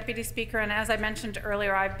 Mr. Deputy Speaker. And as I mentioned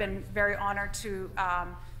earlier, I've been very honored to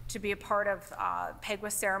be a part of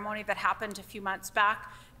Pegwa's ceremony that happened a few months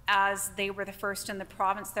back, as they were the first in the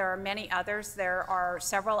province. There are many others. There are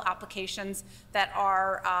several applications that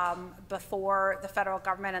are before the federal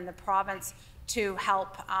government and the province to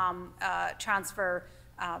help transfer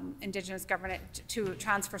Indigenous government, to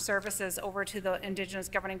transfer services over to the Indigenous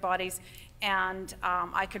governing bodies, and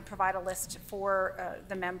I could provide a list for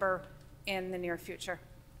the member in the near future.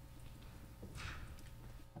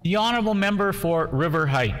 The Honourable Member for River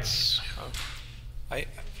Heights.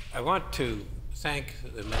 I want to thank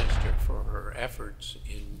the minister for her efforts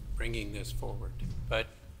in bringing this forward, but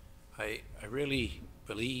I really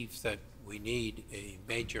believe that we need a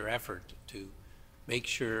major effort to make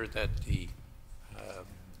sure that the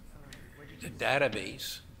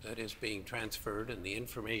database that is being transferred and the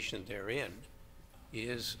information therein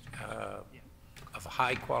is of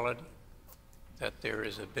high quality, that there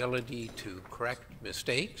is ability to correct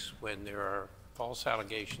mistakes when there are false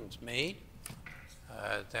allegations made,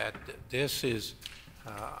 that this is,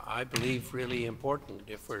 I believe, really important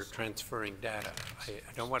if we're transferring data.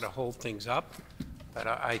 I don't want to hold things up, but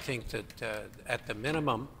I think that at the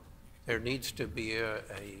minimum, there needs to be a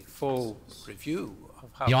full review of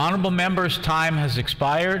how... The Honourable Member's time has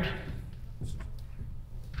expired.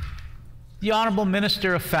 The Honourable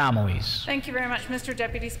Minister of Families. Thank you very much, Mr.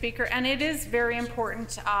 Deputy Speaker. And it is very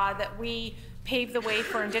important that we pave the way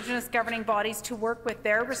for Indigenous governing bodies to work with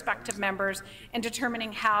their respective members in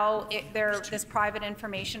determining how this private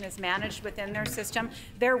information is managed within their system.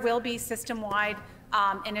 There will be system-wide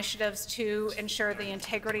initiatives to ensure the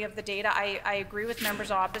integrity of the data. I agree with members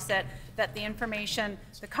opposite that the information,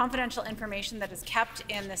 the confidential information that is kept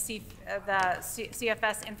in the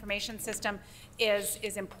CFS information system is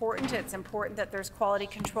important. It's important that there's quality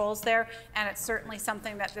controls there, and it's certainly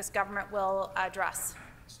something that this government will address.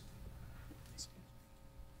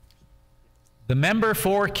 The member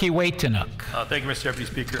for Kiiwetinoong. Thank you, Mr. Deputy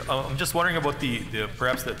Speaker. I'm just wondering about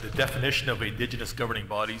perhaps the definition of Indigenous governing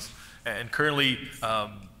bodies. And currently,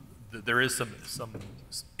 there is some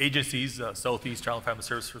agencies, Southeast Child and Family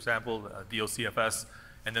Services, for example, DOCFS,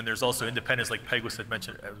 And then there's also independents like Pegwas had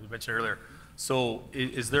mentioned, as we mentioned earlier. So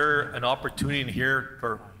is there an opportunity in here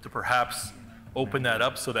to perhaps open that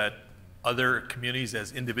up so that other communities,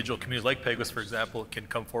 as individual communities like Pegwas, for example, can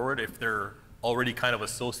come forward if they're already kind of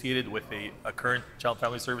associated with a current Child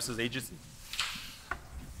Family Services agency?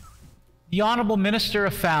 The Honourable Minister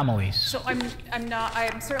of Families. So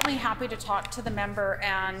I'm certainly happy to talk to the member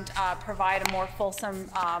and provide a more fulsome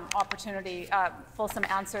opportunity, fulsome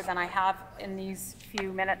answer than I have in these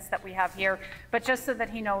few minutes that we have here. But just so that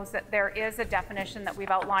he knows that there is a definition that we've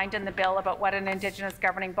outlined in the bill about what an Indigenous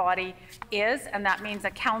governing body is, and that means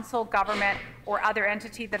a council, government, or other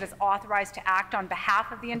entity that is authorized to act on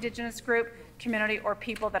behalf of the Indigenous group, community, or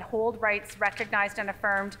people that hold rights recognized and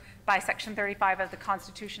affirmed by Section 35 of the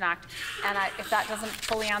Constitution Act. And if that doesn't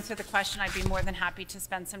fully answer the question, I'd be more than happy to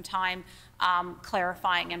spend some time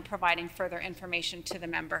clarifying and providing further information to the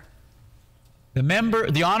member.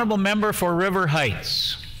 The Honourable Member for River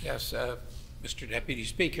Heights. Yes, Mr. Deputy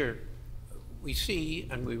Speaker, we see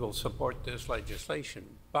and we will support this legislation,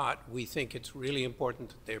 but we think it's really important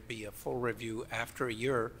that there be a full review after a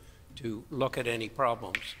year to look at any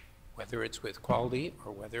problems, whether it's with quality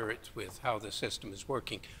or whether it's with how the system is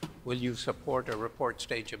working. Will you support a report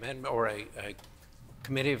stage amendment or a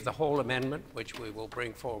committee of the whole amendment, which we will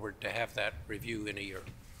bring forward to have that review in a year?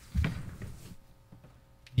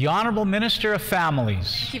 The Honourable Minister of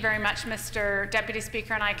Families. Thank you very much, Mr. Deputy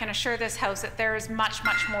Speaker, and I can assure this House that there is much,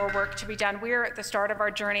 much more work to be done. We are at the start of our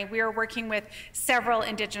journey. We are working with several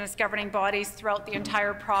Indigenous governing bodies throughout the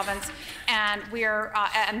entire province, and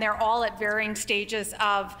and they're all at varying stages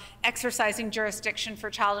of exercising jurisdiction for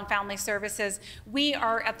child and family services. We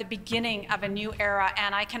are at the beginning of a new era,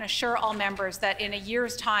 and I can assure all members that in a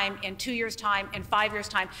year's time, in 2 years' time, in 5 years'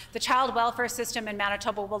 time, the child welfare system in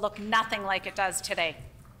Manitoba will look nothing like it does today.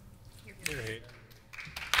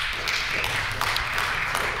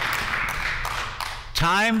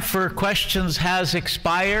 Time for questions has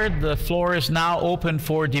expired. The floor is now open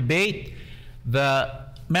for debate. The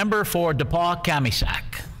member for DePaul-Camisac.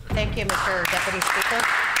 Thank you, Mr. Deputy Speaker.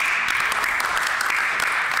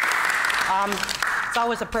 It's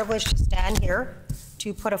always a privilege to stand here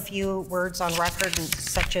to put a few words on record in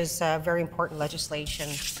such as very important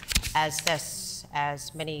legislation as this.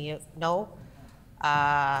 As many know,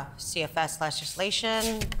 CFS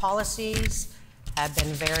legislation policies have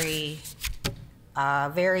been very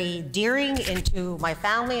endearing into my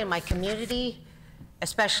family and my community,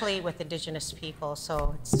 especially with Indigenous people.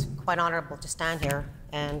 So it's quite honorable to stand here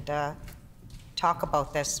and talk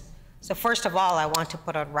about this. So first of all, I want to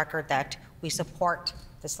put on record that we support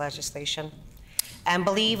this legislation and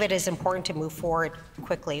believe it is important to move forward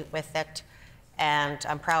quickly with it. And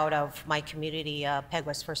I'm proud of my community,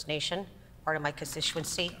 Pegwas First Nation, part of my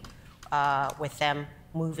constituency, with them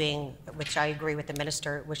moving, which I agree with the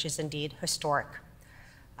minister, which is indeed historic.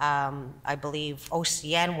 I believe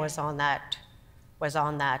OCN was on that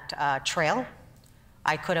trail.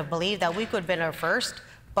 I could have believed that we could have been our first,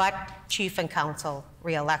 but chief and council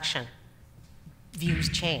re-election, views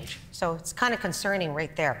change. So it's kind of concerning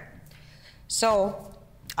right there. So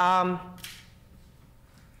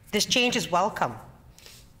this change is welcome,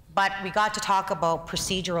 but we got to talk about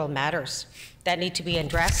procedural matters that need to be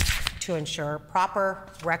addressed to ensure proper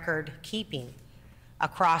record keeping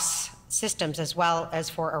across systems, as well as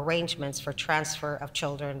for arrangements for transfer of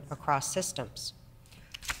children across systems.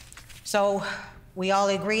 So we all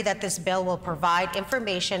agree that this bill will provide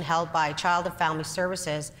information held by Child and Family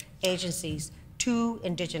Services agencies to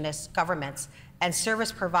Indigenous governments and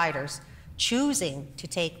service providers choosing to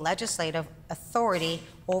take legislative authority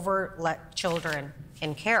over children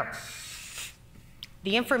in care.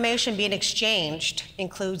 The information being exchanged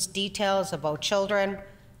includes details about children,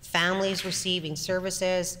 families receiving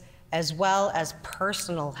services, as well as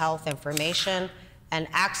personal health information and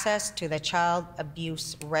access to the Child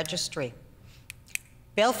Abuse Registry.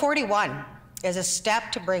 Bill 41 is a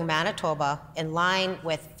step to bring Manitoba in line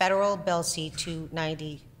with federal Bill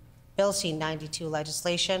C-92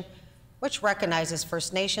 legislation, which recognizes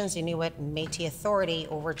First Nations, Inuit, and Métis authority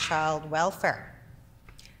over child welfare.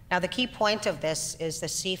 Now, the key point of this is the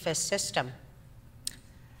CFS system.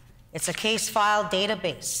 It's a case file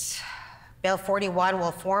database. Bill 41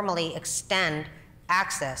 will formally extend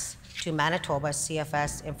access to Manitoba's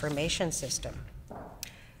CFS information system.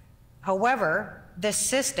 However, this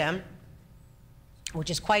system, which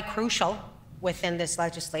is quite crucial within this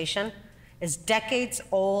legislation, is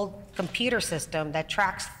decades-old computer system that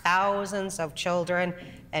tracks thousands of children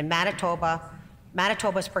in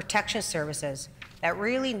Manitoba's protection services that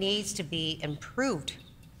really needs to be improved.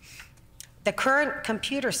 The current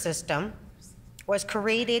computer system was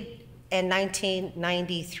created in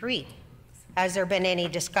 1993. Has there been any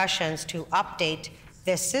discussions to update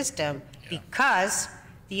this system? Because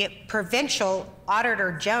the provincial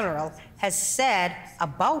auditor general has said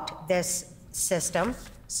about this system,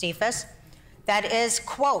 CFIS, that is,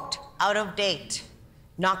 quote, out of date,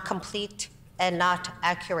 not complete, and not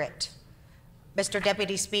accurate. Mr.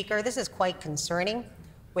 Deputy Speaker, this is quite concerning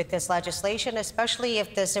with this legislation, especially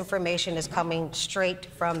if this information is coming straight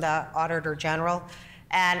from the Auditor General.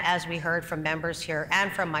 And as we heard from members here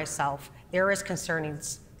and from myself, there is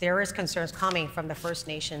concerns coming from the First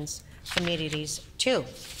Nations communities too,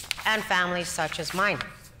 and families such as mine.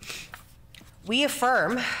 We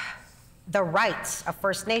affirm the rights of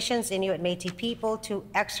First Nations, Inuit, Métis people to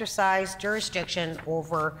exercise jurisdiction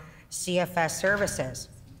over CFS services.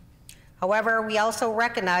 However, we also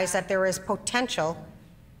recognize that there is potential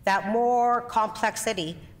that more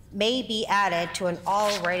complexity may be added to an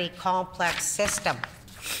already complex system.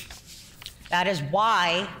 That is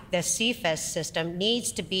why the CFS system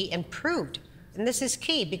needs to be improved. And this is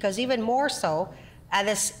key, because even more so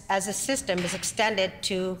as the system is extended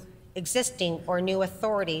to existing or new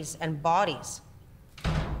authorities and bodies.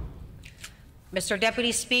 Mr.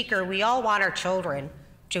 Deputy Speaker, we all want our children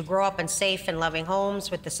to grow up in safe and loving homes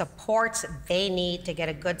with the supports they need to get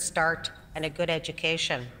a good start and a good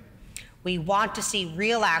education. We want to see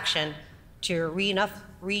real action to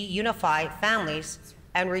reunify families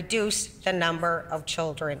and reduce the number of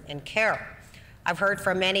children in care. I've heard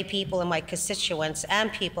from many people in my constituents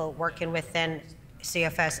and people working within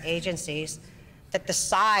CFS agencies that the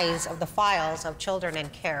size of the files of children in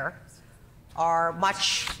care are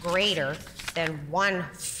much greater than one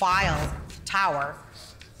file tower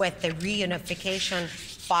with the reunification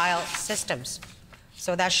file systems.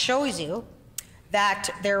 So that shows you that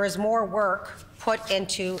there is more work put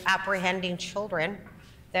into apprehending children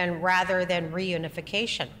rather than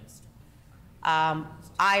reunification.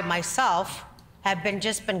 I myself have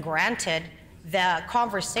just been granted the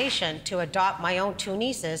conversation to adopt my own two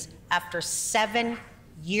nieces after 7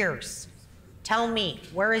 years. Tell me,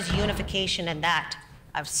 where is unification in that?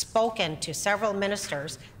 I've spoken to several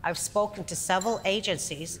ministers, I've spoken to several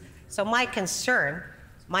agencies, so my concern,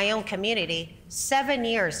 my own community, 7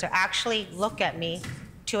 years to actually look at me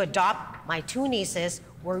to adopt my two nieces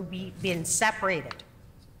were being separated,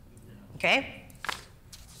 okay?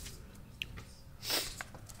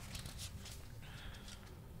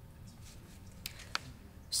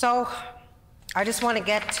 So I just want to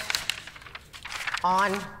get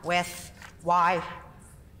on with why.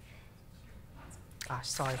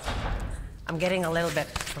 Sorry, I'm getting a little bit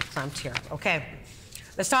verklempt here. Okay,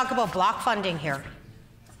 let's talk about block funding here.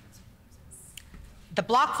 The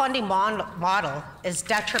block funding model is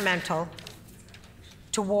detrimental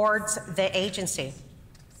towards the agency,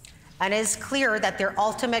 and it is clear that their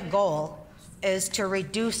ultimate goal is to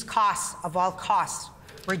reduce costs of all costs,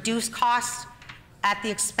 reduce costs at the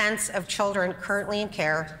expense of children currently in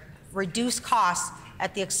care, reduce costs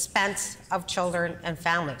at the expense of children and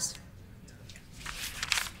families.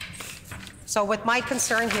 So with my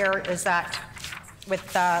concern here is that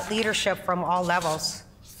with leadership from all levels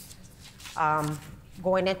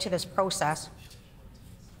going into this process,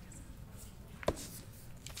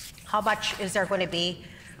 how much is there going to be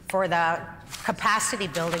for the capacity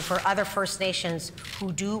building for other First Nations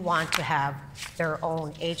who do want to have their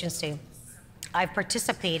own agency? I've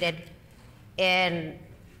participated in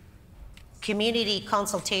community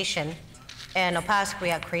consultation in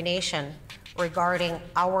Opaskwayak Cree Nation regarding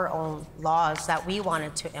our own laws that we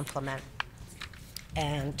wanted to implement.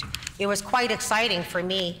 And it was quite exciting for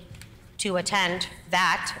me to attend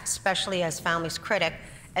that, especially as family's critic,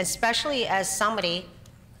 especially as somebody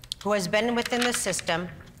who has been within the system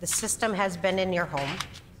has been in your home.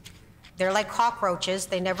 They're like cockroaches,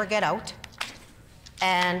 they never get out,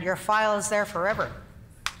 and your file is there forever.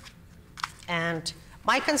 And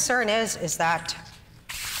my concern is that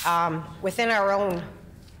within our own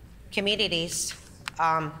communities,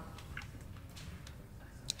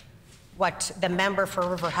 what the member for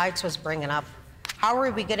River Heights was bringing up, how are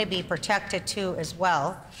we going to be protected too as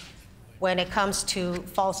well when it comes to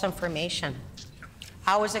false information?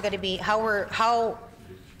 How is it going to be, how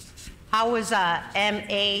is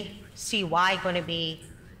MACY going to be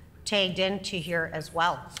tagged into here as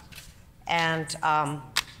well? And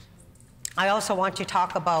I also want to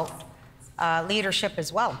talk about leadership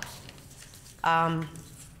as well.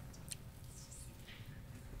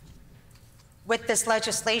 With this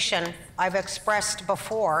legislation, I've expressed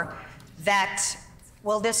before that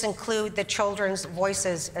will this include the children's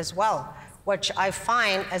voices as well, which I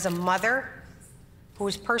find as a mother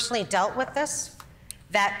who's personally dealt with this,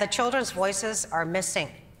 that the children's voices are missing.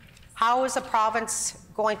 How is the province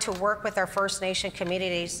going to work with our First Nation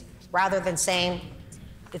communities rather than saying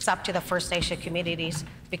it's up to the First Nation communities?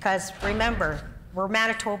 Because remember, we're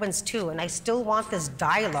Manitobans too, and I still want this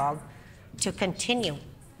dialogue to continue.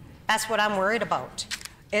 That's what I'm worried about.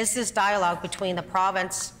 Is this dialogue between the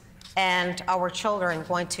province and our children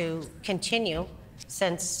going to continue,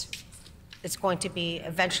 since it's going to be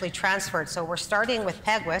eventually transferred? So we're starting with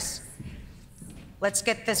Peguis. Let's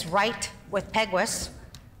get this right with Peguis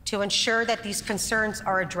to ensure that these concerns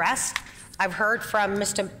are addressed. I've heard from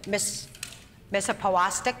Miss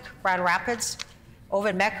Mississipawastic, Grand Rapids.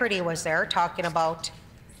 Ovid McCurdy was there talking about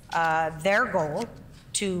their goal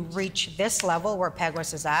to reach this level where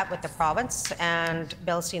Peguis is at with the province and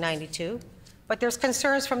Bill C-92. But there's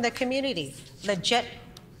concerns from the community, legit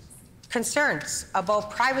concerns about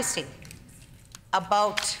privacy,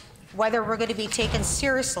 about whether we're going to be taken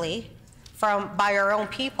seriously by our own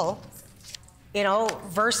people, you know,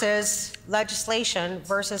 versus legislation,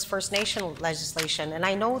 versus First Nation legislation. And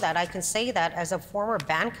I know that. I can say that as a former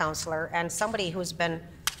band counselor and somebody who's been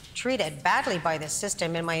treated badly by this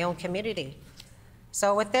system in my own community.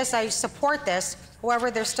 So with this, I support this. However,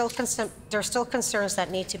 there's still concerns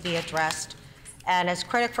that need to be addressed. And as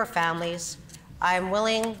critic for families, I'm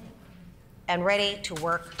willing and ready to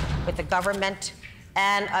work with the government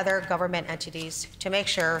and other government entities to make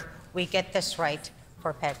sure we get this right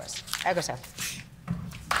for Peguis.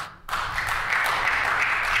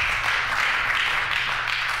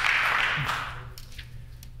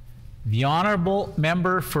 The Honourable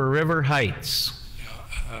Member for River Heights.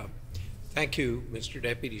 Thank you, Mr.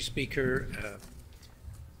 Deputy Speaker.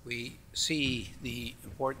 We see the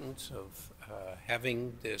importance of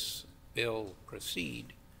having this bill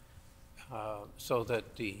proceed so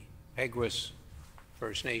that the Peguis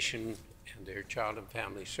First Nation and their Child and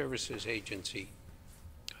Family Services Agency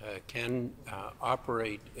can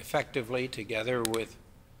operate effectively together with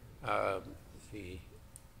the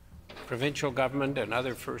provincial government and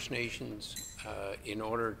other First Nations in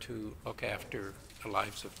order to look after the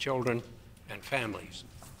lives of children and families.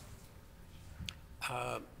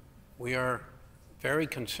 We are very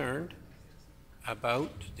concerned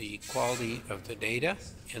about the quality of the data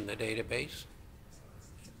in the database,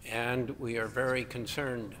 and we are very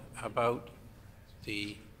concerned about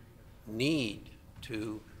the need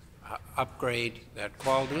to upgrade that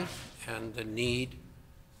quality and the need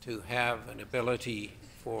to have an ability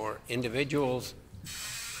for individuals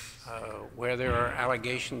where there are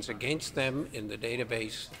allegations against them in the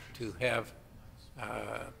database to have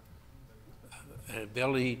an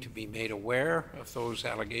ability to be made aware of those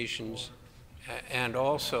allegations and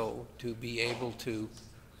also to be able to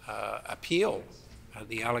appeal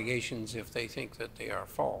the allegations if they think that they are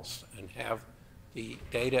false, and have the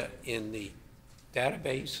data in the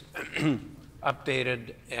database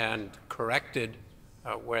updated and corrected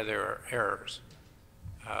where there are errors.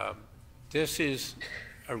 This is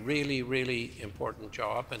a really, really important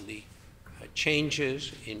job, and the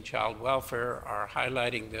changes in child welfare are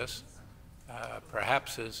highlighting this,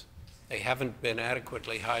 perhaps as they haven't been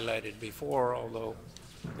adequately highlighted before, although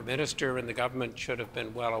the minister and the government should have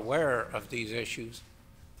been well aware of these issues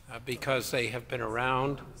because they have been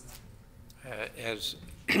around, as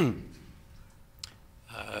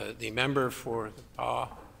the member for the PA,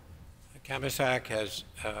 Kamisak,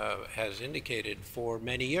 has indicated, for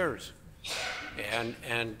many years.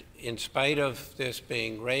 And in spite of this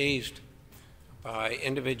being raised by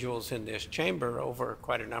individuals in this chamber over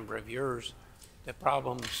quite a number of years, the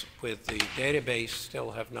problems with the database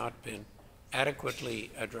still have not been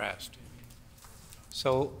adequately addressed.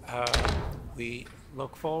 So we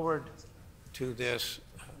look forward to this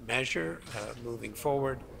measure moving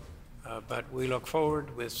forward, but we look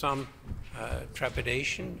forward with some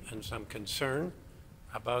trepidation and some concern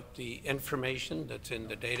about the information that's in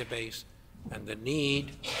the database and the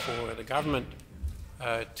need for the government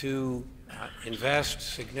to invest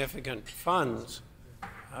significant funds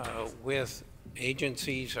with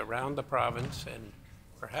agencies around the province and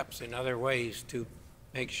perhaps in other ways to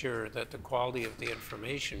make sure that the quality of the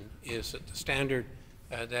information is at the standard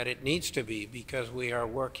that it needs to be, because we are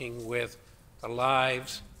working with the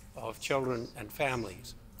lives of children and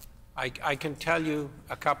families. I can tell you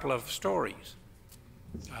a couple of stories.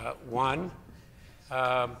 One,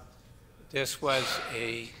 this was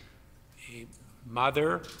a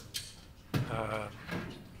mother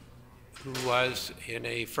who was in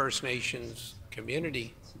a First Nations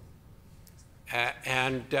community,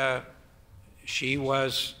 and she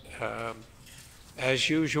was, as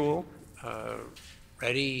usual,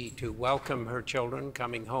 ready to welcome her children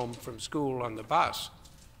coming home from school on the bus.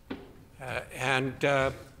 And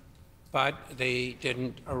but they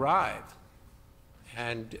didn't arrive.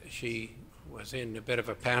 And she was in a bit of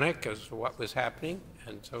a panic as to what was happening,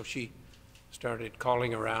 and so she started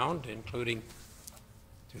calling around, including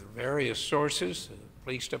to various sources, the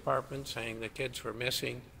police department, saying the kids were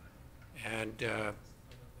missing. And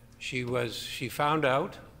she found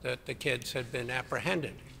out that the kids had been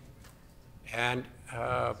apprehended. And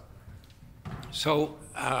so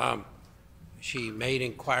she made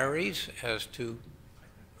inquiries as to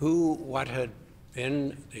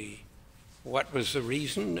what was the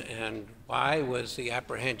reason and why was the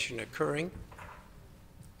apprehension occurring.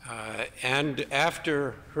 And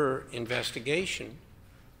after her investigation,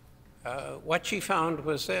 what she found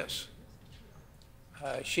was this.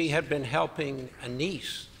 She had been helping a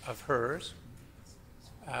niece of hers,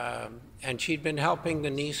 and she'd been helping the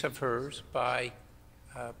niece of hers by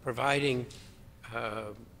providing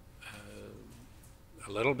a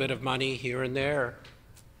little bit of money here and there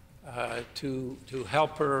to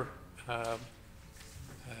help her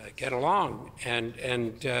get along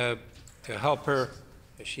and to help her,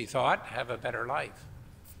 as she thought, have a better life.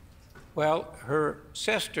 Well, her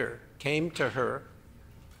sister came to her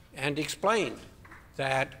and explained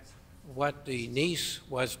that what the niece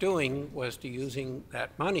was doing was using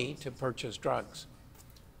that money to purchase drugs.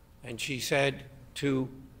 And she said to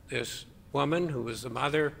this woman, who was the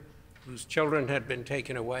mother whose children had been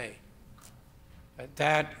taken away,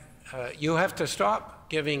 that you have to stop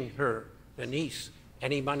giving her, the niece,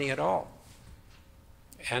 any money at all.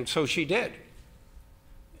 And so she did.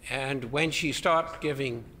 And when she stopped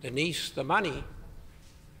giving the niece the money,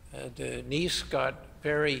 the niece got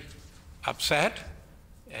very upset,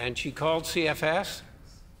 and she called CFS,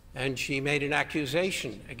 and she made an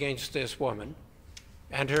accusation against this woman,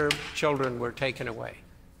 and her children were taken away.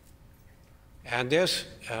 And this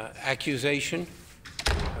accusation,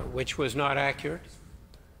 which was not accurate,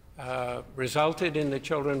 resulted in the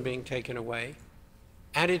children being taken away.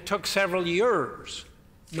 And it took several years,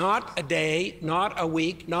 not a day, not a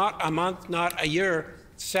week, not a month, not a year,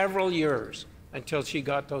 several years until she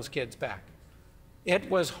got those kids back. It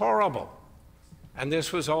was horrible. And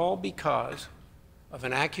this was all because of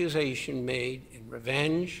an accusation made in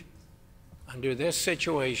revenge under this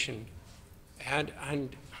situation.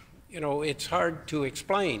 And you know, it's hard to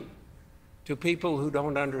explain to people who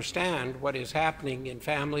don't understand what is happening in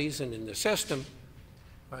families and in the system,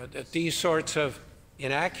 that these sorts of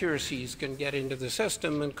inaccuracies can get into the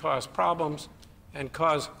system and cause problems and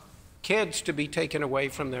cause kids to be taken away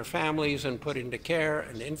from their families and put into care,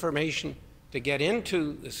 and information to get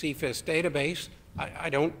into the CFIS database. I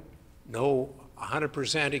don't know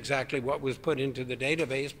 100% exactly what was put into the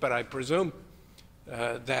database, but I presume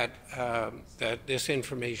that this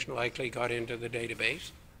information likely got into the database.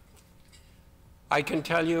 I can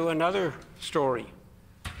tell you another story,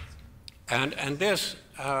 and this,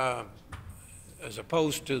 as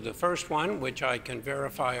opposed to the first one, which I can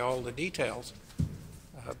verify all the details,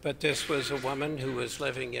 but this was a woman who was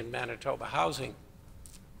living in Manitoba housing,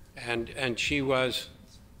 and she was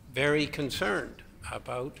very concerned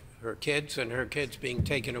about her kids and her kids being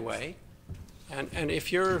taken away. And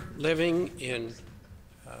if you're living in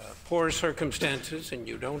poor circumstances and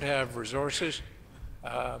you don't have resources,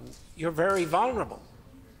 you're very vulnerable.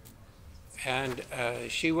 And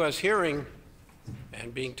she was hearing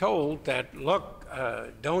and being told that, look,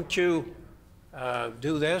 don't you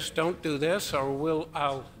do this, don't do this, or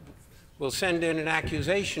we'll send in an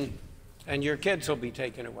accusation and your kids will be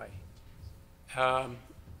taken away.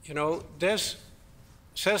 You know, this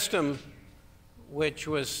system, which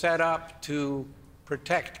was set up to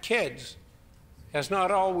protect kids, has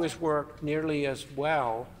not always worked nearly as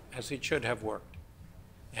well as it should have worked.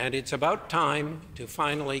 And it's about time to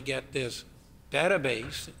finally get this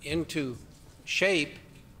database into shape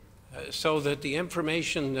so that the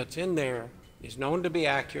information that's in there is known to be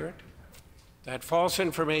accurate, that false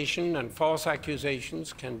information and false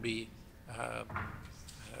accusations can be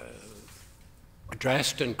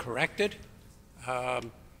addressed and corrected.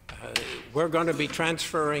 We're going to be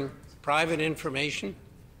transferring private information.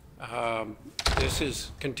 This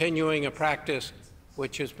is continuing a practice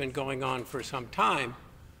which has been going on for some time,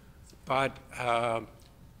 but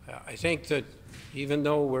I think that even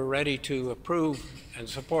though we're ready to approve and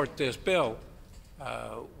support this bill,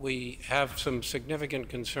 we have some significant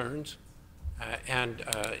concerns, and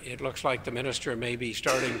it looks like the minister may be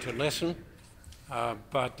starting to listen,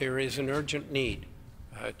 but there is an urgent need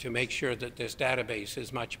to make sure that this database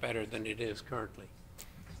is much better than it is currently.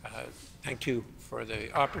 Thank you for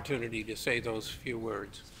the opportunity to say those few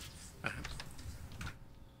words.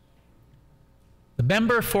 The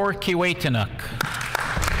member for Kiiwetinoong.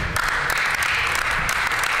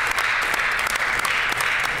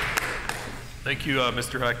 Thank you,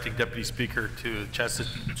 Mr. Acting Deputy Speaker, to chance to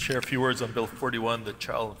share a few words on Bill 41, the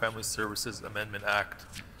Child and Family Services Amendment Act.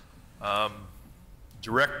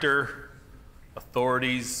 Director,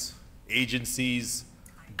 authorities, agencies,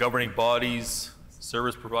 governing bodies,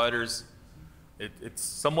 service providers, it's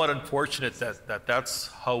somewhat unfortunate that that's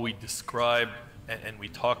how we describe and we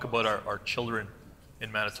talk about our children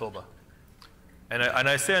in Manitoba. And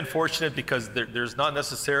I say unfortunate because there's not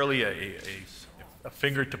necessarily a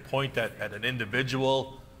finger to point at an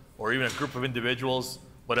individual or even a group of individuals,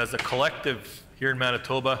 but as a collective here in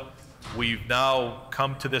Manitoba, we've now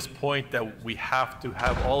come to this point that we have to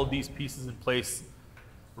have all of these pieces in place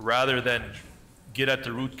rather than get at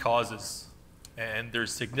the root causes. And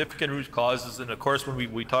there's significant root causes, and of course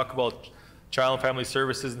when we talk about child and family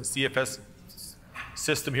services and the CFS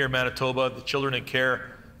system here in Manitoba, the children in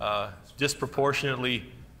care, disproportionately,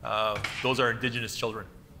 those are Indigenous children.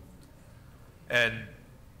 And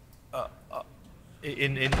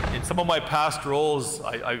in some of my past roles,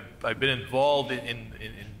 I've been involved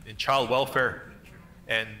in child welfare.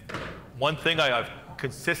 And one thing I've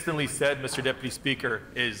consistently said, Mr. Deputy Speaker,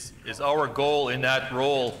 is our goal in that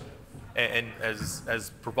role and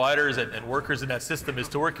as providers and workers in that system is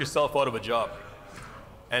to work yourself out of a job.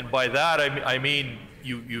 And by that, I mean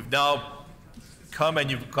you've now come and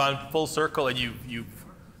you've gone full circle and you've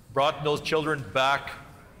brought those children back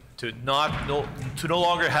to no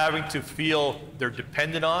longer having to feel they're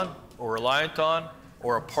dependent on or reliant on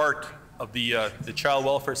or a part of the child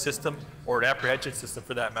welfare system or an apprehension system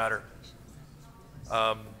for that matter.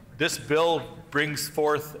 This bill brings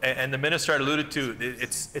forth, and the minister had alluded to,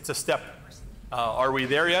 it's a step. Are we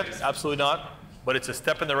there yet? Absolutely not, but it's a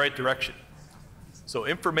step in the right direction. So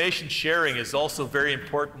information sharing is also very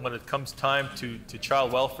important when it comes time to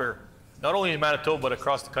child welfare, not only in Manitoba, but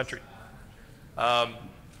across the country.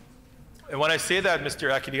 And when I say that, Mr.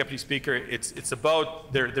 Acting Deputy Speaker, it's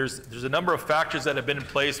about, there's a number of factors that have been in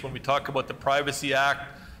place when we talk about the Privacy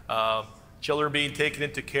Act, children being taken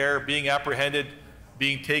into care, being apprehended,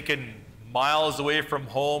 being taken miles away from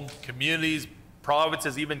home, communities,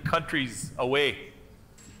 provinces, even countries away.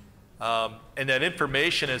 And that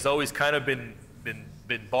information has always kind of been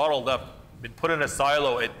bottled up, been put in a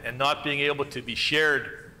silo and not being able to be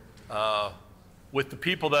shared with the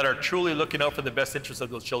people that are truly looking out for the best interests of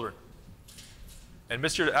those children. And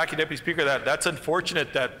Mr. Acting Deputy Speaker, that's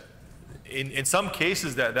unfortunate that in some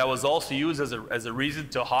cases that was also used as a reason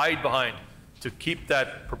to hide behind, to keep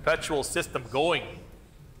that perpetual system going,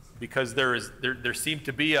 because there seemed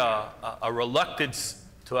to be a reluctance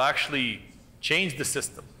to actually change the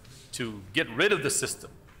system, to get rid of the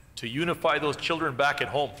system, to unify those children back at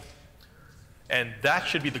home. And that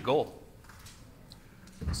should be the goal.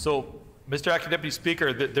 So, Mr. Acting Deputy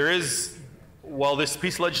Speaker, there is, while this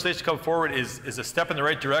piece of legislation come forward is a step in the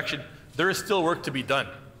right direction, there is still work to be done.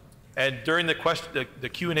 And during the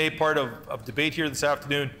Q&A part of debate here this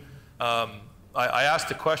afternoon, I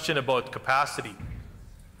asked a question about capacity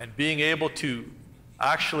and being able to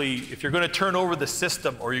actually, if you're going to turn over the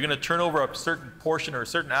system or you're going to turn over a certain portion or a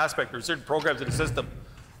certain aspect or certain programs in the system,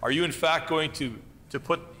 are you in fact going to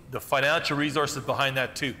put the financial resources behind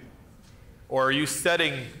that too? Or are you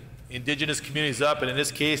setting Indigenous communities up, and in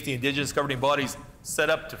this case, the Indigenous governing bodies, set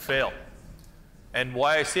up to fail? And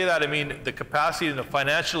why I say that, I mean the capacity and the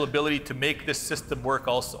financial ability to make this system work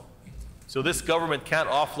also. So this government can't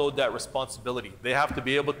offload that responsibility. They have to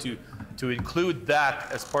be able to include that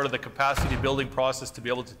as part of the capacity building process to be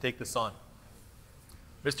able to take this on.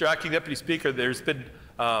 Mr. Acting Deputy Speaker, there's been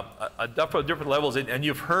a number of different levels, and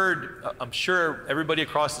you've heard, I'm sure everybody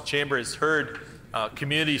across the chamber has heard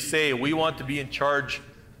communities say, we want to be in charge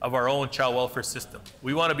of our own child welfare system.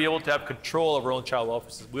 We want to be able to have control of our own child welfare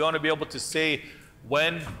system. We want to be able to say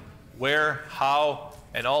when, where, how,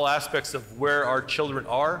 and all aspects of where our children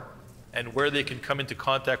are and where they can come into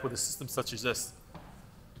contact with a system such as this.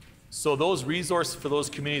 So those resources for those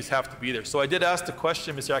communities have to be there. So I did ask the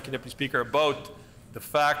question, Mr. Acting Deputy Speaker, about the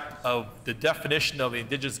fact of the definition of the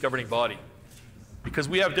Indigenous governing body. Because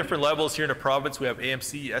we have different levels here in the province. We have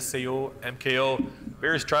AMC, SAO, MKO,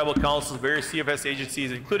 various tribal councils, various CFS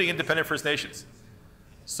agencies, including independent First Nations.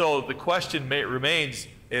 So the question remains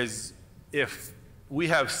is, if we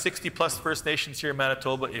have 60 plus First Nations here in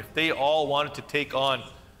Manitoba, if they all wanted to take on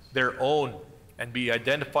their own and be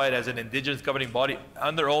identified as an Indigenous governing body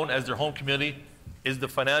on their own as their home community, is the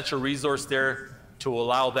financial resource there to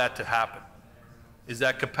allow that to happen? Is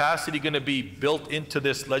that capacity going to be built into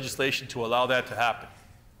this legislation to allow that to happen?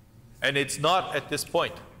 And it's not at this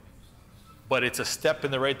point, but it's a step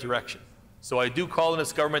in the right direction. So I do call on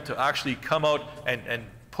this government to actually come out and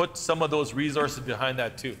put some of those resources behind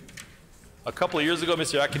that too. A couple of years ago,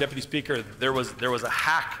 Mr. Acting Deputy Speaker, there was a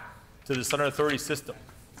hack to the Southern Authority system.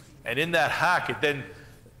 And in that hack, it then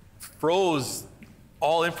froze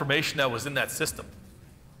all information that was in that system.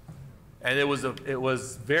 And it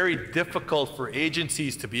was very difficult for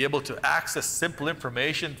agencies to be able to access simple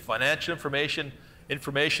information, financial information,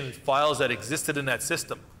 information files that existed in that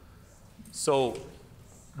system. So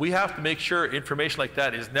we have to make sure information like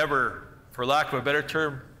that is never, for lack of a better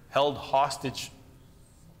term, held hostage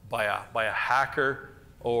by a hacker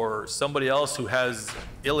or somebody else who has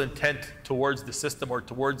ill intent towards the system or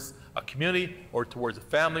towards a community or towards a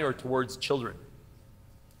family or towards children.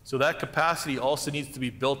 So that capacity also needs to be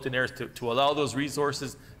built in there to allow those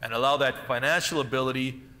resources and allow that financial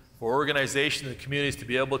ability for organizations and communities to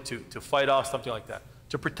be able to fight off something like that,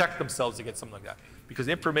 to protect themselves against something like that. Because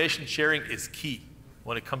information sharing is key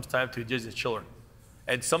when it comes time to Indigenous children.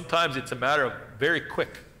 And sometimes it's a matter of very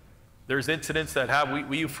quick. There's incidents that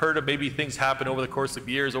we've heard of maybe things happen over the course of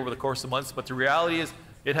years, over the course of months, but the reality is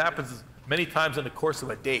it happens many times in the course of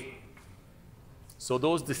a day. So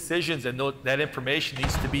those decisions and that information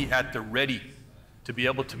needs to be at the ready to be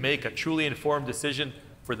able to make a truly informed decision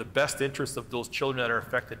for the best interests of those children that are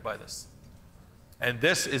affected by this. And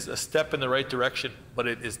this is a step in the right direction, but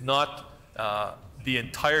it is not the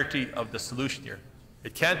entirety of the solution here.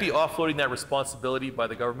 It can't be offloading that responsibility by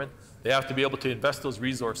the government. They have to be able to invest those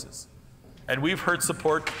resources. And we've heard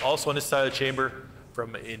support also on this side of the chamber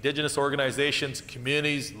from Indigenous organizations,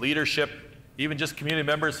 communities, leadership, even just community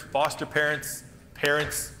members, foster parents,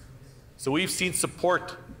 parents. So we've seen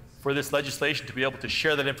support for this legislation to be able to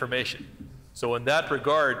share that information. So in that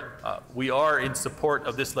regard, we are in support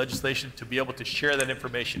of this legislation to be able to share that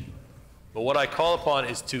information. But what I call upon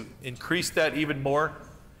is to increase that even more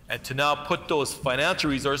and to now put those financial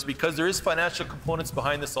resources, because there is financial components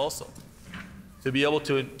behind this also, to be able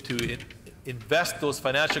to invest those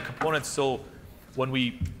financial components so when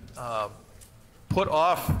we put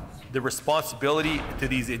off the responsibility to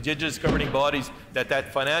these Indigenous governing bodies,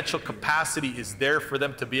 that financial capacity is there for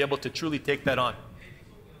them to be able to truly take that on.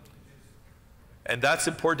 And that's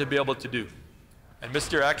important to be able to do. And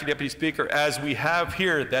Mr. Acting Deputy Speaker, as we have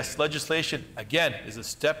here, this legislation, again, is a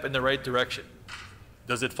step in the right direction.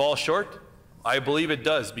 Does it fall short? I believe it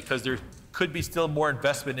does, because there could be still more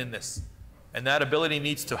investment in this. And that ability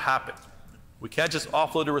needs to happen. We can't just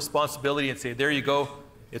offload the responsibility and say, there you go,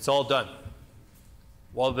 it's all done.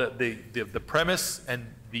 While the premise and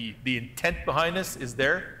the intent behind this is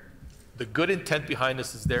there, the good intent behind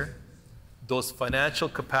this is there, those financial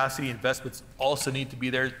capacity investments also need to be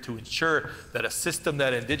there to ensure that a system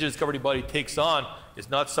that an Indigenous governing body takes on is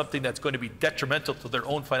not something that's going to be detrimental to their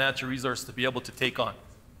own financial resources to be able to take on.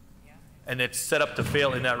 And it's set up to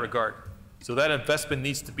fail in that regard. So that investment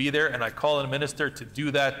needs to be there, and I call on the minister to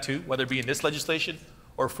do that too, whether it be in this legislation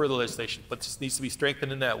or further legislation, but this needs to be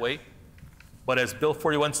strengthened in that way. But as Bill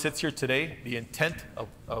 41 sits here today, the intent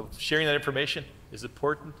of sharing that information is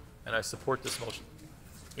important, and I support this motion.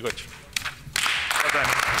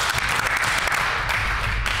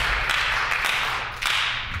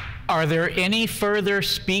 Are there any further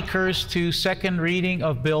speakers to second reading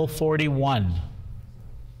of Bill 41?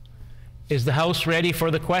 Is the House ready for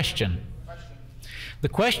the question? The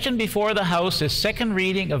question before the House is second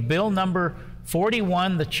reading of Bill number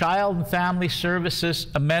 41, the Child and Family Services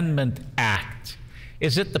Amendment Act.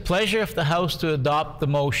 Is it the pleasure of the House to adopt the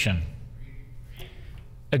motion?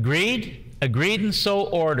 Agreed? Agreed and so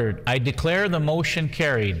ordered. I declare the motion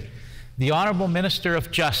carried. The Honourable Minister of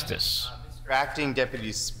Justice. Mr. Acting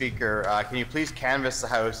Deputy Speaker, can you please canvass the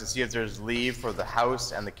House to see if there's leave for the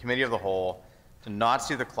House and the Committee of the Whole to not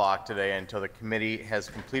see the clock today until the committee has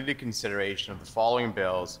completed consideration of the following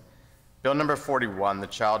bills: Bill number 41, the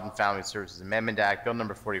Child and Family Services Amendment Act; Bill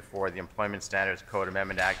number 44, the Employment Standards Code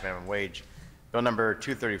Amendment Act, Minimum Wage; Bill number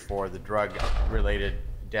 234, the Drug-Related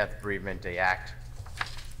Death Bereavement Day Act.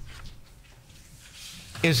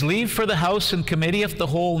 Is leave for the House and Committee of the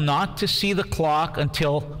Whole not to see the clock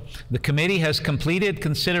until the committee has completed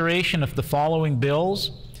consideration of the following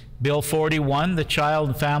bills: Bill 41, the Child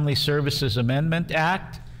and Family Services Amendment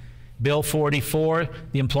Act; Bill 44,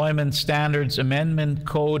 the Employment Standards Amendment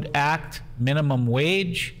Code Act, Minimum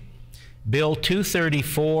Wage; Bill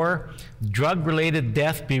 234, Drug-Related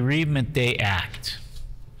Death Bereavement Day Act.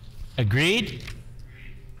 Agreed?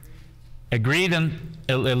 Agreed, and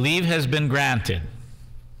leave has been granted.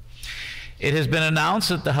 It has been announced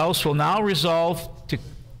that the House will now resolve to...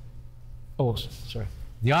 Oh, sorry.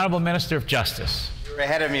 The Honourable Minister of Justice. You're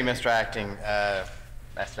ahead of me, Mr. Acting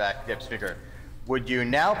Deputy Speaker. Would you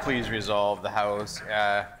now please resolve the House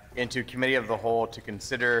into Committee of the Whole to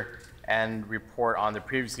consider and report on the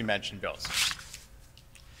previously mentioned bills?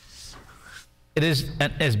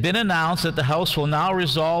 It has been announced that the House will now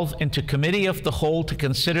resolve into Committee of the Whole to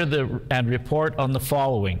consider and report on the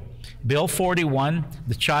following: Bill 41,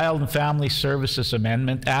 the Child and Family Services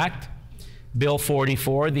Amendment Act; Bill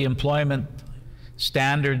 44, the Employment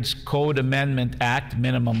Standards Code Amendment Act,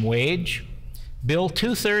 Minimum Wage; Bill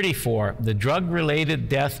 234, the Drug-Related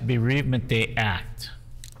Death Bereavement Day Act.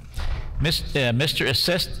 Mr.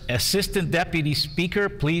 Assistant Deputy Speaker,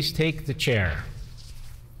 please take the chair.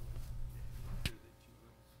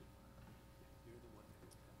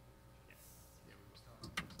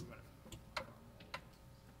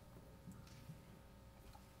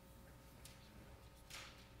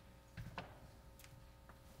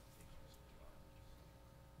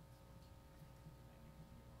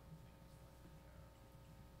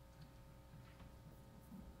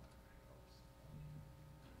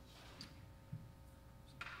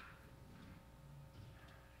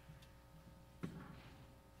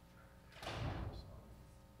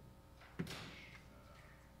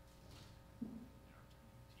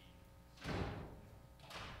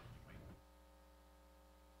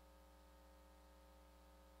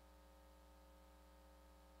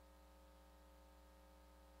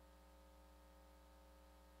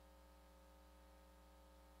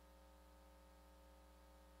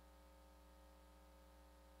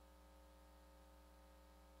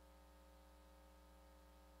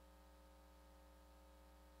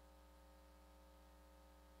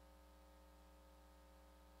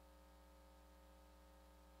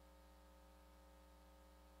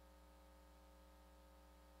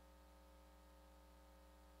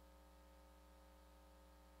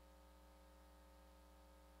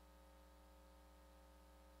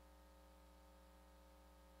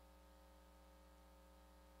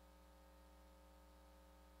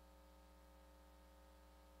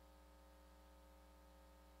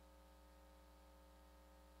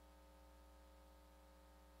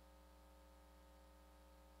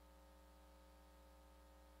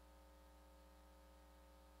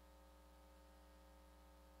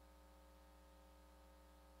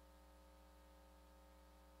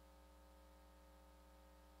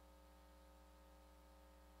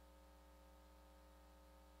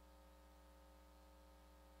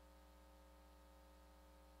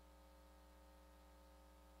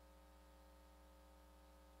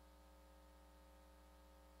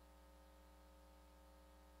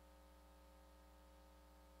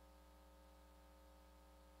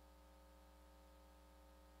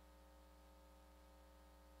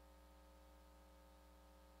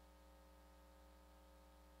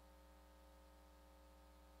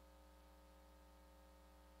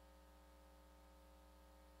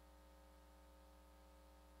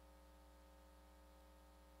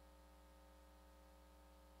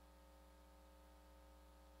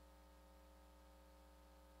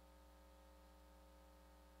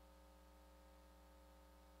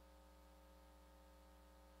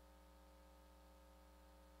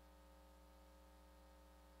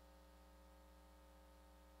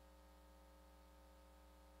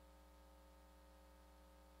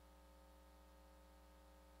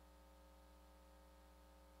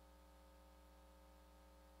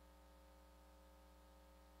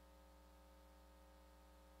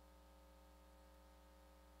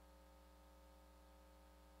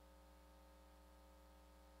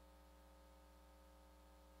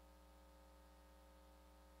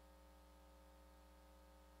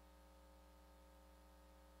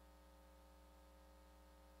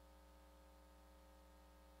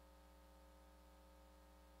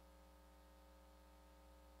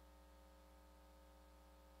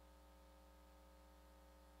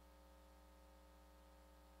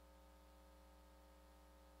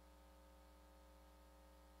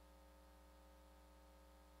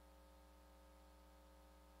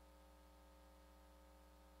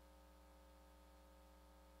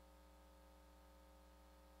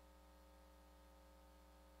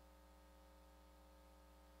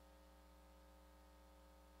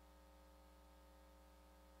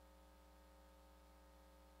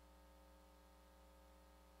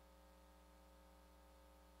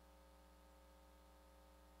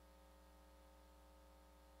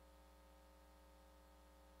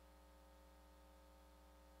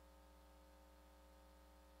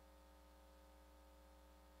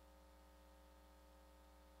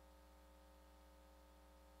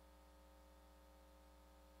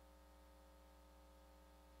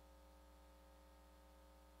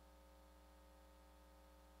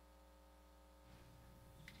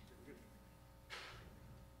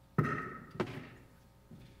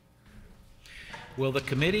 Will the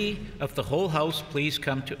Committee of the Whole House please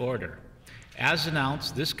come to order? As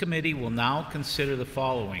announced, this committee will now consider the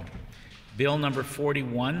following: Bill number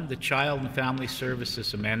 41, the Child and Family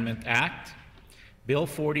Services Amendment Act. Bill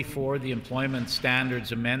 44, the Employment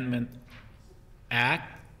Standards Amendment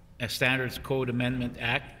Act, Standards Code Amendment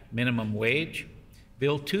Act, minimum wage.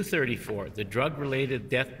 Bill 234, the Drug-Related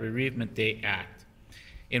Death Bereavement Day Act.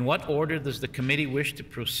 In what order does the committee wish to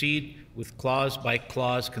proceed with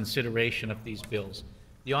clause-by-clause consideration of these bills?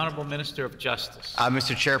 The Honourable Minister of Justice.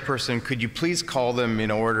 Mr. Chairperson, could you please call them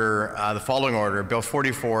in order, the following order, Bill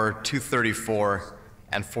 44, 234,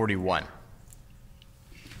 and 41.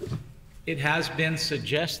 It has been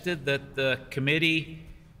suggested that the committee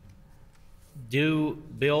do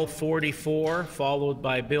Bill 44, followed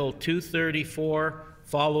by Bill 234,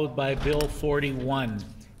 followed by Bill 41.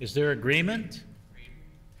 Is there agreement?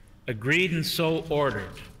 Agreed and so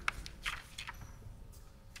ordered.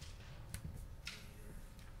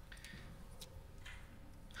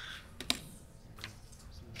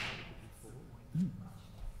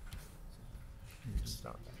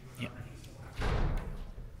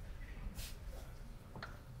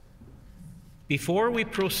 Before we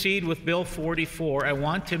proceed with Bill 44, I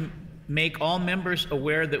want to make all members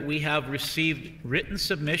aware that we have received written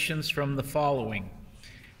submissions from the following: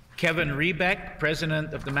 Kevin Rebeck,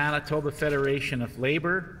 President of the Manitoba Federation of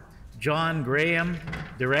Labor; John Graham,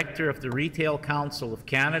 Director of the Retail Council of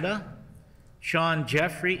Canada; Sean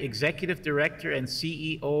Jeffrey, Executive Director and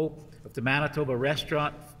CEO of the Manitoba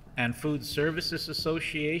Restaurant and Food Services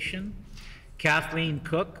Association; Kathleen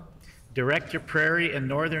Cook, Director, Prairie and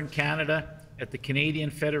Northern Canada at the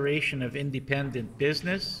Canadian Federation of Independent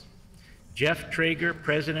Business; Jeff Traeger,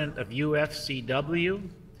 President of UFCW;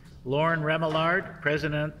 Lauren Remillard,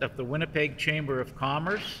 President of the Winnipeg Chamber of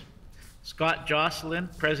Commerce; Scott Jocelyn,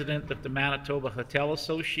 President of the Manitoba Hotel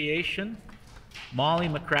Association; Molly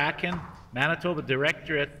McCracken, Manitoba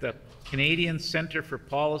Director at the Canadian Centre for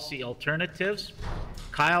Policy Alternatives;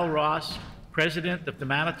 Kyle Ross, President of the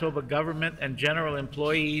Manitoba Government and General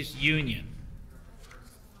Employees Union.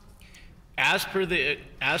 As per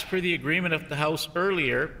the agreement of the House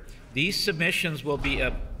earlier, these submissions will be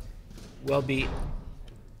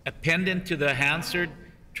appended to the Hansard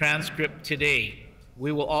transcript today.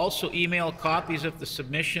 We will also email copies of the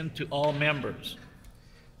submission to all members.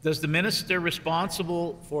 Does the minister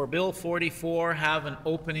responsible for Bill 44 have an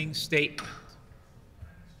opening statement?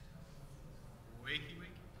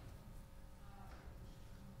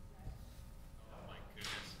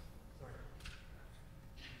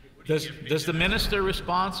 Does the minister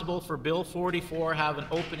responsible for Bill 44 have an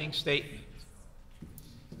opening statement?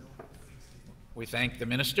 We thank the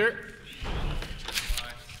minister.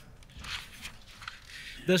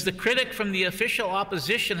 Does the critic from the official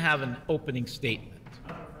opposition have an opening statement?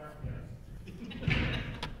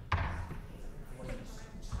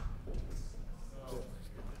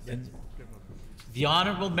 The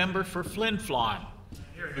honourable member for Flin Flon.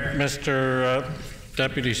 Mr.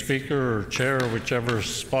 Deputy Speaker or Chair, whichever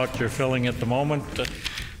spot you're filling at the moment,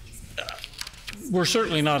 we're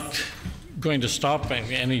certainly not going to stop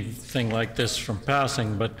anything like this from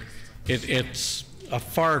passing, but it's a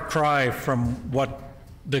far cry from what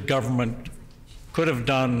the government could have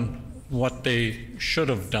done, what they should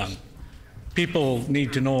have done. People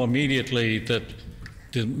need to know immediately that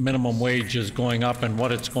the minimum wage is going up and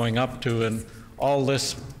what it's going up to, and all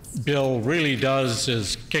this bill really does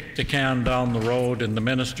is kick the can down the road, and the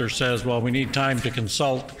minister says, well, we need time to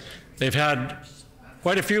consult. They've had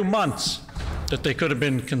quite a few months that they could have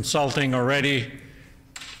been consulting already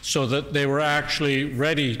so that they were actually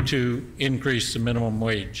ready to increase the minimum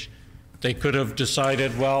wage. They could have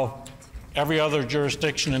decided, well, every other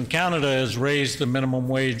jurisdiction in Canada has raised the minimum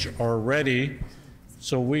wage already,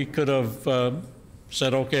 so we could have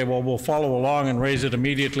said, okay, well, we'll follow along and raise it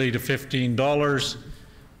immediately to $15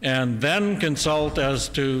 and then consult as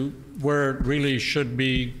to where it really should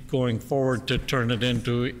be going forward to turn it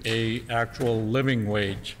into an actual living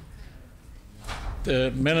wage. The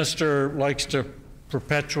minister likes to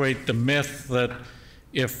perpetuate the myth that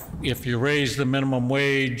if you raise the minimum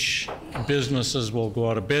wage, businesses will go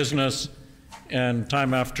out of business, and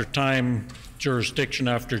time after time, jurisdiction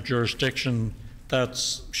after jurisdiction,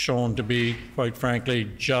 that's shown to be, quite frankly,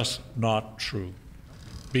 just not true.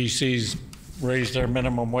 BC's raised their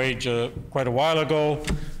minimum wage quite a while ago,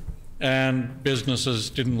 and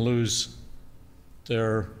businesses didn't lose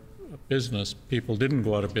their business. People didn't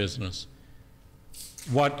go out of business.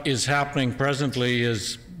 What is happening presently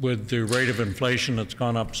is, with the rate of inflation that's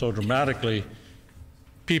gone up so dramatically,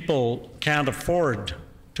 people can't afford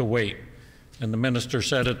to wait. And the minister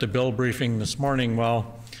said at the bill briefing this morning,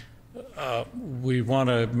 well, we want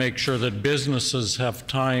to make sure that businesses have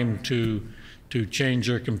time to to change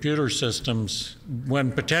their computer systems,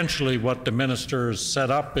 when potentially what the minister has set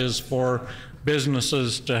up is for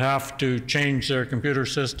businesses to have to change their computer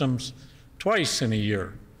systems twice in a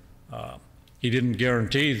year. He didn't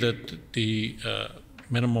guarantee that the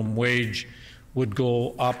minimum wage would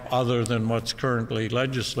go up other than what's currently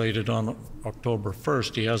legislated on October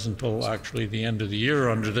 1st. He has until actually the end of the year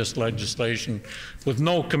under this legislation, with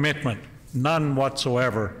no commitment, none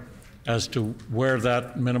whatsoever, as to where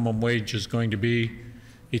that minimum wage is going to be.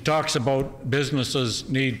 He talks about businesses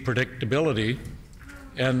need predictability,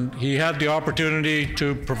 and he had the opportunity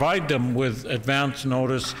to provide them with advance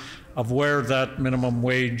notice of where that minimum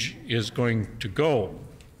wage is going to go.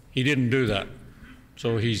 He didn't do that.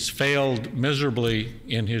 So he's failed miserably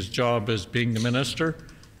in his job as being the minister.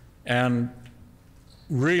 And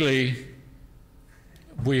really,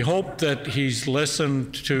 we hope that he's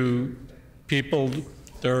listened to people.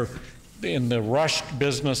 They're in the rushed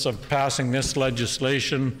business of passing this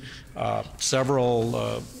legislation.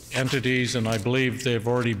 Several entities, and I believe they've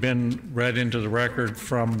already been read into the record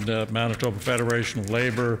from the Manitoba Federation of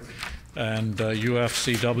Labor and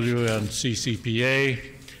UFCW and CCPA,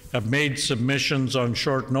 have made submissions on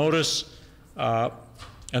short notice, and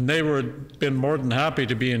they would been more than happy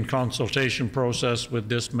to be in consultation process with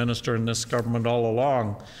this minister and this government all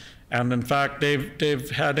along. And in fact,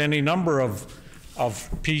 they've had any number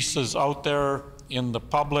of pieces out there in the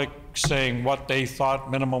public saying what they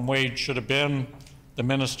thought minimum wage should have been. The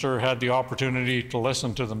minister had the opportunity to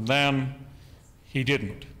listen to them then. He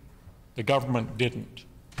didn't. The government didn't.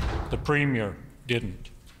 The premier didn't.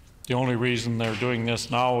 The only reason they're doing this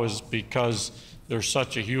now is because there's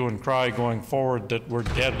such a hue and cry going forward that we're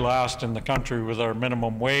dead last in the country with our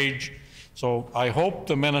minimum wage. So I hope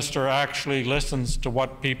the minister actually listens to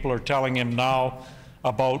what people are telling him now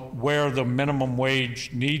about where the minimum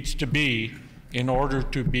wage needs to be in order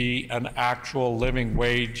to be an actual living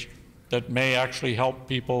wage that may actually help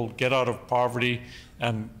people get out of poverty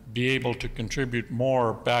and be able to contribute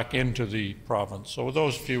more back into the province. So with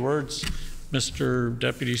those few words, Mr.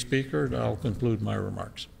 Deputy Speaker, I'll conclude my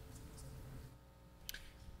remarks.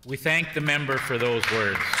 We thank the member for those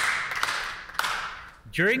words.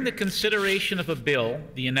 During the consideration of a bill,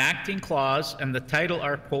 the enacting clause and the title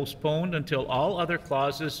are postponed until all other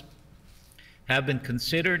clauses have been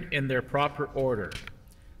considered in their proper order.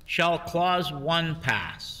 Shall Clause 1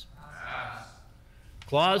 pass? Pass.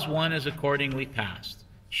 Clause 1 is accordingly passed.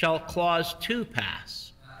 Shall Clause 2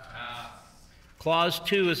 pass? Pass. Clause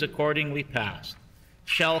 2 is accordingly passed.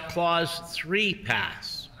 Shall Clause 3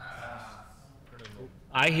 pass? Pass.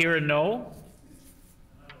 I hear a no.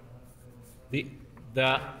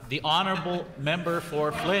 The honourable member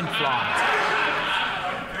for Flin Flon.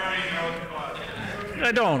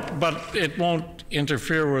 I don't, but it won't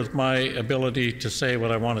interfere with my ability to say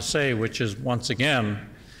what I want to say, which is, once again,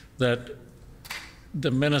 that the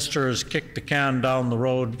minister has kicked the can down the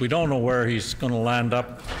road. We don't know where he's going to land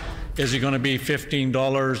up. Is it going to be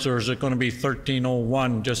 $15 or is it going to be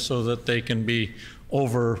 $13.01, just so that they can be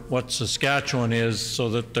over what Saskatchewan is, so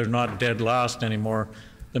that they're not dead last anymore?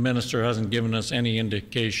 The minister hasn't given us any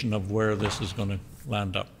indication of where this is going to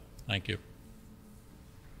land up. Thank you.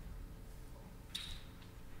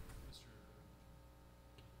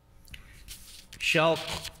 Shall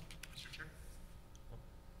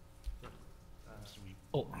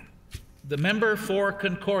the member for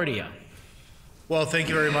Concordia. Well, thank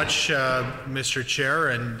you very much, Mr. Chair,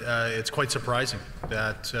 and it's quite surprising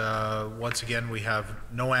that once again we have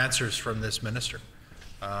no answers from this minister.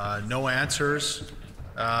 No answers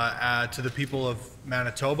to the people of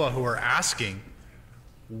Manitoba who are asking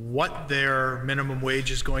what their minimum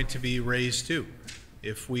wage is going to be raised to.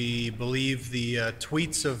 If we believe the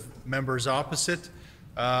tweets of members opposite,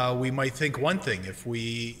 we might think one thing. If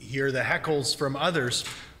we hear the heckles from others,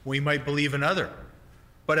 we might believe another.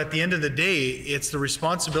 But at the end of the day, it's the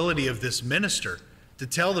responsibility of this minister to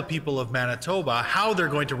tell the people of Manitoba how they're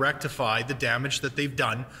going to rectify the damage that they've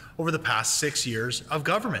done over the past 6 years of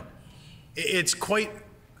government. It's quite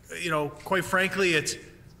frankly, it's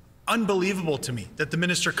unbelievable to me that the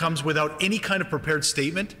minister comes without any kind of prepared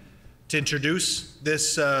statement to introduce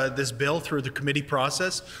this bill through the committee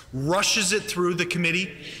process, rushes it through the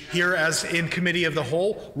committee here as in committee of the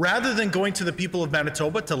whole, rather than going to the people of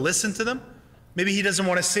Manitoba to listen to them. Maybe he doesn't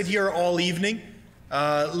want to sit here all evening,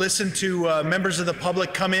 listen to members of the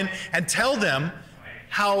public come in and tell them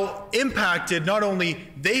how impacted not only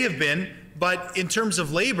they have been, but in terms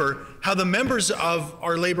of labor, how the members of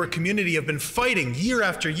our labor community have been fighting year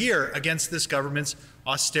after year against this government's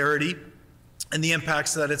austerity and the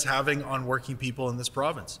impacts that it's having on working people in this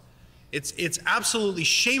province. It's absolutely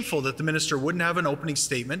shameful that the minister wouldn't have an opening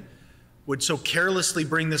statement, would so carelessly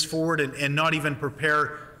bring this forward and not even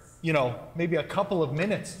prepare, you know, maybe a couple of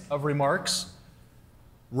minutes of remarks,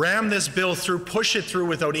 ram this bill through, push it through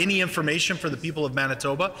without any information for the people of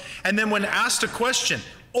Manitoba, and then when asked a question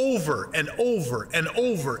over and over and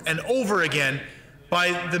over and over again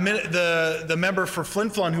by the member for Flin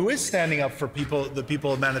Flon, who is standing up for the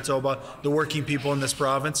people of Manitoba, the working people in this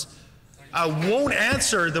province, won't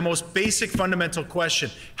answer the most basic fundamental question: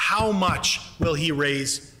 how much will he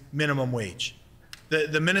raise minimum wage?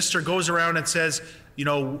 The minister goes around and says, you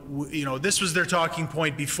know, this was their talking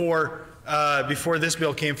point before this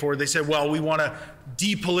bill came forward. They said, well, we want to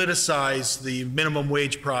depoliticize the minimum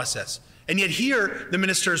wage process. And yet here, the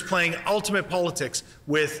minister is playing ultimate politics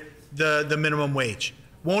with the minimum wage.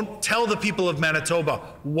 Won't tell the people of Manitoba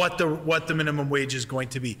what the minimum wage is going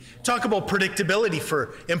to be. Talk about predictability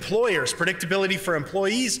for employers, predictability for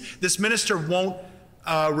employees. This minister won't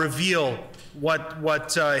reveal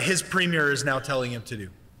what his premier is now telling him to do.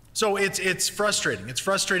 So it's frustrating. It's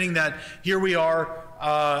frustrating that here we are,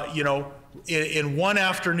 you know, in one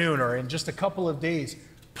afternoon or in just a couple of days,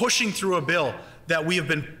 pushing through a bill that we have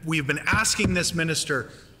been asking this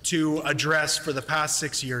minister to address for the past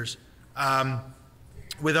 6 years,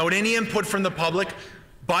 without any input from the public,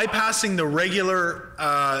 bypassing the regular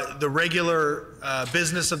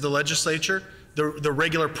business of the legislature, the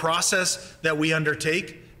regular process that we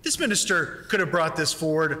undertake. This minister could have brought this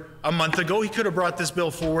forward a month ago. He could have brought this bill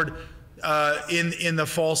forward in the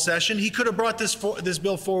fall session. He could have brought this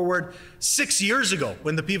bill forward 6 years ago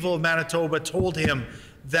when the people of Manitoba told him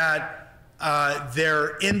that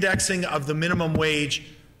their indexing of the minimum wage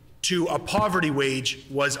to a poverty wage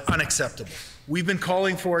was unacceptable. We've been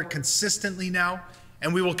calling for it consistently now,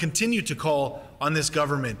 and we will continue to call on this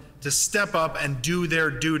government to step up and do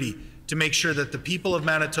their duty to make sure that the people of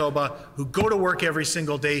Manitoba who go to work every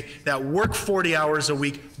single day, that work 40 hours a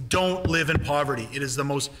week, don't live in poverty. It is the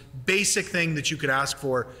most basic thing that you could ask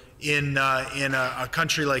for in a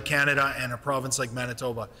country like Canada and a province like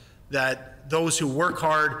Manitoba, that those who work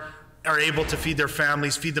hard are able to feed their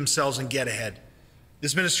families, feed themselves, and get ahead.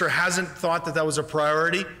 This minister hasn't thought that that was a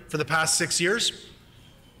priority for the past 6 years.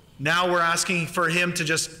 Now we're asking for him to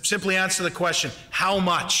just simply answer the question, how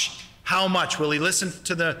much? How much? Will he listen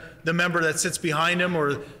to the member that sits behind him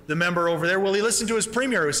or the member over there? Will he listen to his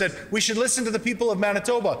premier who said, we should listen to the people of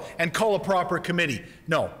Manitoba and call a proper committee?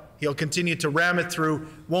 No, he'll continue to ram it through,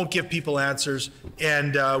 won't give people answers,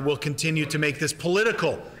 and will continue to make this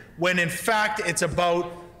political, when in fact it's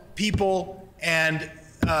about people and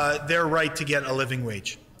their right to get a living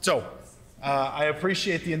wage. So I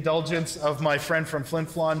appreciate the indulgence of my friend from Flin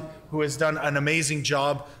Flon, who has done an amazing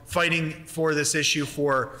job fighting for this issue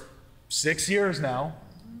for 6 years now.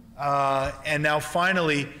 And now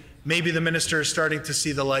finally, maybe the minister is starting to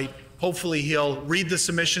see the light. Hopefully he'll read the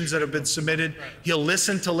submissions that have been submitted. He'll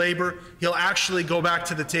listen to labor. He'll actually go back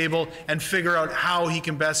to the table and figure out how he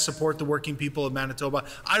can best support the working people of Manitoba.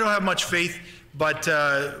 I don't have much faith, but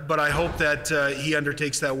I hope that he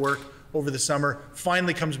undertakes that work over the summer,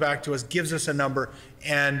 finally comes back to us, gives us a number,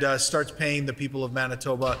 and starts paying the people of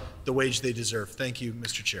Manitoba the wage they deserve. Thank you,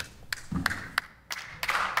 Mr. Chair.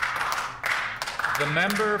 The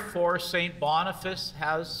member for St. Boniface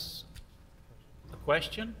has a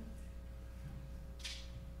question.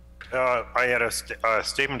 I had a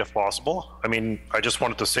statement, if possible. I mean, I just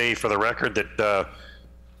wanted to say for the record that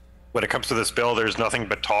when it comes to this bill, there's nothing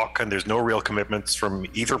but talk, and there's no real commitments from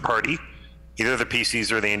either party, either the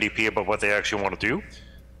PCs or the NDP, about what they actually want to do.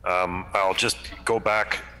 I'll just go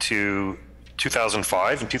back to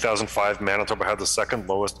 2005. In 2005, Manitoba had the second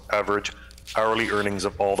lowest average hourly earnings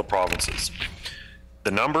of all the provinces.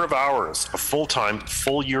 The number of hours of full-time,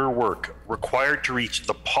 full-year work required to reach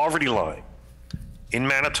the poverty line in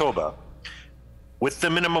Manitoba with the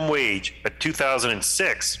minimum wage at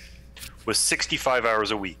 2006 was 65 hours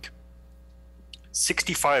a week.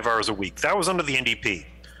 65 hours a week. That was under the NDP.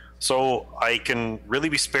 So I can really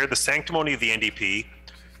be spared the sanctimony of the NDP,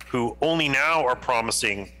 who only now are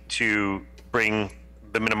promising to bring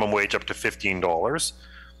the minimum wage up to $15.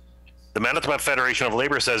 The Manitoba Federation of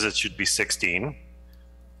Labor says it should be 16.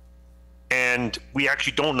 And we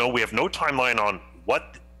actually don't know. We have no timeline on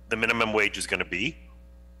what the minimum wage is going to be,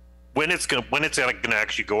 when it's going to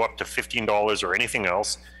actually go up to $15 or anything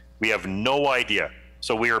else. We have no idea.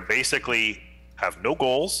 So we are basically have no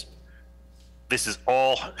goals. This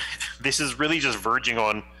is really just verging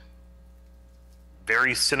on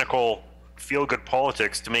very cynical feel-good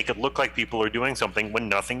politics to make it look like people are doing something when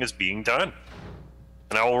nothing is being done.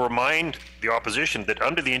 And I will remind the opposition that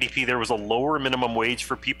under the NDP, there was a lower minimum wage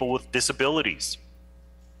for people with disabilities.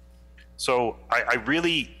 So I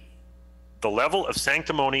really The level of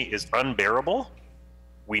sanctimony is unbearable.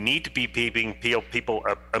 We need to be paying people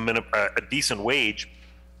a decent wage,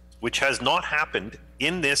 which has not happened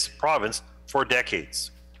in this province for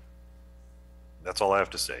decades. That's all I have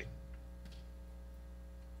to say.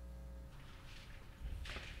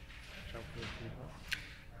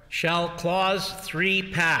 Shall Clause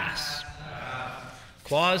 3 pass?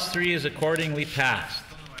 Clause 3 is accordingly passed.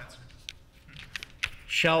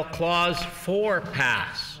 Shall Clause 4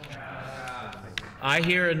 pass? I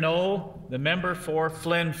hear a no. The member for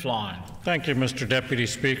Flin Flon. Thank you, Mr. Deputy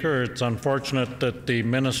Speaker. It's unfortunate that the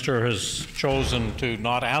minister has chosen to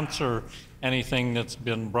not answer anything that's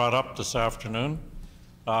been brought up this afternoon.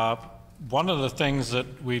 One of the things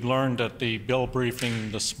that we learned at the bill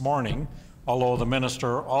briefing this morning, although the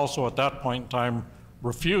minister also at that point in time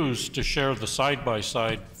refused to share the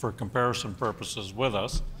side-by-side for comparison purposes with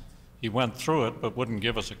us. He went through it but wouldn't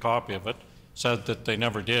give us a copy of it, said that they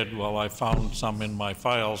never did. Well, I found some in my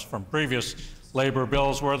files from previous Labour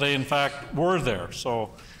bills where they in fact were there. So,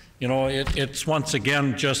 you know, it's once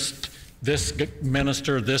again just this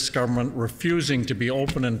minister, this government refusing to be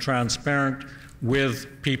open and transparent with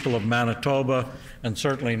people of Manitoba, and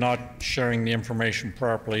certainly not sharing the information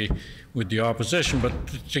properly with the opposition. But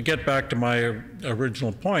to get back to my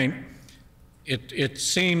original point, it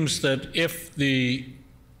seems that if the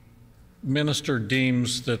minister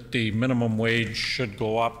deems that the minimum wage should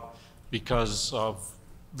go up because of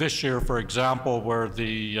this year, for example, where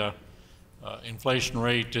the inflation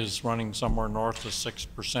rate is running somewhere north of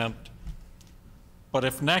 6%, but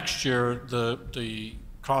if next year the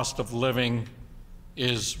cost of living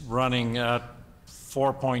is running at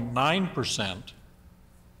 4.9%,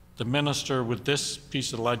 the minister with this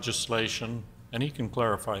piece of legislation, and he can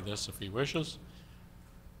clarify this if he wishes,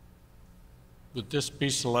 with this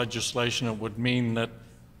piece of legislation it would mean that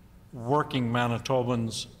working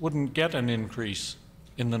Manitobans wouldn't get an increase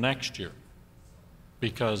in the next year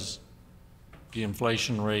because the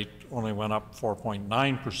inflation rate only went up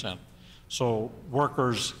 4.9%. So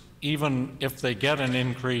workers, even if they get an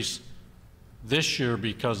increase this year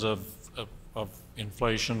because of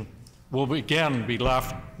inflation, will again be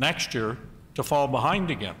left next year to fall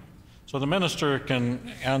behind again. So the minister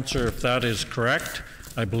can answer if that is correct.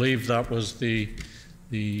 I believe that was the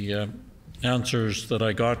answers that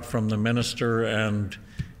I got from the minister and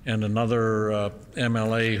another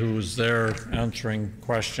MLA who was there answering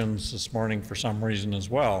questions this morning for some reason as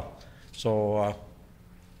well. So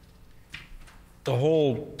the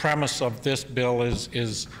whole premise of this bill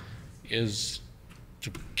is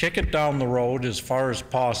to kick it down the road as far as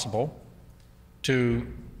possible, to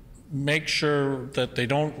make sure that they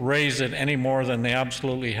don't raise it any more than they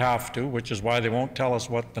absolutely have to, which is why they won't tell us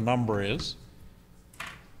what the number is,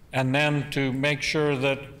 and then to make sure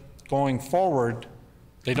that going forward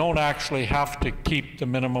they don't actually have to keep the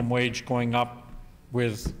minimum wage going up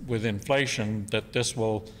with inflation, that this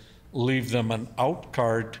will leave them an out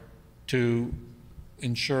card to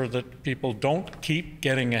ensure that people don't keep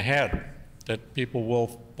getting ahead, that people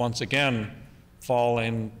will once again fall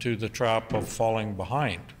into the trap of falling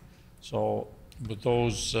behind. So with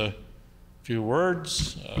those few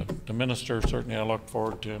words, the minister, certainly I look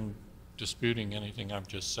forward to him disputing anything I've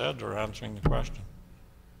just said or answering the question.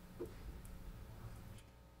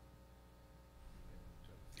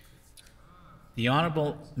 The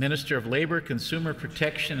Honourable Minister of Labour, Consumer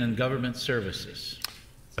Protection and Government Services.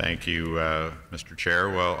 Thank you, Mr. Chair.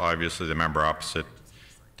 Well, obviously the member opposite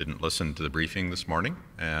didn't listen to the briefing this morning,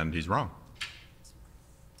 and he's wrong.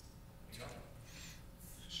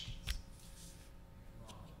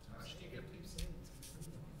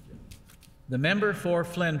 The member for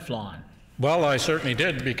Flin Flon. Well, I certainly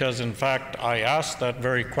did, because in fact I asked that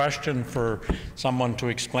very question for someone to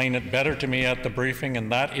explain it better to me at the briefing,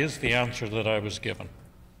 and that is the answer that I was given.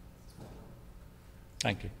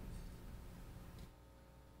 Thank you.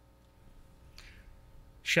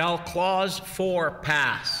 Shall Clause 4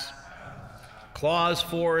 pass? Clause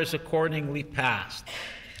 4 is accordingly passed.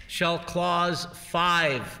 Shall Clause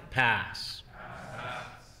 5 pass?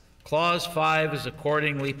 Clause 5 is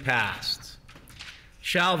accordingly passed.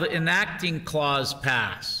 Shall the enacting clause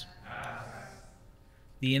pass?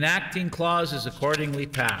 The enacting clause is accordingly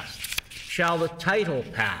passed. Shall the title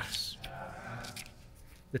pass?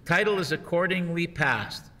 The title is accordingly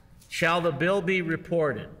passed. Shall the bill be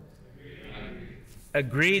reported?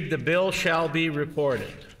 Agreed, the bill shall be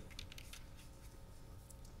reported.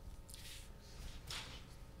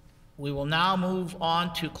 We will now move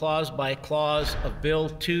on to clause by clause of Bill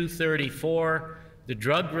 234, the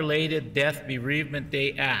Drug-Related Death Bereavement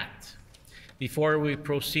Day Act. Before we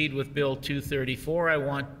proceed with Bill 234, I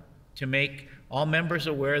want to make All members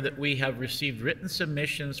aware that we have received written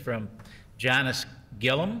submissions from Janice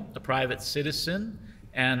Gillum, a private citizen,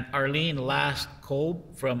 and Arlene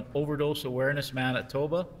Last-Kolb from Overdose Awareness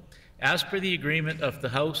Manitoba. As per the agreement of the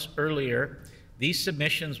House earlier, these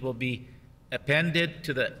submissions will be appended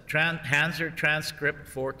to the Hansard transcript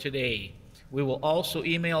for today. We will also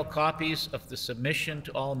email copies of the submission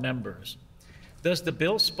to all members. Does the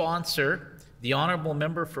bill sponsor, the Honourable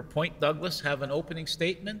Member for Point Douglas, have an opening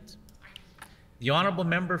statement? The Honourable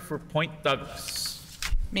Member for Point Douglas.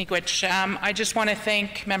 Miigwech, I just want to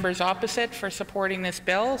thank members opposite for supporting this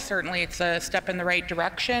bill. Certainly it's a step in the right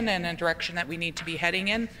direction and a direction that we need to be heading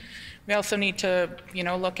in. We also need to,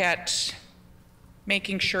 look at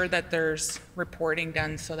making sure that there's reporting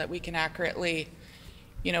done so that we can accurately,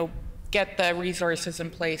 get the resources in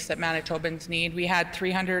place that Manitobans need. We had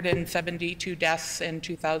 372 deaths in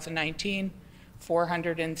 2019,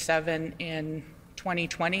 407 in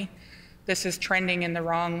 2020. This is trending in the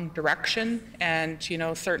wrong direction, and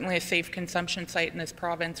certainly a safe consumption site in this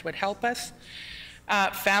province would help us.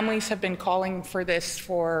 Families have been calling for this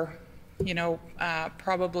for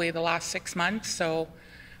probably the last 6 months, so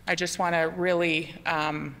I just want to really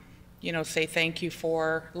say thank you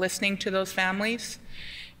for listening to those families.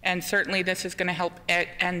 And certainly this is going to help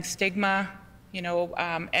end stigma,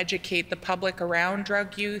 educate the public around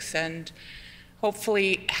drug use, and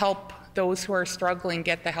hopefully help those who are struggling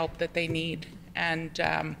get the help that they need.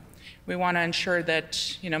 And we want to ensure that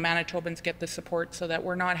Manitobans get the support so that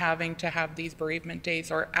we're not having to have these bereavement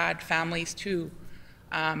days or add families to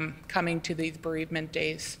coming to these bereavement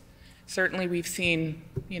days. Certainly we've seen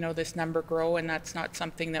this number grow, and that's not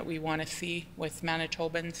something that we want to see with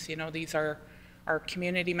Manitobans. These are our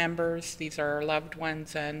community members, these are our loved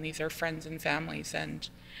ones, and these are friends and families. And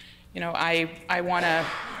I want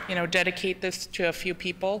to dedicate this to a few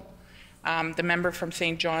people. The member from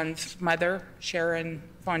St. John's mother, Sharon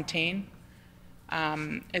Fontaine,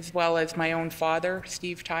 as well as my own father,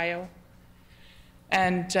 Steve Tayo,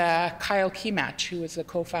 and Kyle Kematch, who was the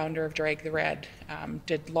co-founder of Drag the Red,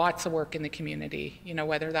 did lots of work in the community,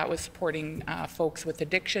 whether that was supporting folks with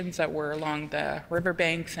addictions that were along the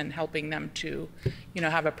riverbanks and helping them to,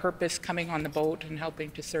 have a purpose coming on the boat and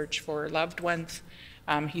helping to search for loved ones.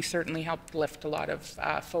 He certainly helped lift a lot of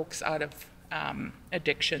folks out of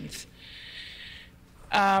addictions.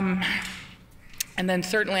 And then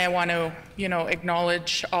certainly I want to,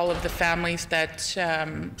 acknowledge all of the families that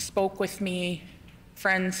spoke with me,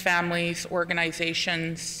 friends, families,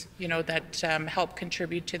 organizations, that help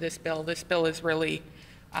contribute to this bill. This bill is really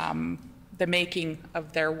the making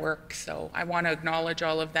of their work. So I want to acknowledge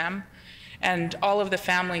all of them and all of the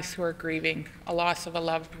families who are grieving a loss of a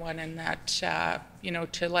loved one, and that,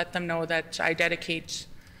 to let them know that I dedicate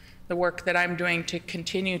the work that I'm doing to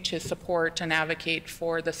continue to support and advocate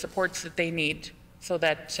for the supports that they need, so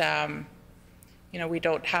that we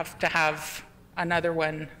don't have to have another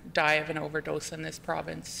one die of an overdose in this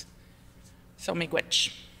province. So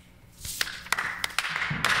miigwech.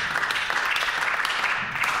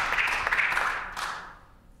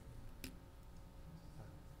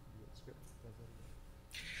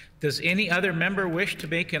 Does any other member wish to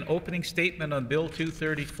make an opening statement on Bill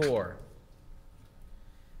 234?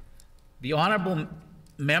 The Honourable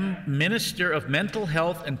Minister of Mental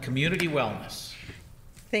Health and Community Wellness.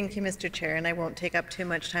 Thank you, Mr. Chair, and I won't take up too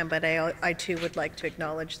much time, but I too would like to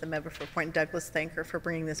acknowledge the member for Point Douglas, thank her for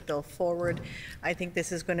bringing this bill forward. I think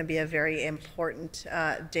this is going to be a very important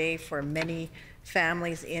day for many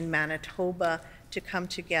families in Manitoba to come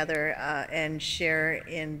together and share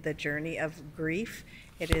in the journey of grief.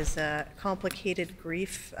 It is a complicated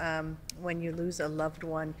grief when you lose a loved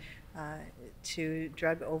one to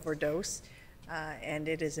drug overdose, and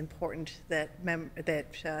it is important that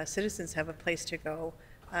citizens have a place to go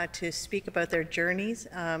to speak about their journeys,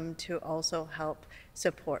 to also help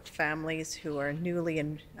support families who are newly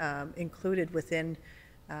included within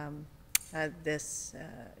this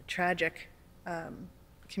tragic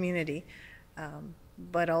community,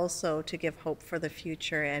 but also to give hope for the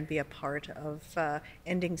future and be a part of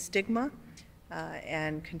ending stigma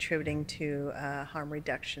and contributing to harm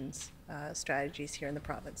reductions strategies here in the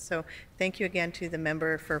province. So thank you again to the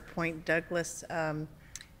member for Point Douglas.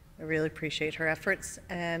 I really appreciate her efforts,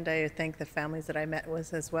 and I thank the families that I met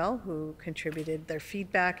with as well who contributed their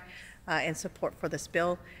feedback and support for this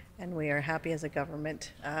bill, and we are happy as a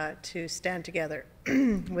government to stand together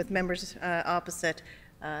with members opposite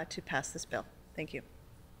to pass this bill. Thank you.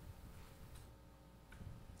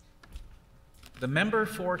 The member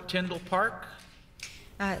for Tyndall Park.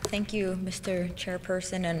 Thank you, Mr.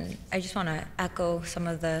 Chairperson, and I just want to echo some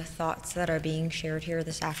of the thoughts that are being shared here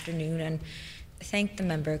this afternoon, and thank the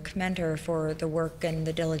member, commend her for the work and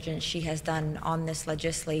the diligence she has done on this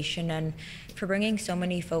legislation and for bringing so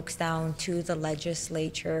many folks down to the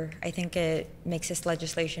legislature. I think it makes this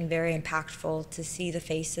legislation very impactful to see the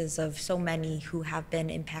faces of so many who have been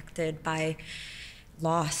impacted by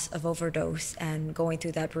loss of overdose and going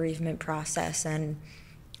through that bereavement process. And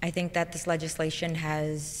I think that this legislation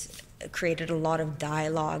has created a lot of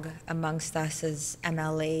dialogue amongst us as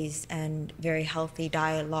MLAs and very healthy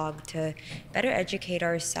dialogue to better educate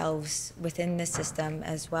ourselves within the system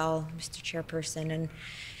as well, Mr. Chairperson. And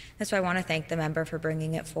that's why I want to thank the member for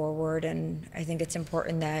bringing it forward. And I think it's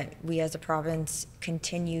important that we as a province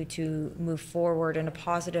continue to move forward in a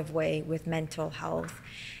positive way with mental health.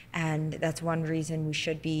 And that's one reason we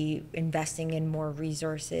should be investing in more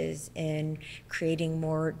resources, in creating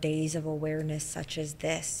more days of awareness such as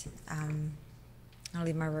this. I'll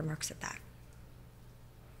leave my remarks at that.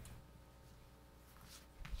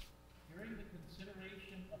 During the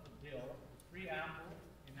consideration of the bill, the preamble,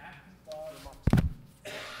 enacting clause.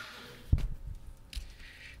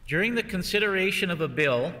 During the consideration of a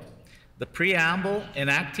bill, the preamble,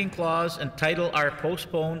 enacting clause, and title are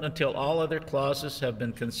postponed until all other clauses have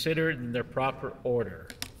been considered in their proper order.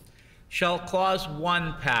 Shall clause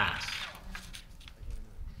 1 pass?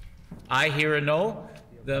 I hear a no.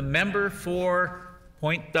 The member for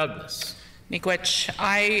Point Douglas. Miigwech,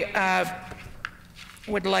 I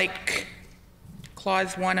would like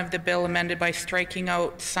clause 1 of the bill amended by striking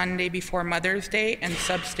out Sunday before Mother's Day and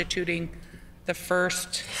substituting the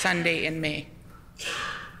first Sunday in May.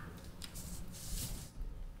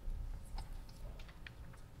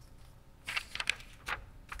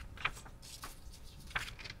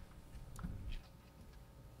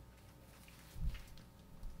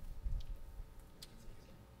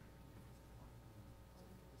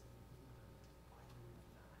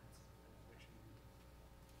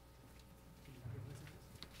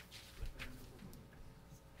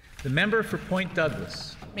 The member for Point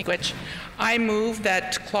Douglas. Miigwech, I move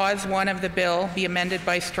that clause 1 of the bill be amended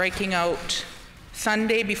by striking out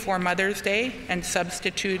Sunday before Mother's Day and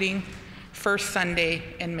substituting first Sunday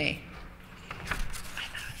in May.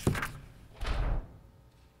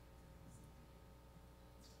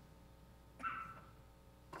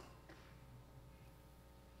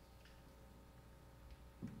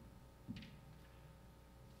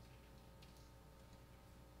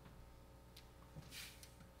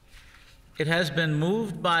 It has been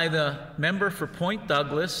moved by the member for Point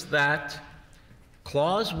Douglas that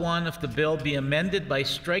clause 1 of the bill be amended by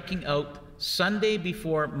striking out Sunday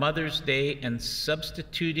before Mother's Day and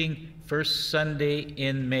substituting first Sunday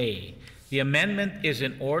in May. The amendment is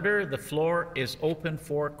in order. The floor is open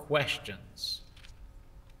for questions.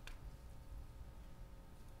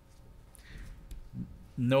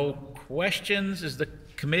 No questions. Is the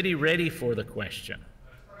committee ready for the question?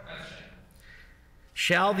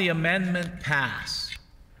 Shall the amendment pass?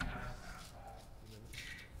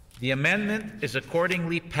 The amendment is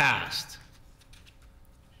accordingly passed.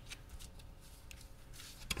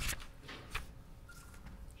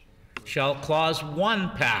 Shall clause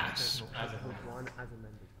 1 pass?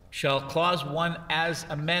 Shall clause 1 as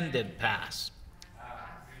amended pass?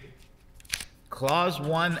 Clause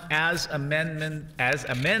 1 as amended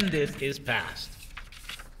is passed.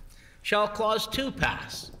 Shall clause 2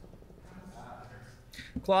 pass?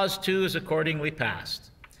 Clause 2 is accordingly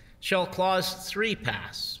passed. Shall clause 3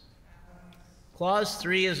 pass? Clause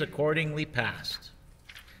 3 is accordingly passed.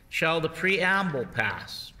 Shall the preamble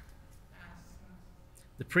pass?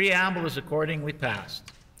 The preamble is accordingly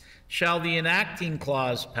passed. Shall the enacting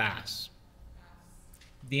clause pass?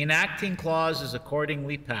 The enacting clause is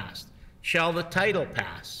accordingly passed. Shall the title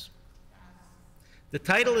pass? The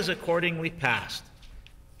title is accordingly passed.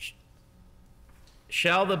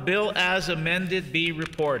 Shall the bill as amended be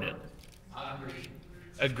reported? Agreed.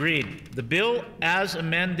 Agreed. The bill as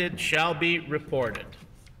amended shall be reported.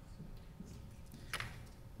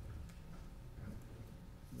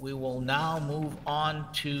 We will now move on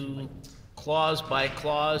to clause by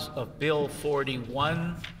clause of Bill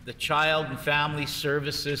 41, the Child and Family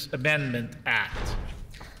Services Amendment Act.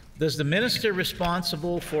 Does the minister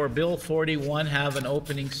responsible for Bill 41 have an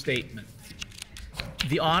opening statement?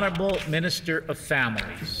 The Honourable Minister of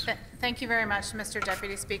Families. Thank you very much, Mr.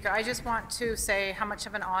 Deputy Speaker. I just want to say how much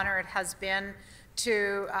of an honour it has been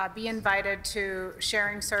to be invited to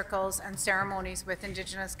sharing circles and ceremonies with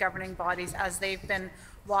Indigenous governing bodies as they've been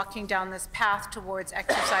walking down this path towards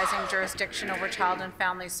exercising jurisdiction over child and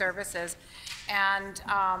family services, and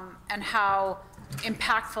how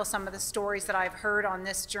impactful some of the stories that I've heard on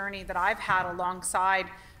this journey that I've had alongside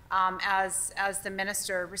as the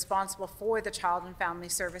minister responsible for the Child and Family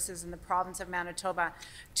Services in the province of Manitoba,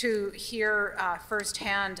 to hear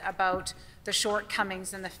firsthand about the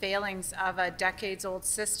shortcomings and the failings of a decades-old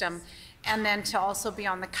system, and then to also be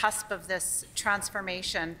on the cusp of this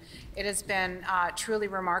transformation. It has been truly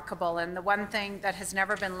remarkable, and the one thing that has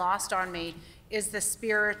never been lost on me is the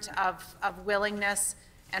spirit of willingness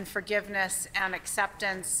and forgiveness and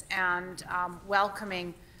acceptance and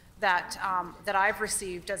welcoming that I've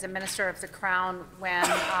received as a Minister of the Crown when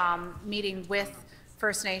meeting with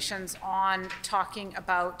First Nations on talking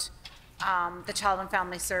about the Child and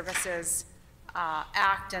Family Services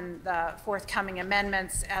Act and the forthcoming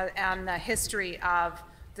amendments and the history of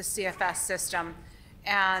the CFS system.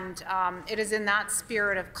 And it is in that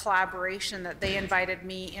spirit of collaboration that they invited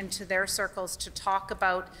me into their circles to talk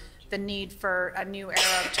about the need for a new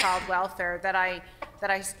era of child welfare, that I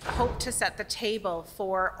hope to set the table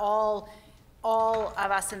for all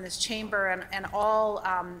of us in this chamber and all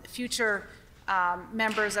future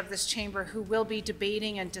members of this chamber who will be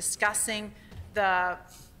debating and discussing the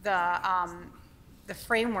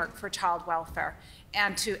framework for child welfare,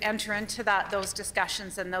 and to enter into those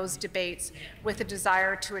discussions and those debates with a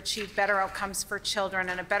desire to achieve better outcomes for children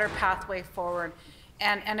and a better pathway forward.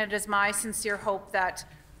 And it is my sincere hope that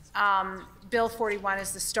Bill 41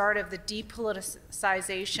 is the start of the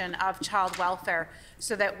depoliticization of child welfare,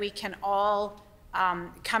 so that we can all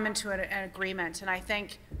come into an agreement. And I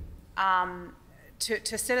think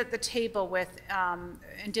to sit at the table with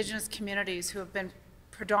Indigenous communities who have been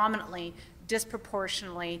predominantly,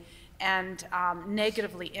 disproportionately, and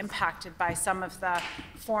negatively impacted by some of the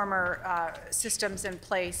former systems in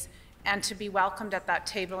place, and to be welcomed at that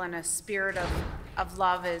table in a spirit of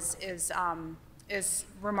love is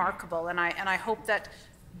remarkable. And I hope that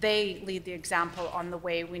they lead the example on the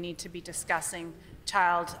way we need to be discussing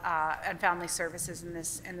child and family services in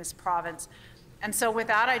this province. And so with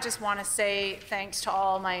that, I just want to say thanks to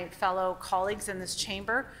all my fellow colleagues in this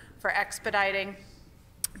chamber for expediting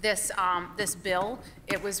this bill.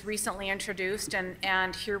 It was recently introduced,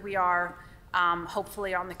 and here we are,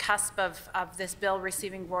 hopefully on the cusp of this bill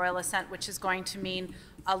receiving royal assent, which is going to mean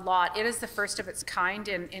a lot. It is the first of its kind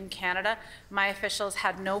in Canada. My officials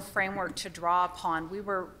had no framework to draw upon. We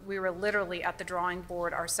were literally at the drawing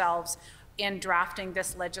board ourselves in drafting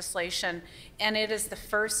this legislation, and it is the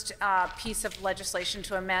first piece of legislation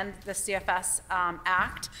to amend the CFS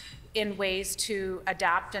Act in ways to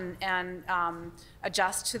adapt and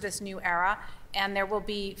adjust to this new era. And there will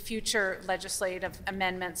be future legislative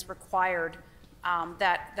amendments required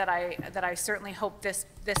that I certainly hope this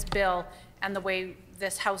bill and the way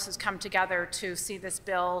this House has come together to see this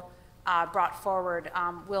bill brought forward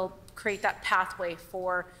will create that pathway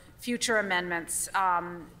for future amendments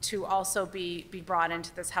to also be brought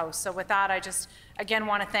into this House. So with that, I just again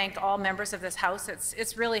want to thank all members of this House.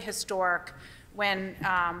 It's really historic when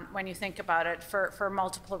you think about it for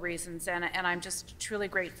multiple reasons, and I'm just truly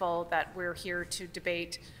grateful that we're here to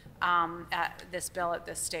debate at this bill at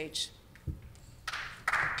this stage.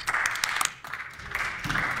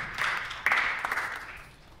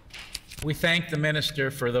 We thank the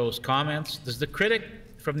minister for those comments. Does the critic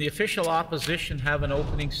from the official opposition have an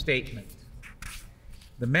opening statement?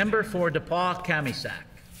 The member for DePaul-Kamisak.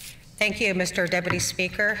 Thank you, Mr. Deputy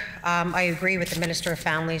Speaker. I agree with the Minister of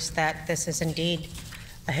Families that this is indeed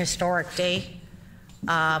a historic day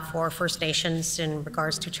for First Nations in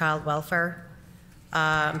regards to child welfare.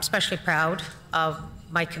 I'm especially proud of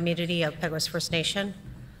my community of Peguis First Nation.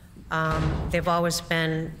 They've always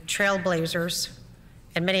been trailblazers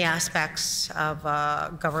in many aspects of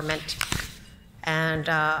government. And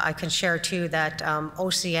I can share too that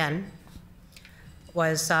OCN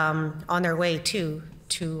was on their way to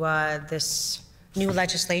this new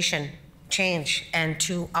legislation change and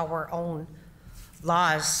to our own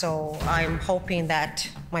laws. So I'm hoping that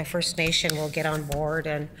my First Nation will get on board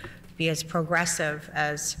and be as progressive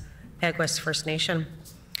as Peguis First Nation.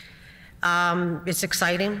 It's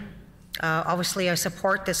exciting. Obviously, I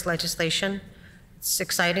support this legislation. It's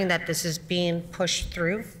exciting that this is being pushed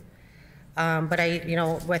through. But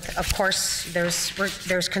of course,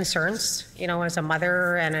 there's concerns, as a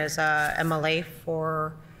mother and as a MLA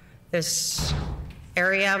for this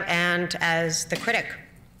area and as the critic.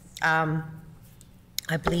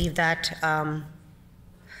 I believe that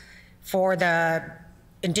for the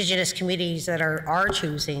Indigenous communities that are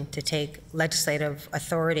choosing to take legislative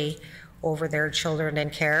authority over their children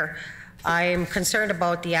and care, I'm concerned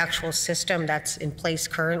about the actual system that's in place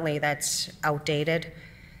currently that's outdated.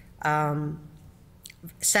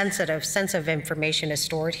 Sensitive information is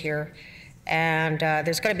stored here, and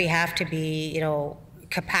there's going to have to be,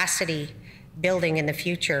 capacity building in the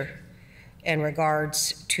future in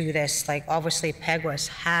regards to this. Like, obviously Peguis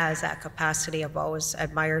has that capacity. I've always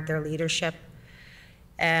admired their leadership.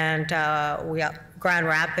 And Grand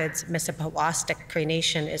Rapids, Mississippiwastic Cree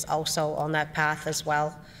Nation is also on that path as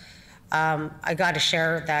well. I got to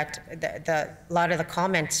share that a lot of the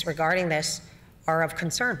comments regarding this are of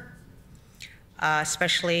concern,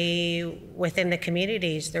 especially within the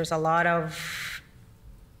communities. There's a lot of,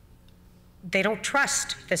 they don't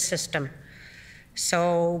trust the system,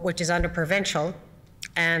 so, which is under provincial.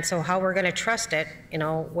 And so how we're going to trust it, you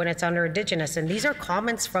know, when it's under Indigenous. And these are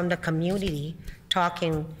comments from the community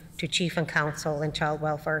talking to Chief and Council and Child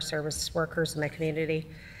Welfare Service workers in the community.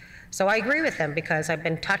 So I agree with them because I've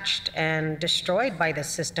been touched and destroyed by this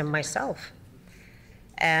system myself.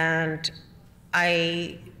 And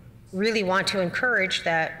I really want to encourage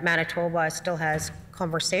that Manitoba still has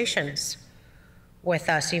conversations with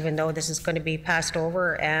us, even though this is going to be passed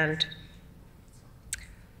over. And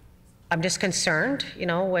I'm just concerned, you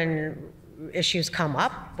know, when issues come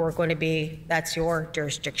up, we're going to be, that's your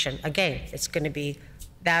jurisdiction. Again, it's going to be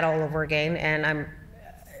that all over again. And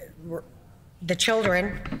the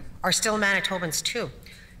children are still Manitobans too.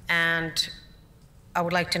 And I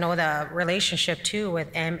would like to know the relationship too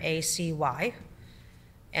with MACY.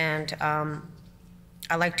 And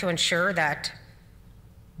I like to ensure that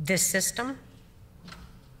this system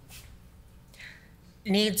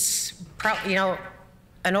needs, you know,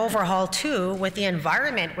 an overhaul too with the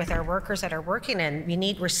environment, with our workers that are working in. We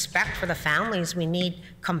need respect for the families. We need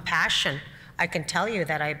compassion. I can tell you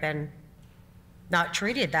that I've been not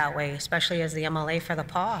treated that way, especially as the MLA for the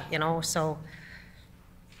PAW, you know, so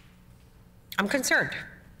I'm concerned,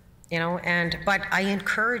 you know, but I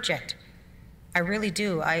encourage it. I really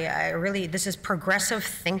do. I really, this is progressive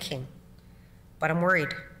thinking, but I'm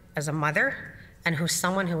worried as a mother and who's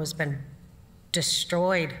someone who has been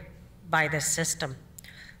destroyed by this system.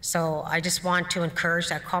 So I just want to encourage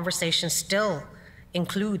that conversation still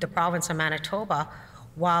include the province of Manitoba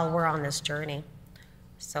while we're on this journey.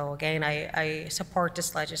 So again, I support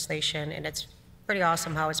this legislation, and it's pretty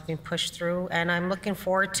awesome how it's been pushed through, and I'm looking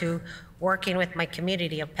forward to working with my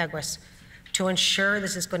community of Peguis to ensure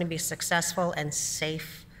this is going to be successful and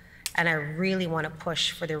safe. And I really want to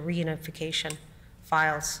push for the reunification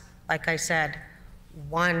files. Like I said,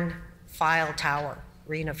 one file tower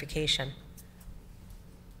reunification.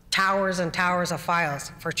 Towers and towers of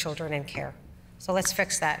files for children in care. So let's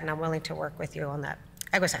fix that, and I'm willing to work with you on that.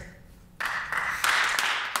 Agusan.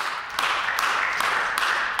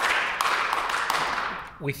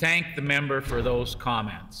 We thank the member for those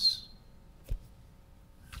comments.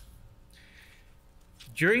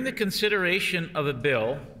 During the consideration of a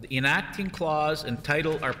bill, the enacting clause and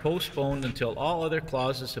title are postponed until all other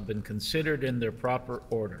clauses have been considered in their proper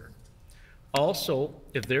order. Also,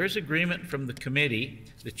 if there is agreement from the committee,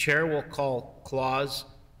 the chair will call clauses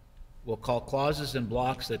in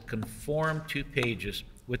blocks that conform to pages,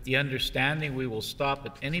 with the understanding we will stop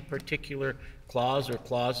at any particular clause or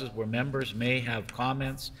clauses where members may have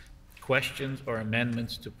comments, questions, or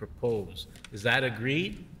amendments to propose. Is that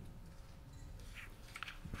agreed?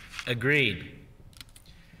 Agreed.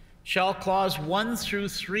 Shall clause 1 through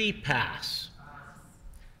 3 pass?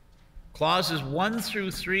 Clauses 1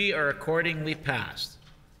 through 3 are accordingly passed.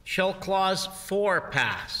 Shall clause 4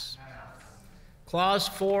 pass? Clause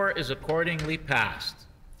 4 is accordingly passed.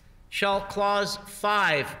 Shall clause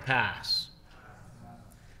 5 pass?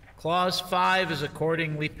 Clause 5 is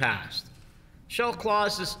accordingly passed. Shall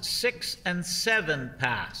clauses 6 and 7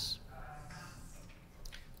 pass?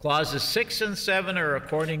 Clauses 6 and 7 are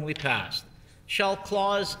accordingly passed. Shall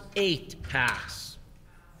clause 8 pass?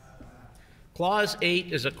 Clause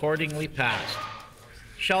 8 is accordingly passed.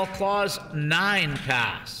 Shall clause 9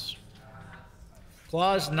 pass?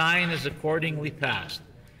 Clause 9 is accordingly passed.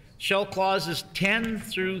 Shall clauses 10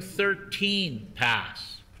 through 13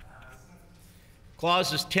 pass?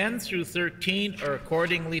 Clauses 10 through 13 are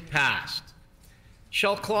accordingly passed.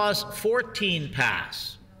 Shall clause 14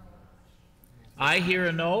 pass? I hear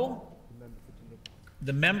a no.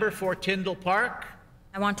 The member for Tyndall Park.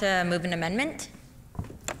 I want to move an amendment.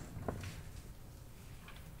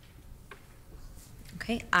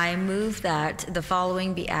 Okay, I move that the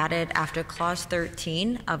following be added after clause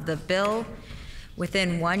 13 of the bill.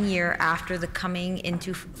 Within 1 year after the coming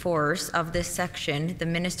into force of this section, the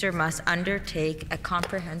minister must undertake a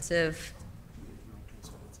comprehensive.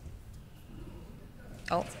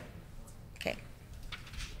 Oh, okay.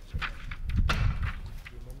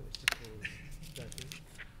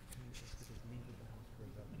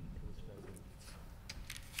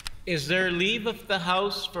 Is there leave of the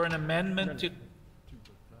House for an amendment to?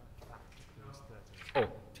 Oh,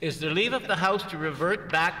 Is there leave of the House to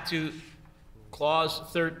revert back to Clause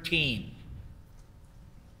 13?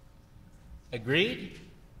 Agreed?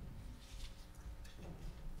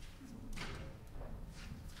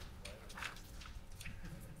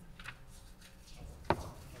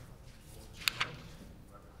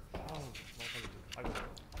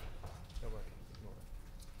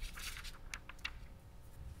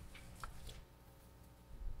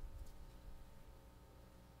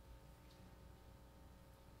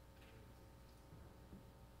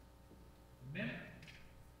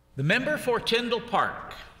 The member for Tyndall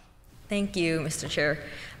Park. Thank you, Mr. Chair.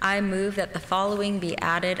 I move that the following be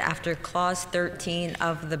added after Clause 13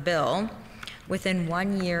 of the bill. Within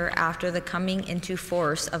 1 year after the coming into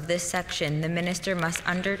force of this section, the minister must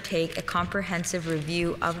undertake a comprehensive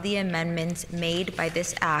review of the amendments made by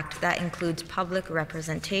this act that includes public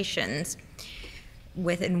representations.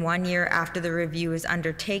 Within 1 year after the review is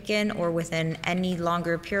undertaken or within any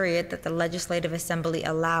longer period that the Legislative Assembly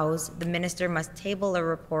allows, the minister must table a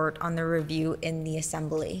report on the review in the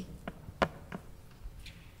Assembly.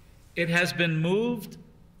 It has been moved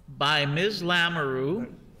by Ms. Lamoureux,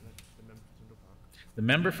 the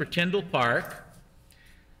member for Tyndall Park,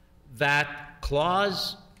 that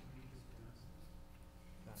clause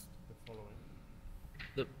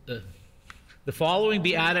the following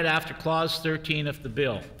be added after Clause 13 of the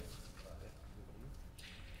bill.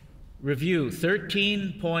 Review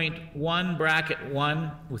 13.1 bracket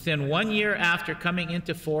 1. Within 1 year after coming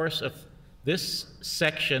into force of this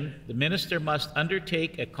section, the minister must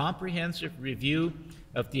undertake a comprehensive review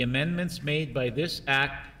of the amendments made by this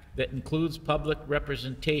act that includes public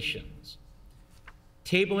representations.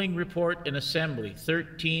 Tabling report in Assembly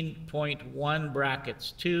 13.1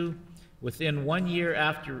 brackets 2. Within 1 year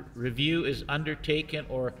after review is undertaken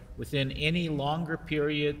or within any longer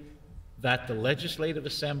period that the Legislative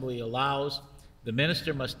Assembly allows, the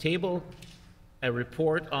minister must table a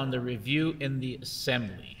report on the review in the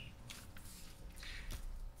Assembly.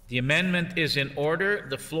 The amendment is in order.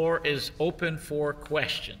 The floor is open for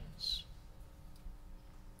questions.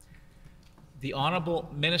 The Honourable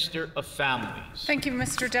Minister of Families. Thank you,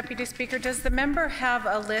 Mr. Deputy Speaker. Does the member have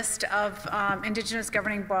a list of Indigenous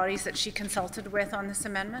governing bodies that she consulted with on this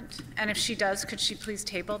amendment? And if she does, could she please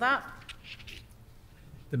table that?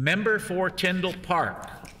 The member for Tyndall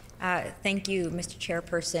Park. Thank you, Mr.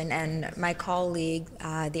 Chairperson. And my colleague,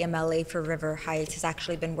 the MLA for River Heights, has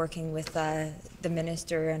actually been working with the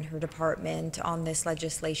minister and her department on this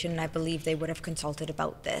legislation, and I believe they would have consulted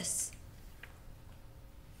about this.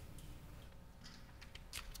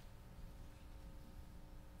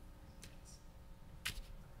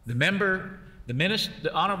 The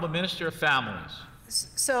Honourable Minister of Families.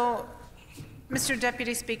 So, Mr.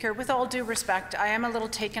 Deputy Speaker, with all due respect, I am a little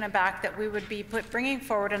taken aback that we would be bringing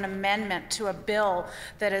forward an amendment to a bill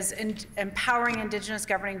that is empowering Indigenous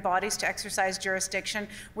governing bodies to exercise jurisdiction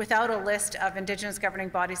without a list of Indigenous governing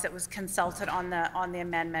bodies that was consulted on the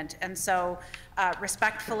amendment. And so,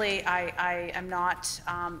 respectfully, I am not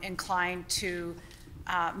inclined to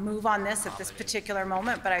move on this at this particular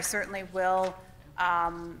moment, but I certainly will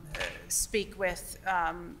speak with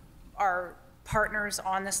our partners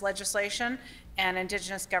on this legislation and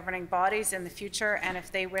Indigenous governing bodies in the future, and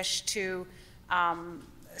if they wish to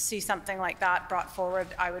see something like that brought forward,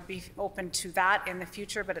 I would be open to that in the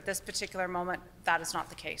future, but at this particular moment, that is not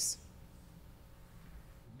the case.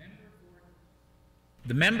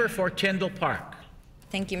 The member for Tyndall Park.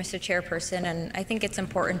 Thank you, Mr. Chairperson, and I think it's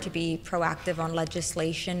important to be proactive on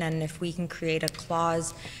legislation, and if we can create a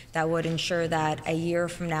clause that would ensure that a year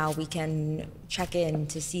from now we can check in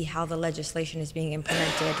to see how the legislation is being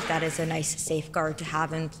implemented, that is a nice safeguard to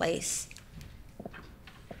have in place.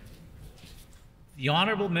 The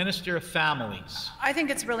Honourable Minister of Families. I think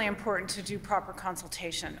it's really important to do proper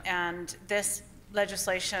consultation, and this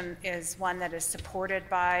legislation is one that is supported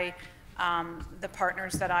by the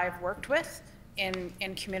partners that I've worked with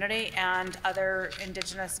in community and other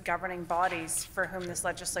Indigenous governing bodies for whom this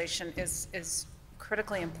legislation is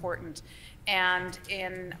critically important. And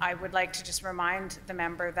I would like to just remind the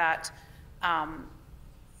member that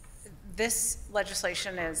this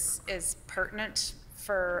legislation is pertinent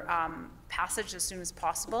for passage as soon as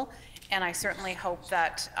possible, and I certainly hope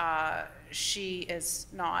that she is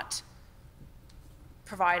not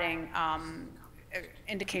providing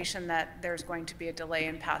indication that there's going to be a delay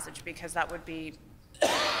in passage, because that would be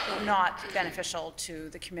not beneficial to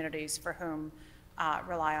the communities for whom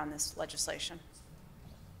rely on this legislation.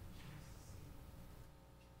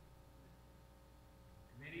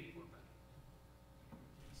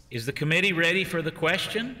 Is the committee ready for the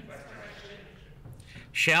question?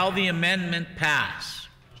 Shall the amendment pass?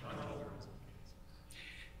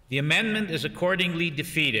 The amendment is accordingly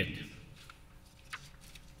defeated.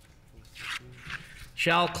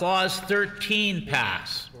 Shall Clause 13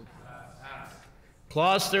 pass?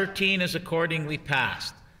 Clause 13 is accordingly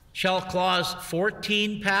passed. Shall Clause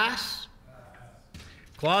 14 pass?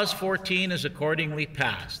 Clause 14 is accordingly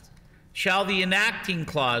passed. Shall the enacting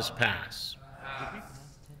clause pass?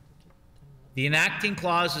 The enacting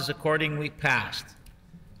clause is accordingly passed.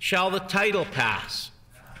 Shall the title pass?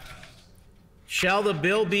 Shall the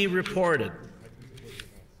bill be reported?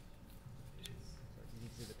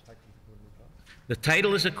 The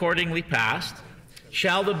title is accordingly passed.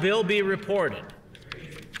 Shall the bill be reported?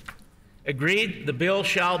 Agreed. The bill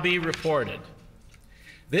shall be reported.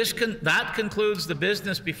 That concludes the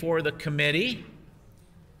business before the committee.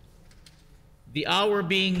 The hour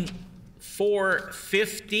being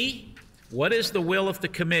 4:50, what is the will of the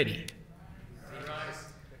committee?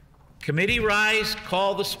 Committee rise,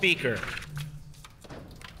 call the Speaker.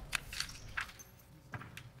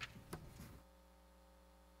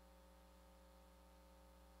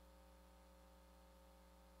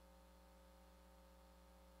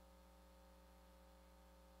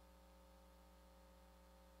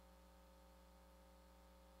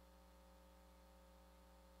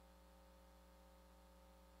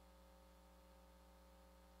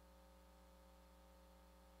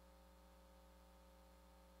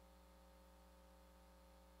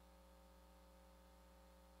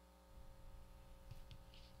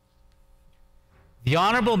 The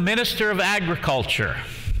Honourable Minister of Agriculture.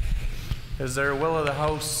 Is there a will of the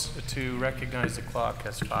House to recognize the clock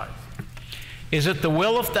as 5? Is it the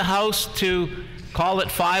will of the House to call it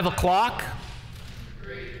 5 o'clock?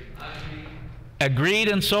 Agreed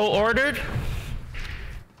and so ordered.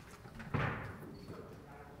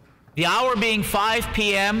 The hour being 5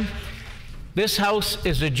 p.m., this House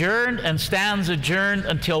is adjourned and stands adjourned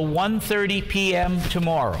until 1:30 p.m.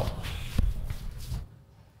 tomorrow.